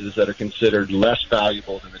franchises that are considered less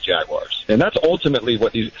valuable than the Jaguars. And that's ultimately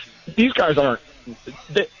what these guys aren't.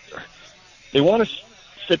 They want to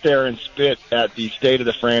sit there and spit at the state of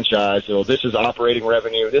the franchise. So this is operating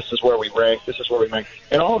revenue. This is where we rank. This is where we rank.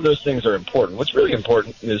 And all of those things are important. What's really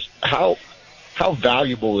important is how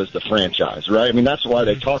valuable is the franchise, right? I mean, that's why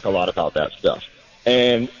they talk a lot about that stuff.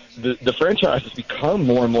 And the franchise has become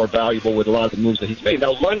more and more valuable with a lot of the moves that he's made.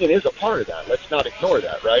 Now, London is a part of that. Let's not ignore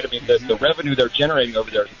that, right? I mean, the revenue they're generating over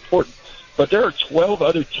there is important. But there are 12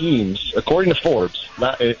 other teams, according to Forbes,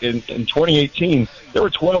 in 2018, there were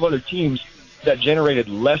 12 other teams that generated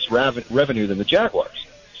less revenue than the Jaguars.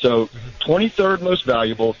 So 23rd most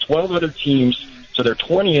valuable, 12 other teams, so they're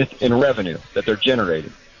 20th in revenue that they're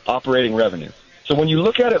generating, operating revenue. So when you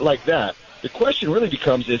look at it like that, the question really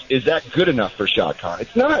becomes, is that good enough for Shad Khan?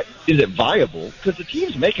 It's not, is it viable? Because the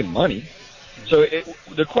team's making money. So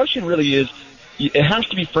the question really is, it has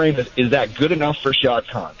to be framed as, is that good enough for Shad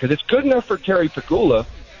Khan? Because it's good enough for Terry Pegula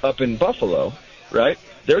up in Buffalo, right?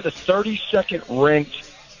 They're the 32nd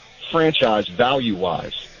ranked franchise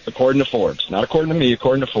value-wise, according to Forbes. Not according to me,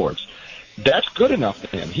 according to Forbes. That's good enough for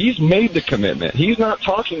him. He's made the commitment. He's not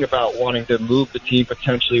talking about wanting to move the team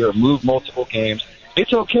potentially or move multiple games.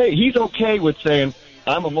 it's okay. He's okay with saying,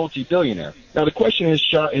 I'm a multi-billionaire. Now, the question is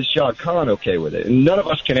Shad Khan okay with it? And none of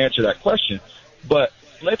us can answer that question, but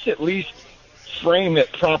let's at least frame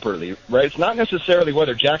it properly, right? It's not necessarily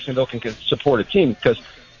whether Jacksonville can support a team, because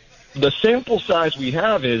the sample size we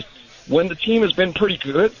have is when the team has been pretty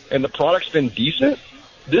good and the product's been decent,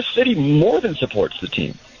 this city more than supports the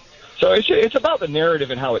team. So it's about the narrative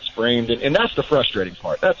and how it's framed, and that's the frustrating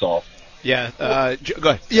part. That's all. Yeah, go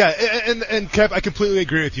ahead. Yeah, and Kev, I completely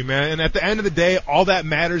agree with you, man. And at the end of the day, all that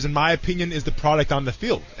matters, in my opinion, is the product on the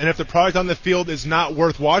field. And if the product on the field is not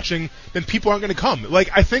worth watching, then people aren't going to come.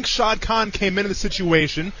 Like, I think Shad Khan came into the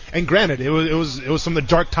situation, and granted, it was some of the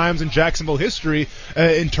dark times in Jacksonville history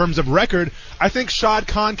in terms of record. I think Shad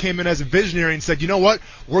Khan came in as a visionary and said, you know what,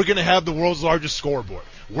 we're going to have the world's largest scoreboard.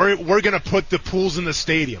 We're going to put the pools in the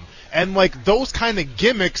stadium. And, like, those kind of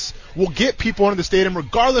gimmicks will get people into the stadium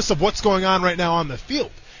regardless of what's going on right now on the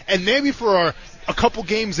field. And maybe for a couple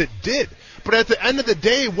games it did. But at the end of the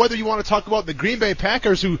day, whether you want to talk about the Green Bay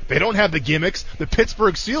Packers, who they don't have the gimmicks, the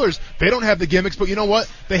Pittsburgh Steelers, they don't have the gimmicks, but you know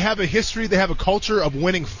what? They have a history, they have a culture of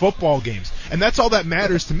winning football games. And that's all that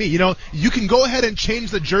matters to me. You know, you can go ahead and change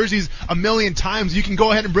the jerseys a million times. You can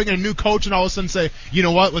go ahead and bring in a new coach and all of a sudden say, you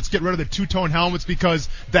know what, let's get rid of the two-tone helmets because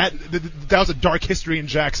that was a dark history in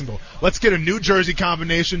Jacksonville. Let's get a new jersey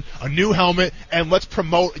combination, a new helmet, and let's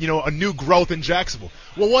promote, a new growth in Jacksonville.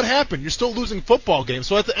 Well, what happened? You're still losing football games.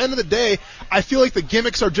 So at the end of the day, I feel like the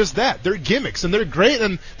gimmicks are just that. They're gimmicks, and they're great,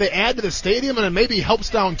 and they add to the stadium, and it maybe helps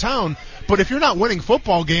downtown. But if you're not winning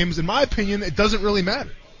football games, in my opinion, it doesn't really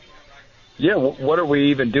matter. Yeah, what are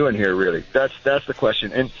we even doing here, really? That's the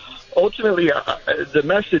question. And ultimately, the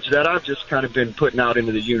message that I've just kind of been putting out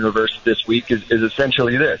into the universe this week is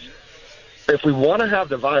essentially this. If we want to have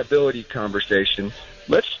the viability conversation,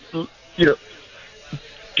 let's,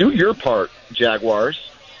 do your part, Jaguars,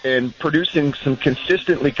 in producing some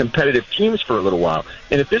consistently competitive teams for a little while.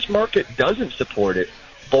 And if this market doesn't support it,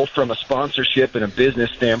 both from a sponsorship and a business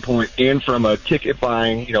standpoint and from a ticket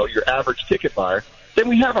buying, your average ticket buyer, then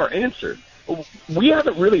we have our answer. We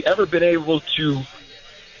haven't really ever been able to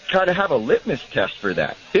kind of have a litmus test for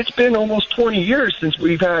that. It's been almost 20 years since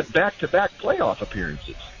we've had back-to-back playoff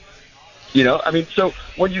appearances. So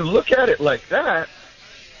when you look at it like that,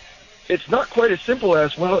 it's not quite as simple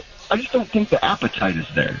as, well, I just don't think the appetite is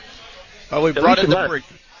there. Well, we brought in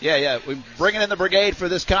we bringing in the brigade for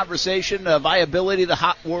this conversation. Viability, the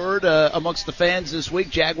hot word amongst the fans this week,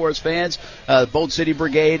 Jaguars fans. Bold City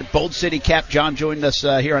Brigade, Bold City Cap John joined us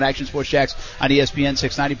here on Action Sports Jacks on ESPN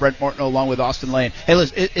 690. Brent Martineau along with Austin Lane. Hey,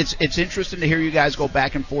 listen, it's interesting to hear you guys go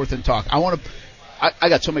back and forth and talk. I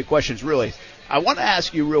got so many questions, really. I want to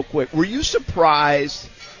ask you real quick. Were you surprised?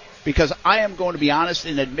 Because I am going to be honest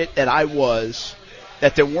and admit that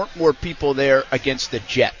that there weren't more people there against the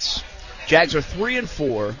Jets. Jags are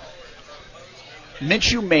 3-4.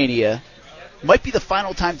 Minshew Mania might be the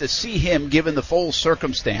final time to see him given the full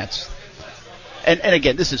circumstance. And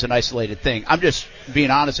again, this is an isolated thing. I'm just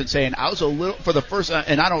being honest and saying I was a little, for the first,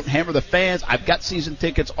 and I don't hammer the fans. I've got season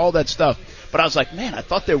tickets, all that stuff. But I was like, man, I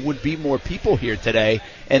thought there would be more people here today,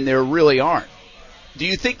 and there really aren't. Do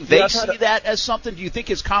you think they see that as something? Do you think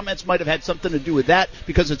his comments might have had something to do with that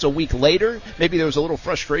because it's a week later? Maybe there was a little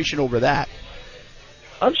frustration over that.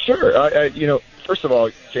 I'm sure. First of all,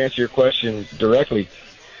 to answer your question directly,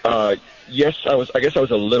 yes, I guess I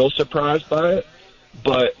was a little surprised by it.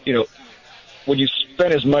 But, when you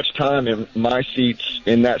spend as much time in my seats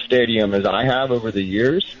in that stadium as I have over the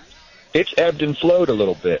years, it's ebbed and flowed a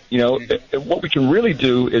little bit. What we can really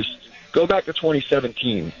do is go back to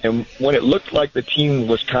 2017, and when it looked like the team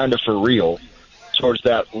was kind of for real towards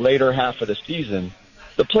that later half of the season,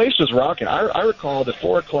 the place was rocking. I recall the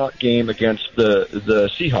 4 o'clock game against the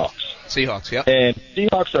Seahawks. Seahawks, yeah. And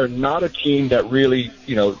Seahawks are not a team that really,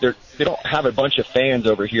 they don't have a bunch of fans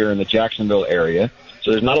over here in the Jacksonville area,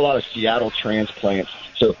 so there's not a lot of Seattle transplants.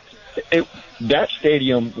 So that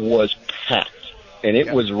stadium was packed, and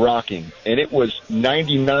it was rocking, and it was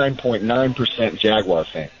 99.9% Jaguar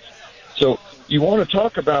fans. So you want to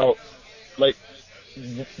talk about,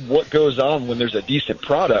 what goes on when there's a decent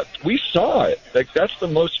product. We saw it. That's the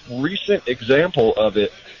most recent example of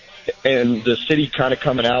it, and the city kind of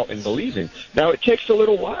coming out and believing. Now, it takes a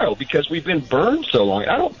little while because we've been burned so long.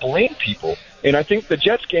 I don't blame people. And I think the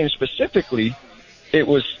Jets game specifically, it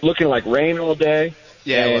was looking like rain all day.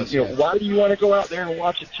 Yeah, and, why do you want to go out there and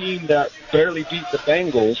watch a team that barely beat the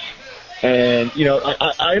Bengals? And,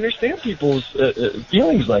 I understand people's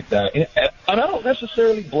feelings like that. And I don't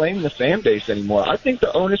necessarily blame the fan base anymore. I think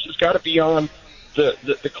the onus has got to be on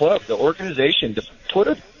the club, the organization, to put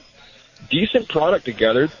a decent product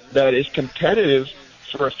together that is competitive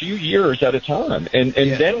for a few years at a time, and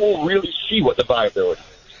then we'll really see what the viability is.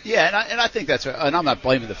 Yeah, and I think that's, and I'm not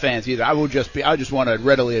blaming the fans either. I just want to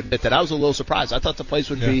readily admit that I was a little surprised. I thought the place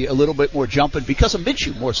would be a little bit more jumping because of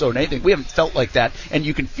Minshew more so than anything. We haven't felt like that, and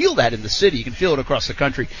you can feel that in the city. You can feel it across the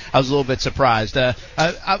country. I was a little bit surprised.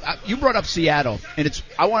 You brought up Seattle, and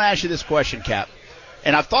I want to ask you this question, Cap,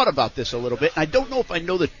 and I've thought about this a little bit, and I don't know if I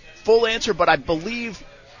know the full answer, but I believe.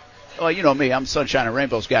 Well, you know me, I'm Sunshine and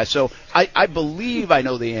Rainbows guy, so I believe I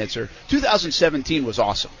know the answer. 2017 was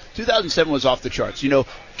awesome. 2007 was off the charts. You know,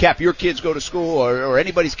 Cap, your kids go to school, or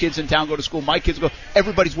anybody's kids in town go to school, my kids go,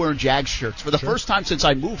 everybody's wearing Jags shirts for the first time since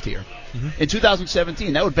I moved here. In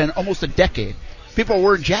 2017, that would have been almost a decade. People are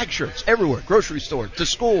wearing Jag shirts everywhere, grocery store, to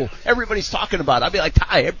school. Everybody's talking about it. I'd be like,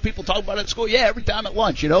 Ty, people talk about it at school. Yeah, every time at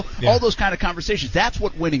lunch, you know, all those kind of conversations. That's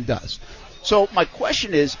what winning does. So my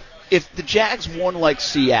question is, if the Jags won like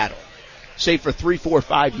Seattle, say for 3, 4,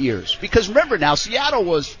 5 years, because remember now, Seattle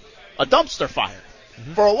was a dumpster fire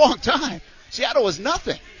for a long time. Seattle was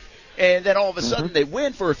nothing. And then all of a sudden they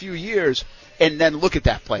win for a few years, and then look at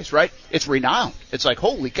that place, right? It's renowned. It's like,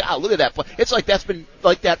 holy cow, look at that place. It's like that's been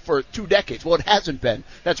like that for 2 decades. Well, it hasn't been.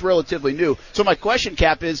 That's relatively new. So my question,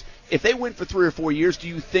 Cap, is if they win for 3 or 4 years, do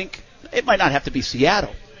you think it might not have to be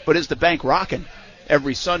Seattle, but is the bank rocking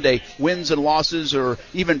every Sunday, wins and losses, or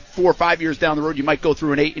even 4 or 5 years down the road, you might go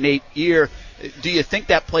through an 8-8 year. Do you think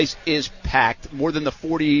that place is packed more than the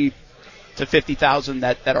 40 to 50,000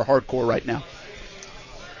 that are hardcore right now?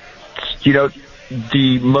 You know,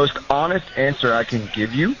 the most honest answer I can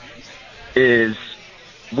give you is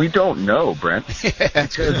we don't know, Brent,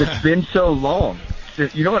 because it's been so long.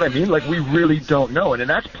 You know what I mean? Like, we really don't know. And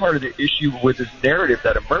that's part of the issue with this narrative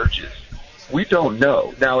that emerges. We don't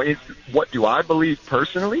know. Now, what do I believe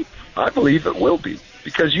personally? I believe it will be,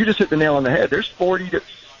 because you just hit the nail on the head. There's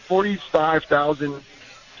 45,000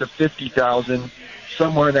 to 50,000,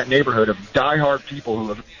 somewhere in that neighborhood, of diehard people who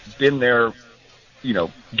have been there, you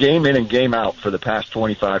know, game in and game out for the past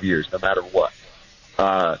 25 years, no matter what.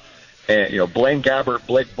 And, you know, Blaine Gabbert,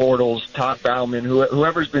 Blake Bortles, Todd Bauman,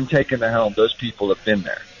 whoever's been taking the helm, those people have been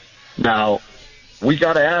there. Now, we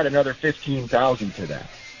got to add another 15,000 to that.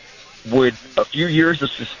 Would a few years of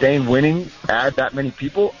sustained winning add that many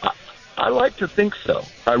people? I like to think so.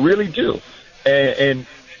 I really do. And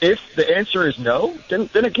if the answer is no, then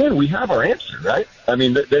again, we have our answer, right? I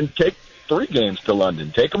mean, then take 3 games to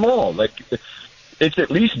London. Take them all. Like, it's at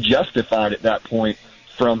least justified at that point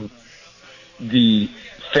from the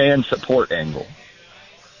fan support angle.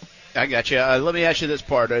 I got you. Let me ask you this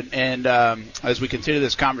part, and as we continue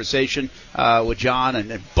this conversation with John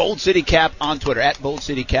and Bold City Cap on Twitter, at Bold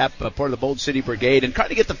City Cap, part of the Bold City Brigade, and trying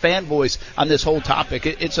to get the fan voice on this whole topic.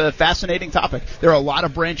 It's a fascinating topic. There are a lot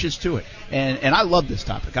of branches to it, and I love this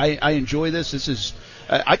topic. I enjoy this. This is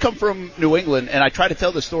I come from New England, and I try to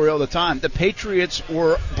tell this story all the time. The Patriots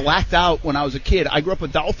were blacked out when I was a kid. I grew up a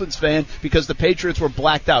Dolphins fan because the Patriots were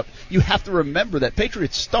blacked out. You have to remember that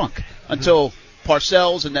Patriots stunk until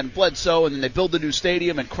Parcells and then Bledsoe, and then they build a new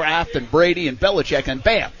stadium, and Kraft and Brady and Belichick, and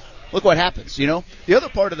bam, look what happens, you know? The other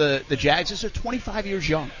part of the Jags is they're 25 years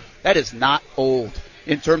young. That is not old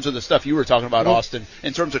in terms of the stuff you were talking about, Austin,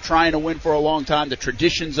 in terms of trying to win for a long time, the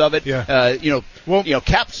traditions of it.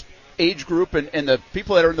 Cap's age group and the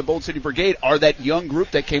people that are in the Bold City Brigade are that young group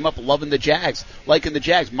that came up loving the Jags, liking the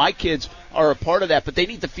Jags. My kids are a part of that, but they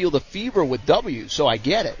need to feel the fever with W, so I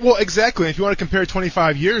get it. Well, exactly. If you want to compare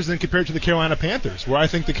 25 years, then compare it to the Carolina Panthers, where I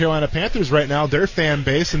think the Carolina Panthers right now, their fan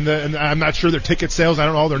base, and I'm not sure their ticket sales, I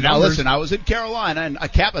don't know all their numbers. Now listen, I was in Carolina, and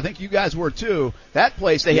Cap, I think you guys were too. That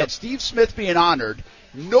place, they had Steve Smith being honored.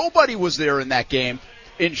 Nobody was there in that game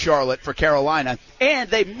in Charlotte for Carolina, and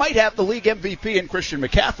they might have the league MVP in Christian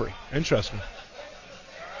McCaffrey. Interesting.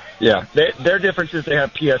 Yeah, their difference is they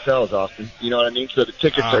have PSLs, Austin. You know what I mean? So the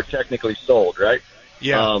tickets are technically sold, right?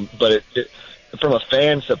 Yeah. But from a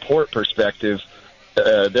fan support perspective,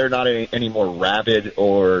 they're not any more rabid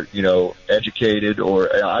or, you know, educated.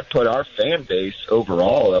 Or I'd put our fan base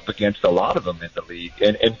overall up against a lot of them in the league.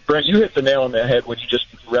 And Brent, you hit the nail on the head when you just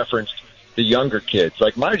referenced the younger kids.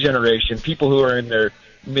 Like my generation, people who are in their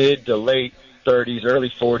mid to late 30s,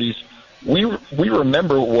 early 40s, we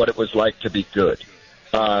remember what it was like to be good.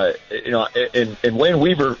 And Wayne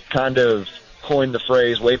Weaver kind of coined the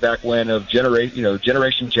phrase way back when of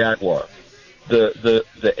Generation Jaguar,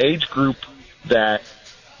 the age group that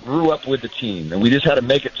grew up with the team, and we just had to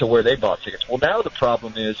make it to where they bought tickets. Well, now the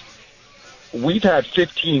problem is we've had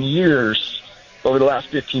 15 years, over the last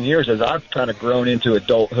 15 years, as I've kind of grown into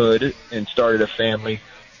adulthood and started a family,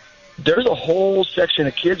 there's a whole section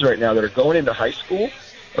of kids right now that are going into high school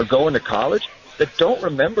or going to college that don't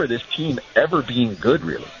remember this team ever being good,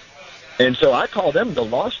 really. And so I call them the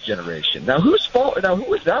lost generation. Now, whose fault? Now,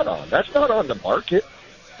 who is that on? That's not on the market.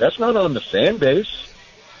 That's not on the fan base.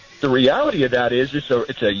 The reality of that is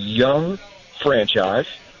it's a young franchise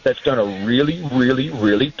that's done a really, really,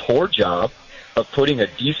 really poor job of putting a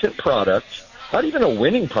decent product, not even a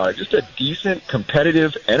winning product, just a decent,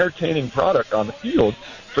 competitive, entertaining product on the field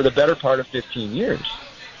for the better part of 15 years.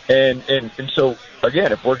 And so,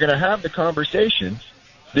 again, if we're going to have the conversations,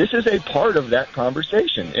 this is a part of that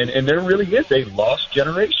conversation. And there really is a lost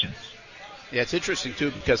generation. Yeah, it's interesting,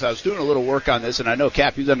 too, because I was doing a little work on this, and I know,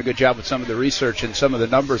 Cap, you've done a good job with some of the research and some of the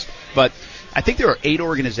numbers, but I think there are 8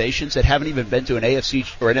 organizations that haven't even been to an AFC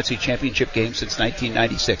or an NFC championship game since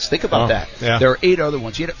 1996. Think about that. Yeah. There are 8 other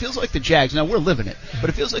ones. Yet it feels like the Jags, now we're living it, but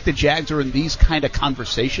it feels like the Jags are in these kind of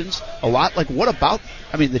conversations a lot. Like, what about,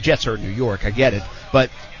 I mean, the Jets are in New York, I get it, but,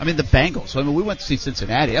 I mean, the Bengals. I mean, we went to see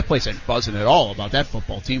Cincinnati. That place ain't buzzing at all about that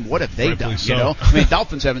football team. What have they done, so. you know? I mean,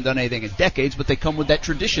 Dolphins haven't done anything in decades, but they come with that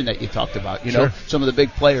tradition that you talked about, you know? Sure. Some of the big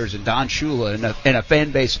players and Don Shula and a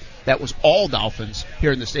fan base that was all Dolphins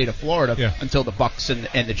here in the state of Florida until the Bucs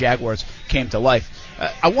and the Jaguars came to life.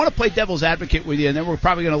 I want to play devil's advocate with you, and then we're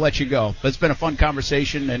probably going to let you go. But it's been a fun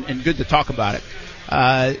conversation and good to talk about it.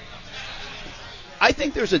 I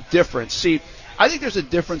think there's a difference. See, I think there's a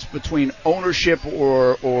difference between ownership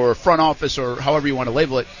or front office or however you want to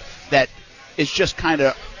label it that is just kind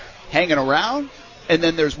of hanging around, and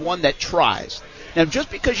then there's one that tries. Now,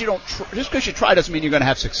 just because you try doesn't mean you're going to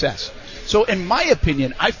have success. So, in my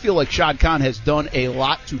opinion, I feel like Shad Khan has done a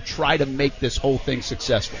lot to try to make this whole thing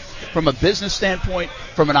successful. From a business standpoint,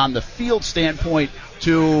 from an on-the-field standpoint,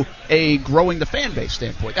 to a growing the fan base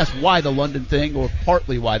standpoint. That's why the London thing, or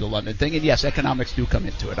partly why the London thing. And, yes, economics do come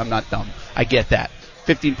into it. I'm not dumb. I get that.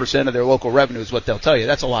 15% of their local revenue is what they'll tell you.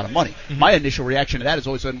 That's a lot of money. Mm-hmm. My initial reaction to that has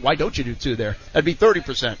always been, why don't you do 2 there? That'd be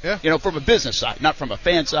 30%, you know, from a business side, not from a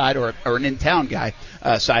fan side or an in-town guy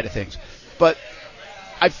side of things. But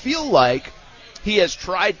I feel like he has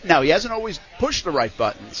tried. Now, he hasn't always pushed the right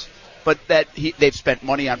buttons, but that they've spent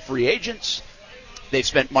money on free agents. They've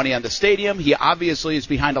spent money on the stadium. He obviously is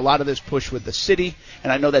behind a lot of this push with the city,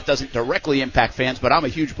 and I know that doesn't directly impact fans, but I'm a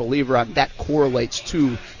huge believer on that correlates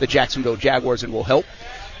to the Jacksonville Jaguars and will help.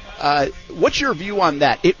 What's your view on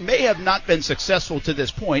that? It may have not been successful to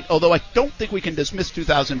this point, although I don't think we can dismiss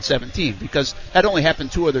 2017 because that only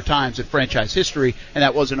happened 2 other times in franchise history, and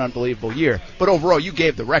that was an unbelievable year. But overall, you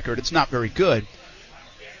gave the record. It's not very good.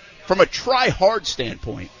 From a try-hard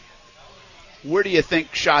standpoint, where do you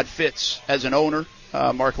think Shad fits as an owner?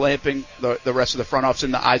 Mark Lamping, the rest of the front office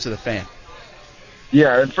in the eyes of the fan.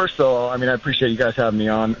 Yeah, and first of all, I mean, I appreciate you guys having me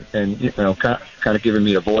on and, you know, kind of giving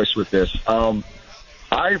me a voice with this.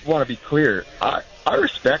 I want to be clear. I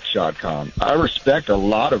respect Shad Khan. I respect a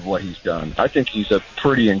lot of what he's done. I think he's a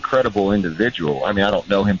pretty incredible individual. I mean, I don't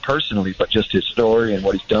know him personally, but just his story and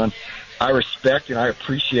what he's done. I respect and I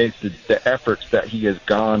appreciate the efforts that he has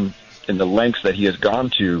gone and the lengths that he has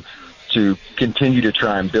gone to continue to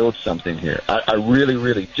try and build something here. I really,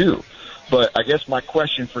 really do. But I guess my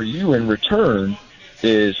question for you in return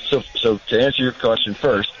is, so to answer your question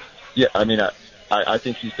first, yeah, I mean, I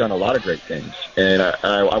think he's done a lot of great things. And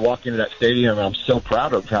I walk into that stadium, and I'm so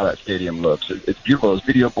proud of how that stadium looks. It's beautiful. Those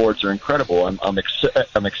video boards are incredible.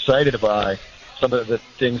 I'm excited by some of the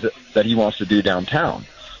things that he wants to do downtown.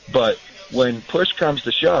 But when push comes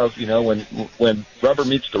to shove, you know, when rubber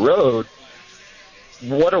meets the road,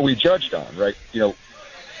 what are we judged on, right? You know,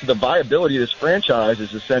 the viability of this franchise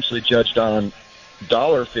is essentially judged on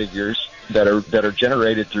dollar figures that are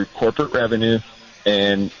generated through corporate revenue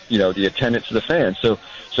and, you know, the attendance of the fans. So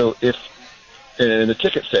if in the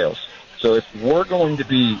ticket sales, so if we're going to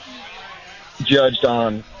be judged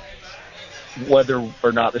on whether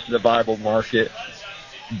or not this is a viable market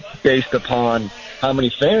based upon how many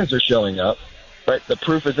fans are showing up, right? The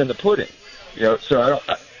proof is in the pudding. You know, so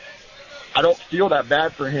I don't feel that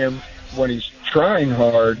bad for him when he's trying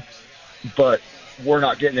hard, but we're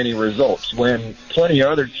not getting any results. When plenty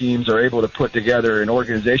of other teams are able to put together and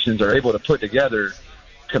organizations are able to put together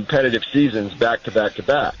competitive seasons back to back to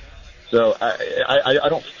back. So I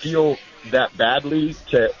don't feel that badly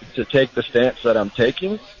to take the stance that I'm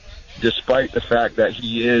taking, despite the fact that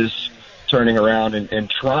he is turning around and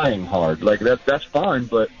trying hard. Like that's fine,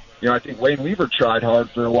 but you know, I think Wayne Weaver tried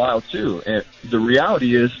hard for a while too. And the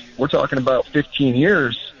reality is we're talking about 15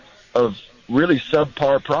 years of really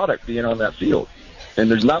subpar product being on that field. And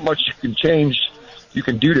there's not much you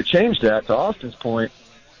can do to change that, to Austin's point,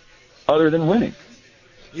 other than winning.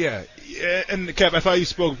 Yeah, and Cap, I thought you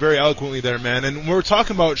spoke very eloquently there, man. And when we're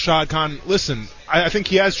talking about Shad Khan, listen, I think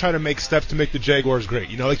he has tried to make steps to make the Jaguars great.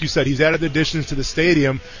 You know, like you said, he's added additions to the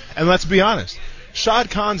stadium, and let's be honest, Shad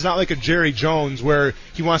Khan's not like a Jerry Jones where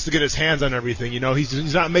he wants to get his hands on everything.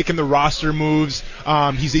 He's not making the roster moves.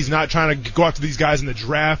 He's not trying to go after these guys in the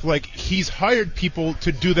draft. Like, he's hired people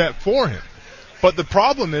to do that for him. But the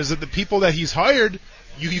problem is that the people that he's hired,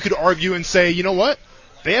 you could argue and say, you know what?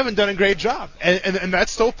 They haven't done a great job. And that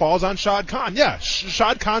still falls on Shad Khan. Yeah,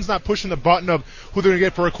 Shad Khan's not pushing the button of who they're going to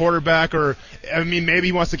get for a quarterback, or, maybe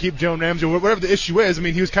he wants to keep Jalen Ramsey, or whatever the issue is.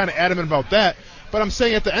 He was kind of adamant about that. But I'm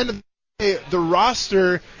saying at the end of the day, the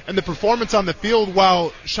roster and the performance on the field,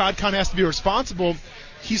 while Shad Khan has to be responsible,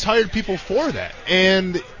 he's hired people for that.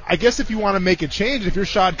 And I guess if you want to make a change, if you're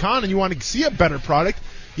Shad Khan and you want to see a better product,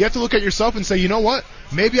 you have to look at yourself and say, you know what?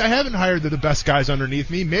 Maybe I haven't hired the best guys underneath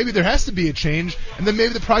me. Maybe there has to be a change, and then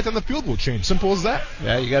maybe the product on the field will change. Simple as that.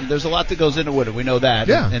 Yeah, there's a lot that goes into winning. We know that.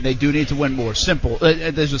 Yeah. And they do need to win more. Simple.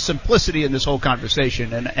 There's a simplicity in this whole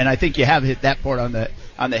conversation, and I think you have hit that part on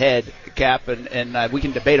the head, Cap, and we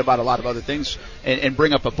can debate about a lot of other things and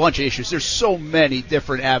bring up a bunch of issues. There's so many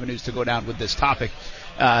different avenues to go down with this topic.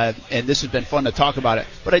 And this has been fun to talk about it.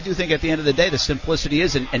 But I do think at the end of the day, the simplicity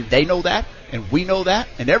is, and they know that, and we know that,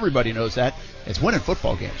 and everybody knows that, it's winning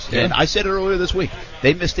football games. Yeah. And I said it earlier this week,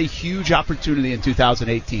 they missed a huge opportunity in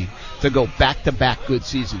 2018 to go back-to-back good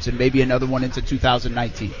seasons, and maybe another one into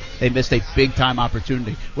 2019. They missed a big-time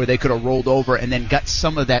opportunity where they could have rolled over and then got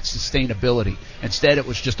some of that sustainability. Instead, it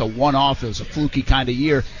was just a one-off. It was a fluky kind of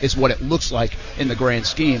year is what it looks like in the grand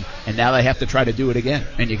scheme, and now they have to try to do it again,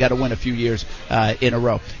 and you got to win a few years in a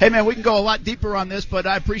row. Hey, man, we can go a lot deeper on this, but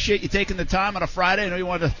I appreciate you taking the time on a Friday. I know you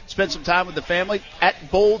wanted to spend some time with the family.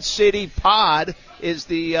 At Bold City Pod is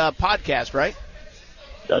the podcast, right?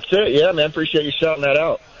 That's it. Yeah, man. Appreciate you shouting that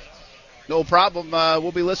out. No problem.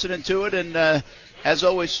 We'll be listening to it. And as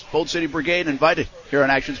always, Bold City Brigade invited here on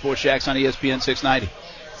Action Sports Jax on ESPN 690.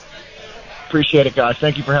 Appreciate it, guys.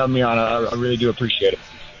 Thank you for having me on. I really do appreciate it.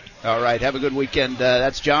 All right. Have a good weekend.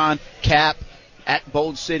 That's John Cap at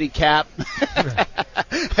Bold City Cap.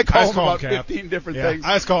 I call him about Cap. 15 different things.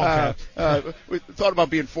 I just call him Cap. We thought about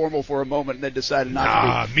being formal for a moment and then decided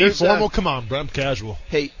not to be. Me formal? Come on, bro. I'm casual.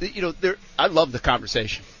 Hey, I love the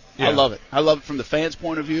conversation. Yeah. I love it. I love it from the fans'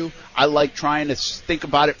 point of view. I like trying to think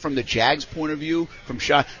about it from the Jags' point of view. From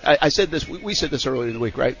Shad, I said this. We said this earlier in the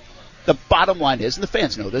week, right? The bottom line is, and the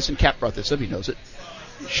fans know this, and Cap brought this up. He knows it.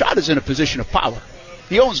 Shad is in a position of power.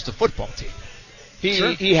 He owns the football team.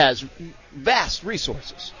 He has vast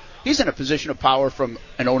resources. He's in a position of power from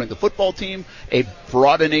an owning the football team, a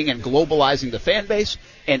broadening and globalizing the fan base,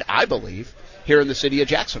 and I believe here in the city of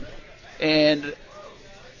Jacksonville. And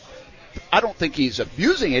I don't think he's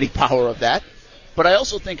abusing any power of that, but I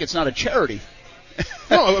also think it's not a charity.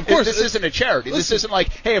 No, of course. This isn't a charity. This isn't like,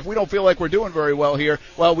 hey, if we don't feel like we're doing very well here,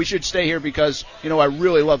 well, we should stay here because, I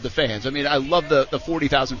really love the fans. I mean, I love the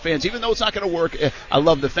 40,000 fans. Even though it's not going to work, I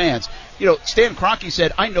love the fans. Stan Kroenke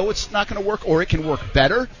said, I know it's not going to work or it can work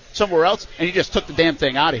better somewhere else, and he just took the damn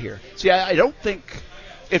thing out of here. See, I don't think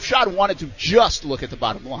if Shad wanted to just look at the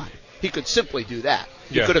bottom line, he could simply do that.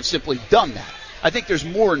 He could have simply done that. I think there's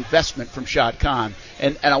more investment from Shad Khan,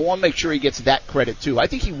 and I want to make sure he gets that credit too. I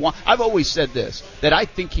think I've always said this, that I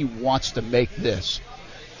think he wants to make this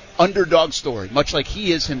underdog story, much like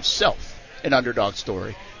he is himself an underdog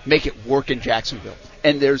story, make it work in Jacksonville.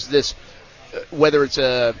 And there's this, there's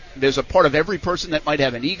a part of every person that might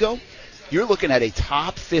have an ego. You're looking at a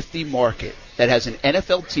top 50 market that has an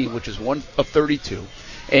NFL team, which is one of 32,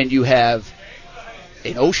 and you have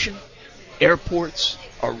an ocean, airports,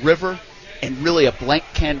 a river, and really a blank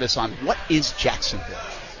canvas on what is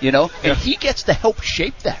Jacksonville, And he gets to help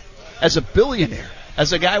shape that as a billionaire,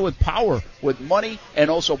 as a guy with power, with money, and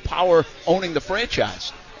also power owning the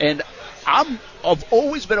franchise. And I've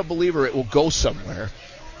always been a believer it will go somewhere.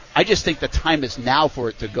 I just think the time is now for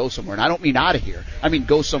it to go somewhere. And I don't mean out of here. I mean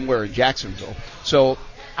go somewhere in Jacksonville. So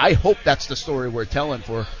I hope that's the story we're telling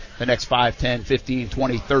for the next 5, 10, 15,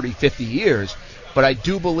 20, 30, 50 years. But I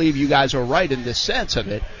do believe you guys are right in this sense of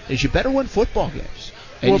it, is you better win football games.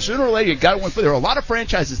 And sooner or later, you got to win. There are a lot of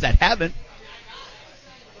franchises that haven't,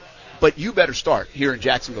 but you better start here in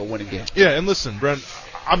Jacksonville winning games. Yeah, and listen, Brent,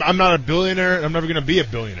 I'm not a billionaire. I'm never going to be a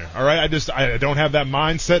billionaire, all right? I don't have that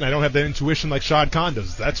mindset, and I don't have that intuition like Shad Khan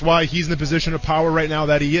does. That's why he's in the position of power right now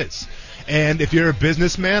that he is. And if you're a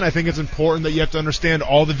businessman, I think it's important that you have to understand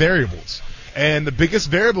all the variables. And the biggest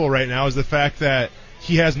variable right now is the fact that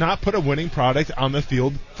he has not put a winning product on the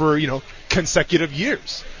field for, consecutive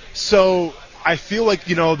years. So I feel like,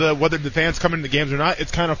 whether the fans come into the games or not,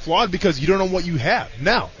 it's kind of flawed because you don't know what you have.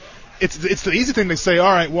 Now, it's the easy thing to say,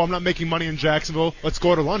 all right, well, I'm not making money in Jacksonville. Let's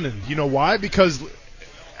go to London. You know why? Because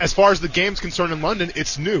as far as the game's concerned in London,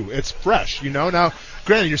 it's new, it's fresh. Now,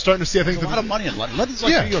 granted, you're starting to see. I think there's a lot of money in London. London's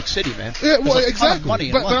like New York City, man. Yeah, well, there's a exactly. ton of money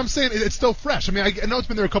in but London. I'm saying it's still fresh. I mean, I know it's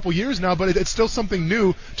been there a couple years now, but it's still something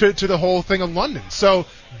new to the whole thing of London. So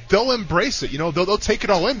they'll embrace it. They'll take it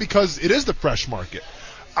all in because it is the fresh market.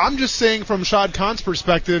 I'm just saying from Shad Khan's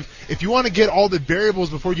perspective, if you want to get all the variables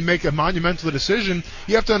before you make a monumental decision,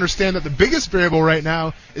 you have to understand that the biggest variable right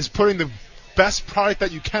now is putting the best product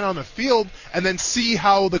that you can on the field and then see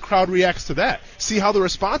how the crowd reacts to that. See how the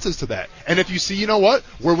response is to that. And if you see,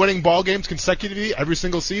 we're winning ball games consecutively every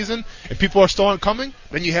single season and people are still coming,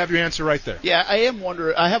 then you have your answer right there. Yeah, I have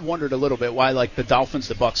wondered a little bit why, like, the Dolphins,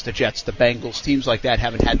 the Bucks, the Jets, the Bengals, teams like that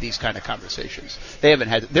haven't had these kind of conversations.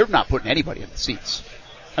 They're not putting anybody in the seats.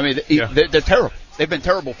 I mean, they're terrible. They've been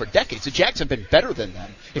terrible for decades. The Jags have been better than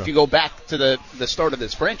them if you go back to the start of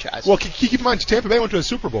this franchise. Well, keep in mind, Tampa Bay went to a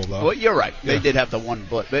Super Bowl, though. Well, you're right. They did have the one,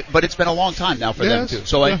 but it's been a long time now for them, too.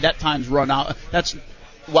 So that time's run out.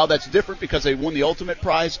 While that's different because they won the ultimate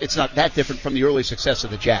prize, it's not that different from the early success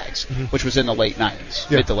of the Jags, which was in the late 90s,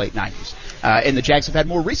 mid to late 90s. And the Jags have had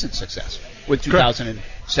more recent success with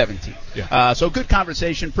 2017. Yeah. So good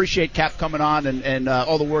conversation. Appreciate Cap coming on and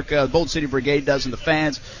all the work Bold City Brigade does and the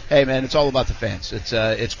fans. Hey, man, it's all about the fans.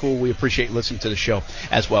 It's cool. We appreciate listening to the show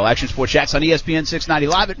as well. Action Sports Jacks on ESPN 690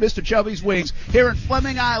 live at Mr. Chubby's Wings here in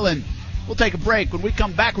Fleming Island. We'll take a break. When we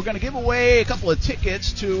come back, we're going to give away a couple of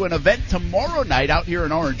tickets to an event tomorrow night out here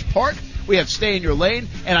in Orange Park. We have Stay in Your Lane,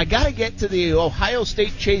 and I got to get to the Ohio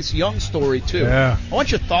State Chase Young story, too. Yeah. I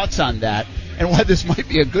want your thoughts on that and why this might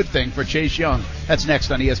be a good thing for Chase Young. That's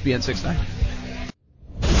next on ESPN 690.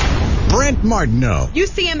 Brent Martineau. You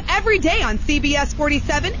see him every day on CBS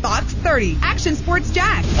 47, Fox 30. Action Sports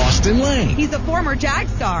Jax. Austin Lane. He's a former Jag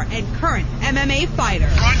star and current MMA fighter.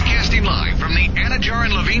 Broadcasting live from the Anajar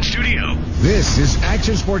and Levine studio. This is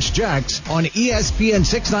Action Sports Jax on ESPN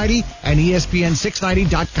 690 and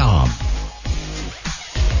ESPN690.com.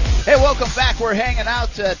 Hey, welcome back. We're hanging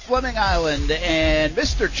out at Fleming Island and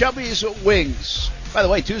Mr. Chubby's Wings. By the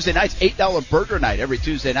way, Tuesday night's $8 burger night. Every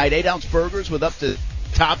Tuesday night, 8-ounce burgers with up to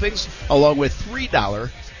toppings, along with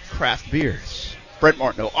 $3 craft beers. Brent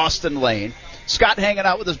Martineau, Austin Lane. Scott hanging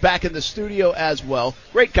out with us back in the studio as well.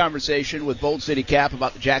 Great conversation with Bold City Cap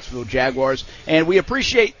about the Jacksonville Jaguars. And we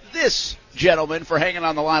appreciate this gentleman for hanging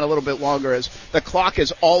on the line a little bit longer as the clock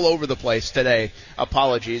is all over the place today.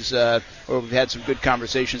 Apologies. We've had some good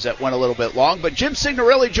conversations that went a little bit long. But Jim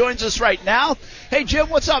Signorelli joins us right now. Hey, Jim,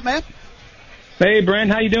 what's up, man? Hey,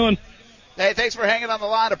 Brent, how you doing? Hey, thanks for hanging on the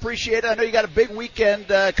line. Appreciate it. I know you got a big weekend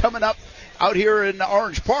coming up out here in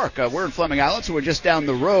Orange Park. We're in Fleming Island, so we're just down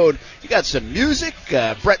the road. You got some music.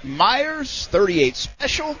 Brett Myers, 38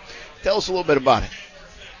 Special. Tell us a little bit about it.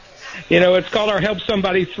 It's called our Help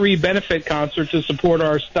Somebody 3 benefit concert to support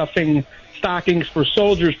our Stuffing Stockings for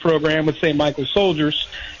Soldiers program with St. Michael Soldiers.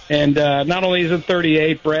 And not only is it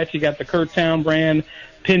 38, Brett, you got the Kurtown brand,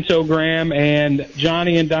 Pintogram, and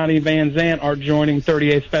Johnny and Donnie Van Zant are joining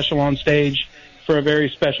 38 Special on stage for a very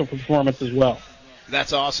special performance as well.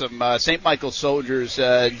 That's awesome. St. Michael Soldiers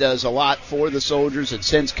does a lot for the soldiers and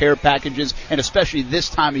sends care packages, and especially this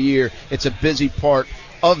time of year, it's a busy part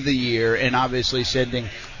of the year, and obviously sending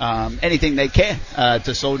anything they can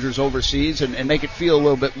to soldiers overseas and make it feel a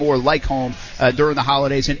little bit more like home during the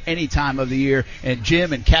holidays and any time of the year. And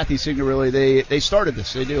Jim and Kathy Signorelli, they started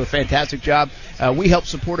this. They do a fantastic job. We help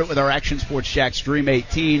support it with our Action Sports Jax Dream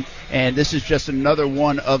 18, and this is just another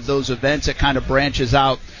one of those events that kind of branches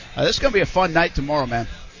out. This is going to be a fun night tomorrow, man.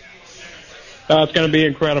 It's going to be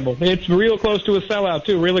incredible. It's real close to a sellout,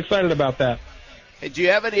 too. Real excited about that. Hey, do you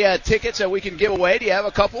have any tickets that we can give away? Do you have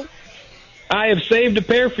a couple? I have saved a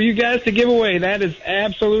pair for you guys to give away. That is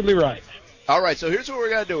absolutely right. All right, so here's what we're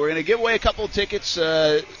going to do. We're going to give away a couple of tickets.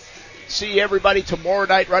 See everybody tomorrow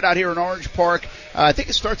night right out here in Orange Park. I think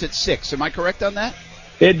it starts at 6. Am I correct on that?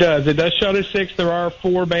 It does. It does start at 6. There are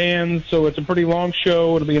 4 bands, so it's a pretty long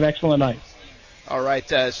show. It'll be an excellent night. All right,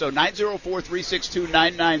 so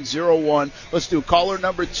 904-362-9901. Let's do caller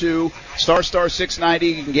number 2, star 690.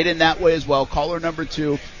 You can get in that way as well. Caller number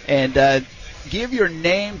 2, and give your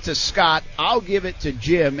name to Scott. I'll give it to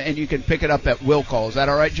Jim, and you can pick it up at will call. Is that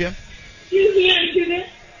all right, Jim? Say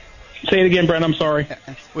it again, Brent. I'm sorry.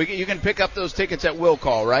 You can pick up those tickets at will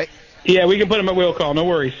call, right? Yeah, we can put them at will call. No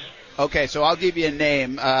worries. Okay, so I'll give you a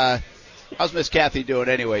name. How's Miss Kathy doing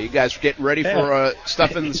anyway? You guys getting ready for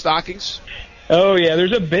stuffing the stockings? Oh, yeah,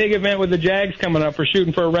 there's a big event with the Jags coming up for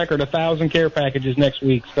shooting for a record, 1,000 care packages next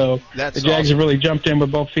week. So that's the Jags awesome. have really jumped in with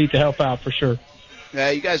both feet to help out for sure.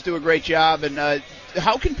 You guys do a great job. And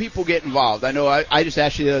how can people get involved? I know I just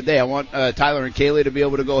asked you the other day. I want Tyler and Kaylee to be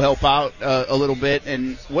able to go help out a little bit.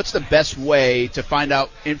 And what's the best way to find out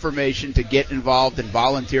information to get involved and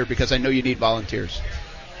volunteer? Because I know you need volunteers.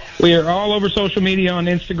 We are all over social media on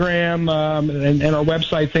Instagram and our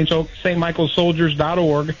website,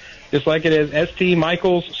 stmichaelsoldiers.org, just like it is,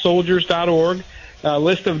 stmichaelsoldiers.org.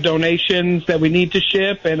 List of donations that we need to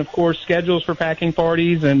ship, and, of course, schedules for packing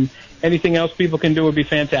parties, and anything else people can do would be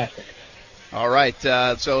fantastic. All right,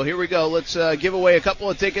 so here we go. Let's give away a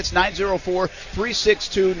couple of tickets,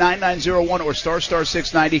 904-362-9901 or star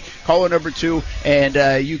 690, caller number 2,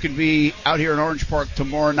 and you can be out here in Orange Park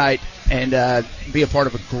tomorrow night and be a part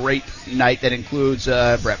of a great night that includes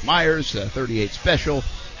Brett Myers, 38 Special,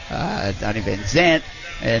 Donnie Van Zant,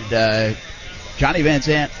 and Johnny Van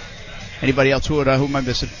Zant. Anybody else who am I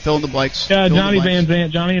missing? Fill in the blanks. Johnny Van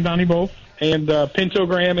Zant, Johnny and Donnie both, and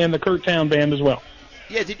Pintogram and the Kurttown Band as well.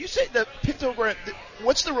 Yeah, did you say the Pintogram?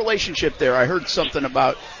 What's the relationship there? I heard something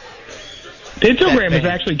about Pintogram is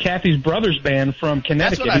actually Kathy's brother's band from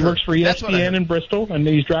Connecticut. He works for ESPN in Bristol, and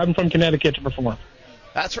he's driving from Connecticut to perform.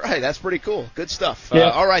 That's right. That's pretty cool. Good stuff. Yeah.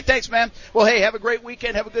 All right. Thanks, man. Well, hey, have a great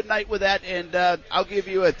weekend. Have a good night with that, and I'll give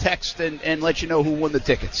you a text and let you know who won the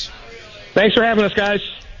tickets. Thanks for having us, guys.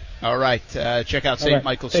 All right. Check out St.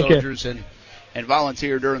 Michael Soldiers and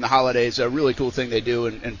volunteer during the holidays. A really cool thing they do,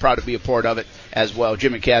 and proud to be a part of it as well.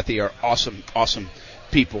 Jim and Kathy are awesome, awesome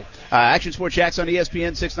people. Action Sports Jacks on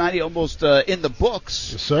ESPN 690, almost in the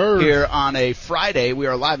books. Yes, sir. Here on a Friday. We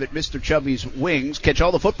are live at Mr. Chubby's Wings. Catch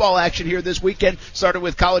all the football action here this weekend, starting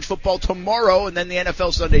with college football tomorrow and then the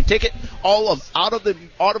NFL Sunday Ticket. All of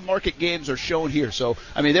out-of-market games are shown here. So,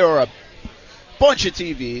 I mean, there are a bunch of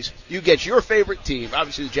TVs. You get your favorite team.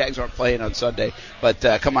 Obviously, the Jags aren't playing on Sunday, but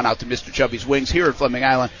come on out to Mr. Chubby's Wings here in Fleming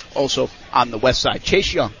Island, also on the west side.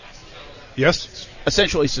 Chase Young. Yes.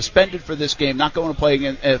 Essentially suspended for this game, not going to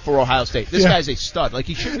play for Ohio State. This guy's a stud. Like,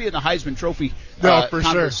 he should be in the Heisman Trophy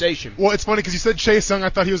conversation. Sure. Well, it's funny because you said Chase Young. I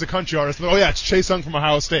thought he was a country artist. But, it's Chase Young from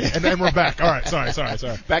Ohio State. And then we're back. All right, sorry.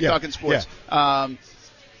 Back talking sports. Yeah.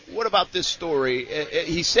 What about this story?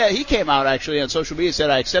 He said he came out actually on social media and said,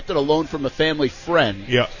 I accepted a loan from a family friend.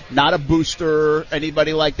 Yeah. Not a booster,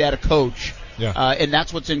 anybody like that, a coach. Yeah. And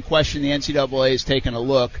that's what's in question. The NCAA is taking a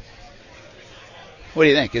look. What do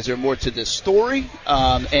you think? Is there more to this story?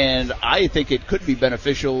 And I think it could be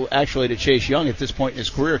beneficial actually to Chase Young at this point in his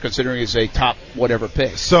career, considering he's a top whatever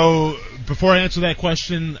pick. So before I answer that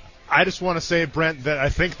question, I just want to say, Brent, that I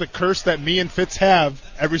think the curse that me and Fitz have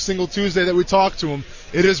every single Tuesday that we talk to him,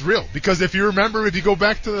 it is real. Because if you remember, if you go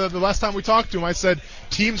back to the last time we talked to him, I said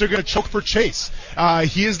teams are going to choke for Chase.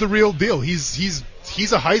 He is the real deal. He's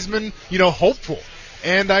a Heisman, hopeful.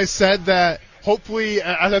 And I said that hopefully,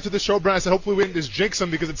 after the show, Brent, I said hopefully we didn't just jinx him,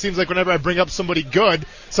 because it seems like whenever I bring up somebody good,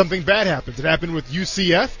 something bad happens. It happened with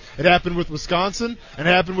UCF, it happened with Wisconsin, and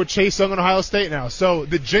it happened with Chase Young and Ohio State now. So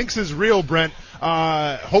the jinx is real, Brent.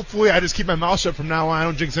 Hopefully I just keep my mouth shut from now on. I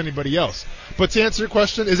don't jinx anybody else. But to answer your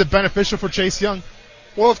question, is it beneficial for Chase Young?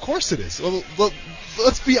 Well, of course it is. Well,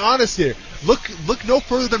 let's be honest here. Look no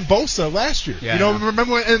further than Bosa last year. Yeah.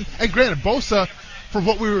 Remember when, and granted, Bosa, for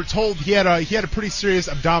what we were told, he had a pretty serious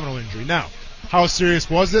abdominal injury. Now, how serious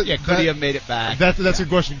was it? Yeah, could he have made it back? That's a good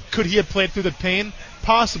question. Could he have played through the pain?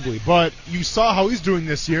 Possibly. But you saw how he's doing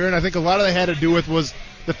this year, and I think a lot of that had to do with was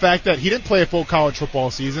the fact that he didn't play a full college football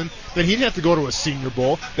season, then he didn't have to go to a Senior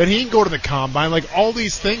Bowl, then he didn't go to the Combine. Like, all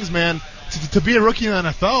these things, man, to be a rookie in the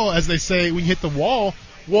NFL, as they say, when you hit the wall,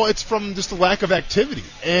 well, it's from just a lack of activity.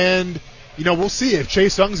 And, we'll see if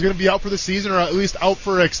Chase Young's going to be out for the season, or at least out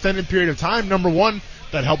for an extended period of time. Number one,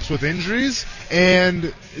 that helps with injuries.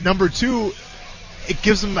 And number two, it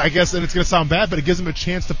gives him, I guess, and it's going to sound bad, but it gives him a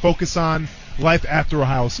chance to focus on life after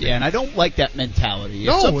Ohio State. Yeah, and I don't like that mentality.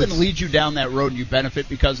 No, if something leads you down that road and you benefit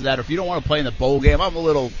because of that, or if you don't want to play in the bowl game, I'm a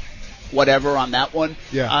little whatever on that one.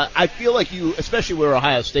 Yeah. I feel like you, especially where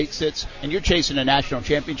Ohio State sits, and you're chasing a national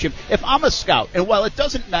championship, if I'm a scout, and while it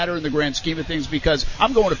doesn't matter in the grand scheme of things because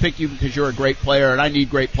I'm going to pick you because you're a great player and I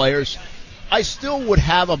need great players, I still would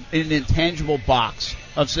have an intangible box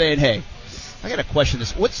of saying, hey, I got to question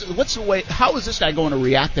this. What's the way? How is this guy going to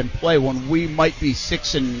react and play when we might be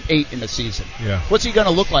 6-8 in the season? Yeah. What's he going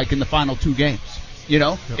to look like in the final two games?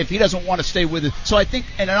 Yep. If he doesn't want to stay with it. So I think,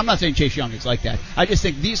 and I'm not saying Chase Young is like that. I just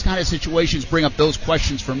think these kind of situations bring up those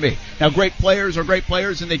questions for me. Now, great players are great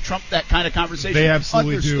players, and they trump that kind of conversation. They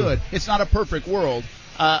absolutely Understood. do. It's not a perfect world.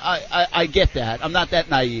 I get that. I'm not that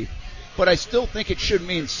naive. But I still think it should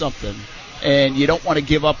mean something and you don't want to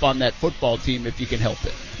give up on that football team if you can help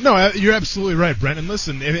it. No, you're absolutely right, Brent. And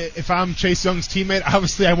listen, if I'm Chase Young's teammate,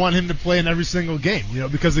 obviously I want him to play in every single game,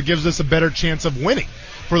 because it gives us a better chance of winning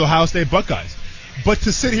for the Ohio State Buckeyes. But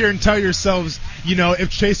to sit here and tell yourselves, if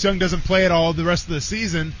Chase Young doesn't play at all the rest of the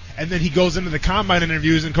season, and then he goes into the combine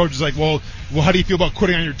interviews and coach is like, well, how do you feel about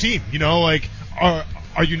quitting on your team?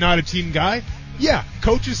 Are you not a team guy? Yeah,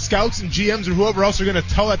 coaches, scouts, and GMs or whoever else are going to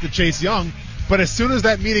tell that to Chase Young. But as soon as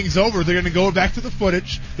that meeting's over, they're going to go back to the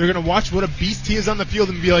footage. They're going to watch what a beast he is on the field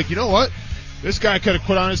and be like, you know what? This guy could have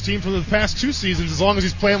quit on his team for the past 2 seasons as long as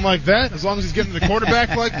he's playing like that, as long as he's getting the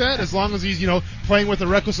quarterback like that, as long as he's, playing with a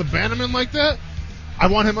reckless abandonment like that. I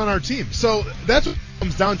want him on our team. So that's what it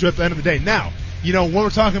comes down to at the end of the day. Now, when we're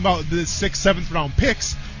talking about the 6th, 7th round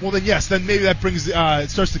picks, well then yes, then maybe that brings it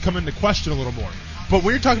starts to come into question a little more. But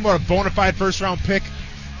when you're talking about a bona fide first round pick,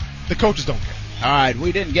 the coaches don't care. All right,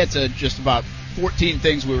 we didn't get to just about 14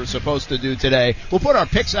 things we were supposed to do today. We'll put our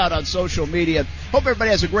picks out on social media. Hope everybody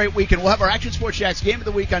has a great weekend. We'll have our Action Sports Jacks Game of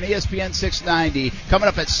the Week on ESPN 690 coming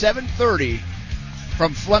up at 7:30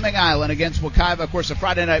 from Fleming Island against Wekiva. Of course, the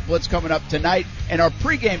Friday Night Blitz coming up tonight. And our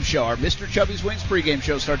pregame show, our Mr. Chubby's Wings pregame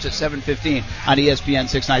show, starts at 7:15 on ESPN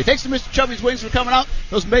 690. Thanks to Mr. Chubby's Wings for coming out.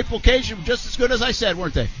 Those Maple Cajun were just as good as I said,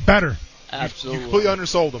 weren't they? Better. Absolutely. You completely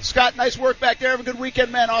undersold them. Scott, nice work back there. Have a good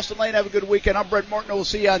weekend, man. Austin Lane, have a good weekend. I'm Brent Morton. We'll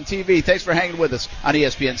see you on TV. Thanks for hanging with us on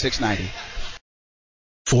ESPN 690.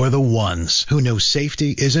 For the ones who know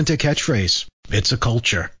safety isn't a catchphrase, it's a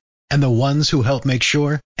culture. And the ones who help make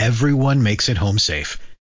sure everyone makes it home safe.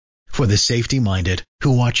 For the safety-minded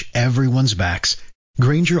who watch everyone's backs,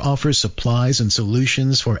 Grainger offers supplies and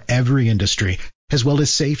solutions for every industry, as well as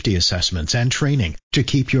safety assessments and training to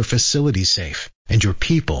keep your facilities safe and your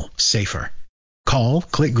people safer. Call,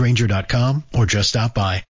 click Grainger.com, or just stop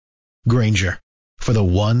by. Grainger, for the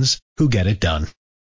ones who get it done.